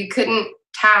couldn't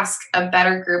task a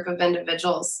better group of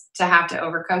individuals to have to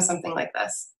overcome something like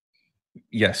this.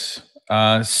 Yes.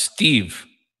 Steve.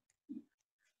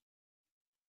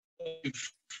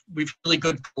 We've really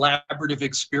good collaborative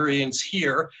experience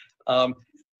here. And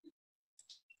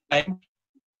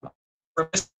how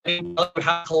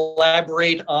to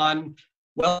collaborate on,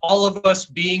 well, all of us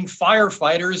being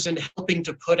firefighters and helping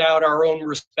to put out our own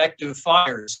respective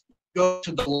fires. Go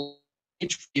to the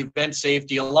Event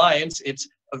Safety Alliance. It's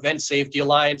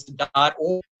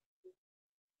eventsafetyalliance.org.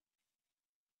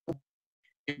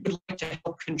 If you'd like to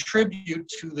help contribute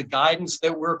to the guidance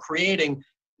that we're creating,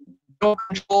 don't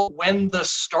control when the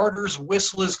starter's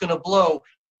whistle is going to blow,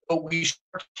 but we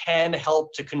sure can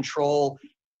help to control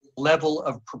level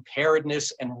of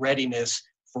preparedness and readiness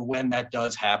for when that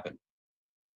does happen.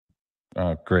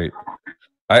 Great.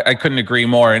 I couldn't agree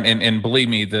more. And believe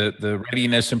me, the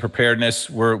readiness and preparedness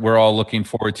we're all looking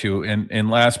forward to. And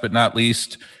last but not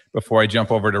least, before I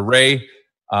jump over to Ray,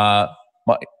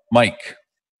 Mike.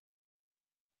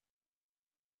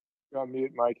 You're on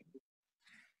mute, Mike.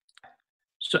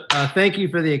 So thank you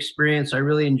for the experience. I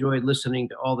really enjoyed listening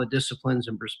to all the disciplines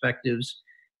and perspectives.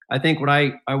 I think what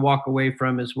I walk away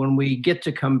from is when we get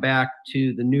to come back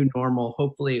to the new normal,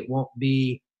 hopefully it won't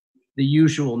be the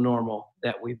usual normal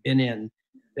that we've been in,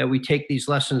 that we take these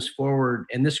lessons forward.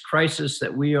 And this crisis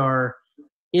that we are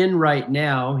in right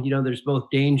now, there's both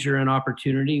danger and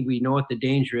opportunity. We know what the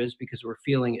danger is because we're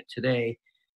feeling it today.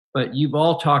 But you've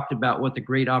all talked about what the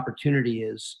great opportunity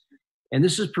is. And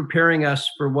this is preparing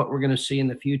us for what we're going to see in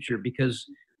the future, because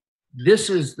this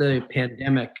is the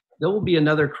pandemic. There will be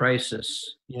another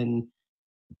crisis in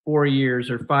 4 years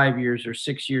or 5 years or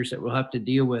 6 years that we'll have to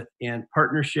deal with, and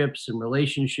partnerships and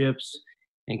relationships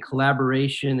and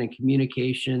collaboration and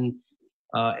communication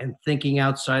and thinking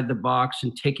outside the box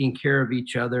and taking care of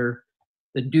each other,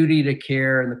 the duty to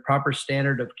care and the proper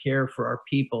standard of care for our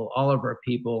people, all of our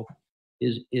people,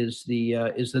 is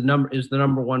the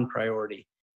number one priority.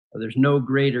 There's no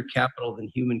greater capital than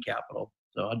human capital.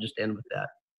 So I'll just end with that.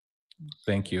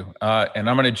 Thank you. And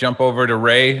I'm going to jump over to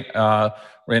Ray.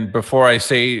 And before I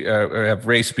have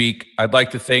Ray speak, I'd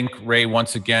like to thank Ray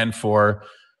once again for,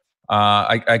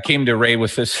 I came to Ray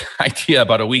with this idea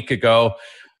about a week ago,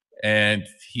 and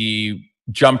he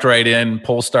jumped right in.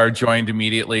 Pollstar joined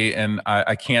immediately, and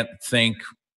I can't thank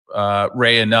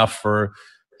Ray enough for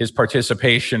his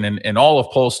participation in all of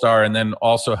Pollstar, and then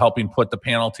also helping put the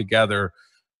panel together.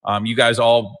 You guys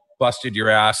all busted your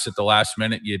ass at the last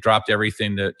minute. You dropped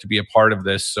everything to be a part of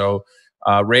this. So,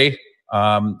 Ray,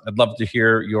 I'd love to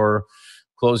hear your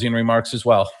closing remarks as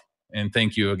well. And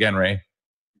thank you again, Ray.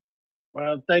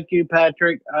 Well, thank you,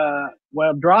 Patrick.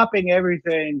 Well, dropping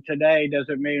everything today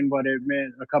doesn't mean what it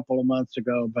meant a couple of months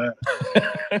ago, but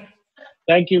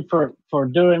thank you for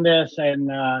doing this,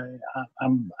 and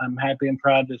I'm happy and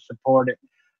proud to support it.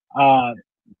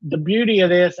 The beauty of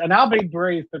this, and I'll be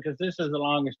brief because this is the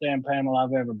longest damn panel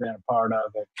I've ever been a part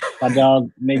of. My dog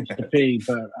needs to pee,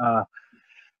 but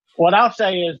what I'll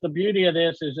say is the beauty of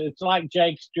this is it's like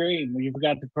Jake's dream. You've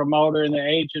got the promoter and the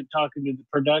agent talking to the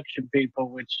production people,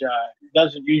 which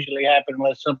doesn't usually happen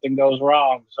unless something goes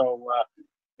wrong. So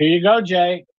here you go,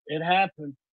 Jake. It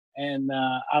happened. And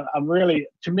I'm really,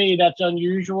 to me, that's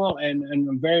unusual, and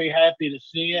I'm very happy to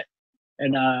see it.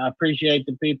 And I appreciate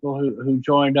the people who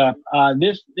joined up.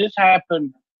 This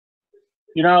happened,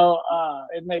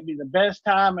 it may be the best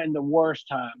time and the worst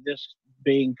time.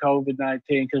 being COVID-19,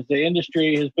 because the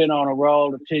industry has been on a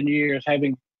roll of 10 years,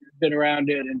 having been around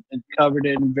it and covered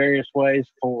it in various ways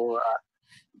for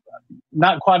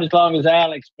not quite as long as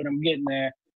Alex, but I'm getting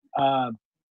there.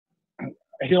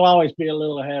 He'll always be a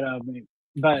little ahead of me.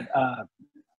 But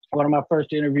one of my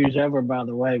first interviews ever, by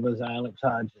the way, was Alex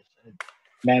Hodges,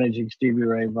 managing Stevie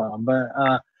Ray Vaughan. But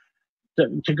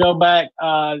to go back,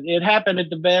 it happened at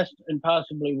the best and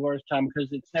possibly worst time,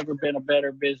 because it's never been a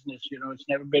better business. You know, it's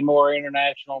never been more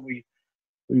international. We've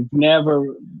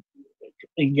never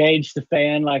engaged the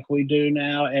fan like we do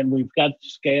now, and we've got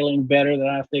scaling better than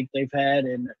I think they've had,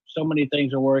 and so many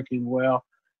things are working well.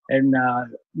 And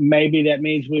maybe that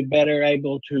means we're better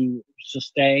able to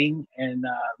sustain and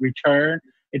return.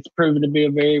 It's proven to be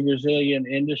a very resilient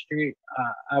industry.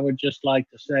 I would just like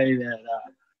to say that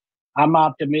I'm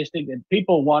optimistic that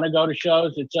people want to go to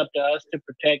shows. It's up to us to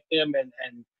protect them.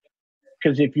 And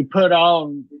because if you put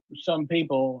on some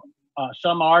people,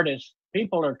 some artists,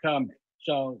 people are coming.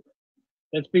 So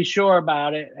let's be sure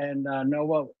about it and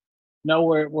know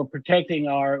we're protecting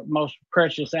our most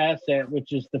precious asset,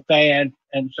 which is the fan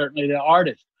and certainly the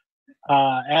artist.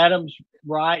 Adam's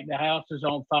right. The house is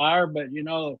on fire, but you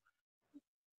know,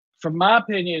 from my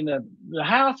opinion, the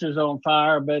house is on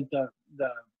fire, but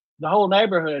the whole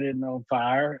neighborhood isn't on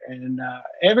fire, and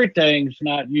everything's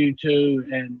not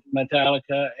U2 and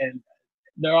Metallica. And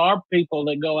there are people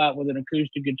that go out with an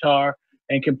acoustic guitar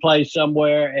and can play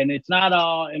somewhere, and it's not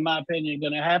all, in my opinion,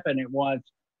 going to happen at once.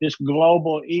 This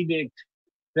global edict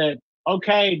that,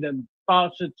 okay, the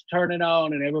faucet's turning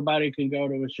on and everybody can go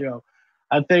to a show.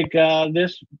 I think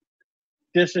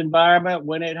this environment,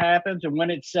 when it happens and when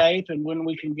it's safe and when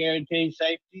we can guarantee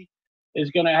safety, is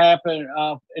going to happen,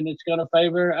 and it's going to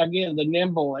favor, again, the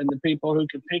nimble and the people who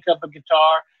can pick up a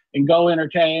guitar and go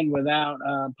entertain without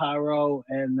pyro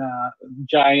and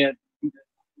giant,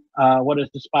 what is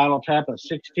the Spinal Tap, a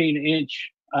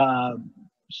 16-inch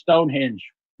Stonehenge.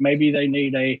 Maybe they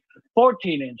need a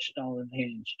 14-inch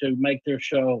Stonehenge to make their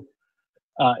show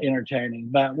entertaining.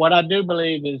 But what I do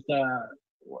believe is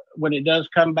when it does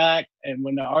come back and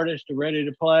when the artists are ready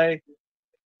to play,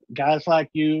 guys like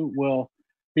you will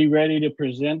be ready to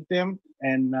present them.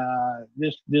 And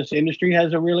this industry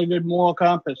has a really good moral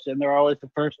compass, and they're always the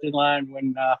first in line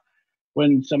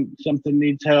when something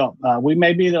needs help. We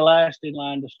may be the last in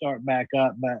line to start back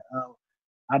up, but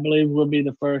I believe we'll be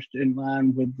the first in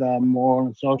line with moral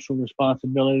and social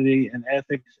responsibility and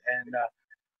ethics. And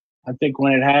I think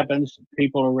when it happens,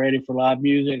 people are ready for live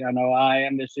music. I know I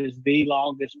am. This is the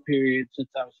longest period since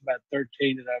I was about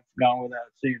 13 that I've gone without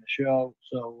seeing a show.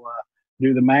 So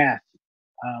do the math.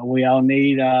 We all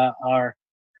need our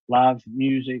live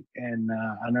music, and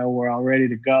I know we're all ready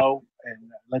to go, and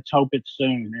let's hope it's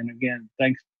soon. And again,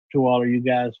 thanks to all of you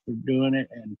guys for doing it,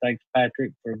 and thanks,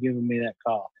 Patrick, for giving me that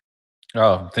call.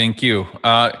 Oh, thank you.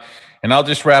 And I'll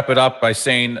just wrap it up by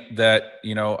saying that,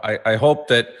 you know, I hope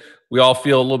that we all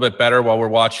feel a little bit better while we're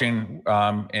watching,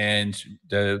 and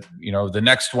the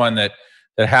next one that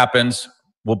happens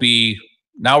will be,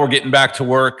 now we're getting back to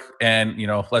work, and you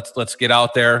know, let's get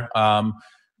out there.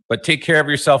 But take care of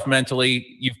yourself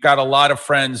mentally. You've got a lot of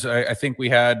friends. I think we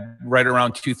had right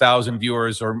around 2,000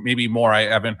 viewers, or maybe more. I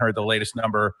haven't heard the latest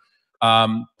number,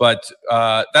 but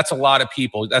that's a lot of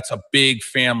people. That's a big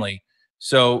family.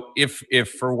 So if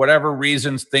for whatever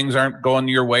reasons things aren't going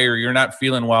your way or you're not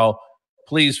feeling well,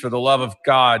 please, for the love of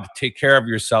God, take care of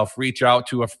yourself. Reach out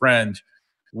to a friend.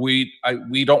 We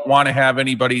don't want to have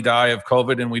anybody die of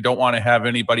COVID, and we don't want to have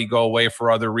anybody go away for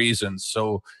other reasons.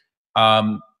 So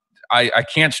I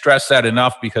can't stress that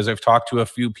enough, because I've talked to a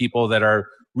few people that are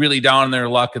really down in their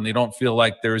luck and they don't feel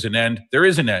like there's an end. There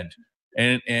is an end.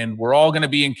 And we're all going to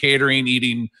be in catering,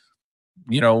 eating,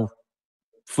 you know,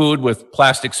 food with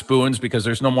plastic spoons because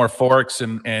there's no more forks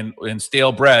and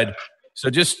stale bread. So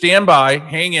just stand by,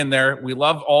 hang in there. We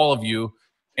love all of you,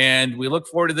 and we look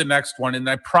forward to the next one. And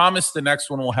I promise the next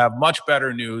one will have much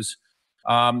better news.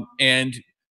 And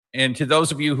to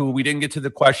those of you who we didn't get to the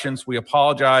questions, we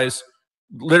apologize.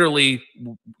 Literally,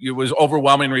 it was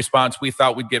overwhelming response. We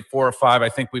thought we'd get 4 or 5. I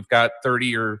think we've got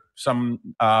 30 or some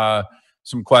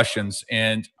questions.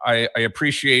 And I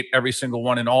appreciate every single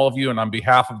one and all of you. And on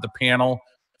behalf of the panel,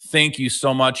 thank you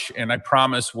so much. And I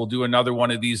promise we'll do another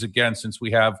one of these again, since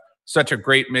we have such a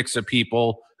great mix of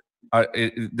people.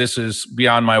 This is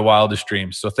beyond my wildest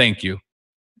dreams. So thank you.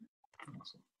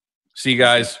 See you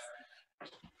guys,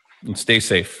 and stay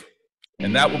safe.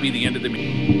 And that will be the end of the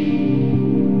meeting.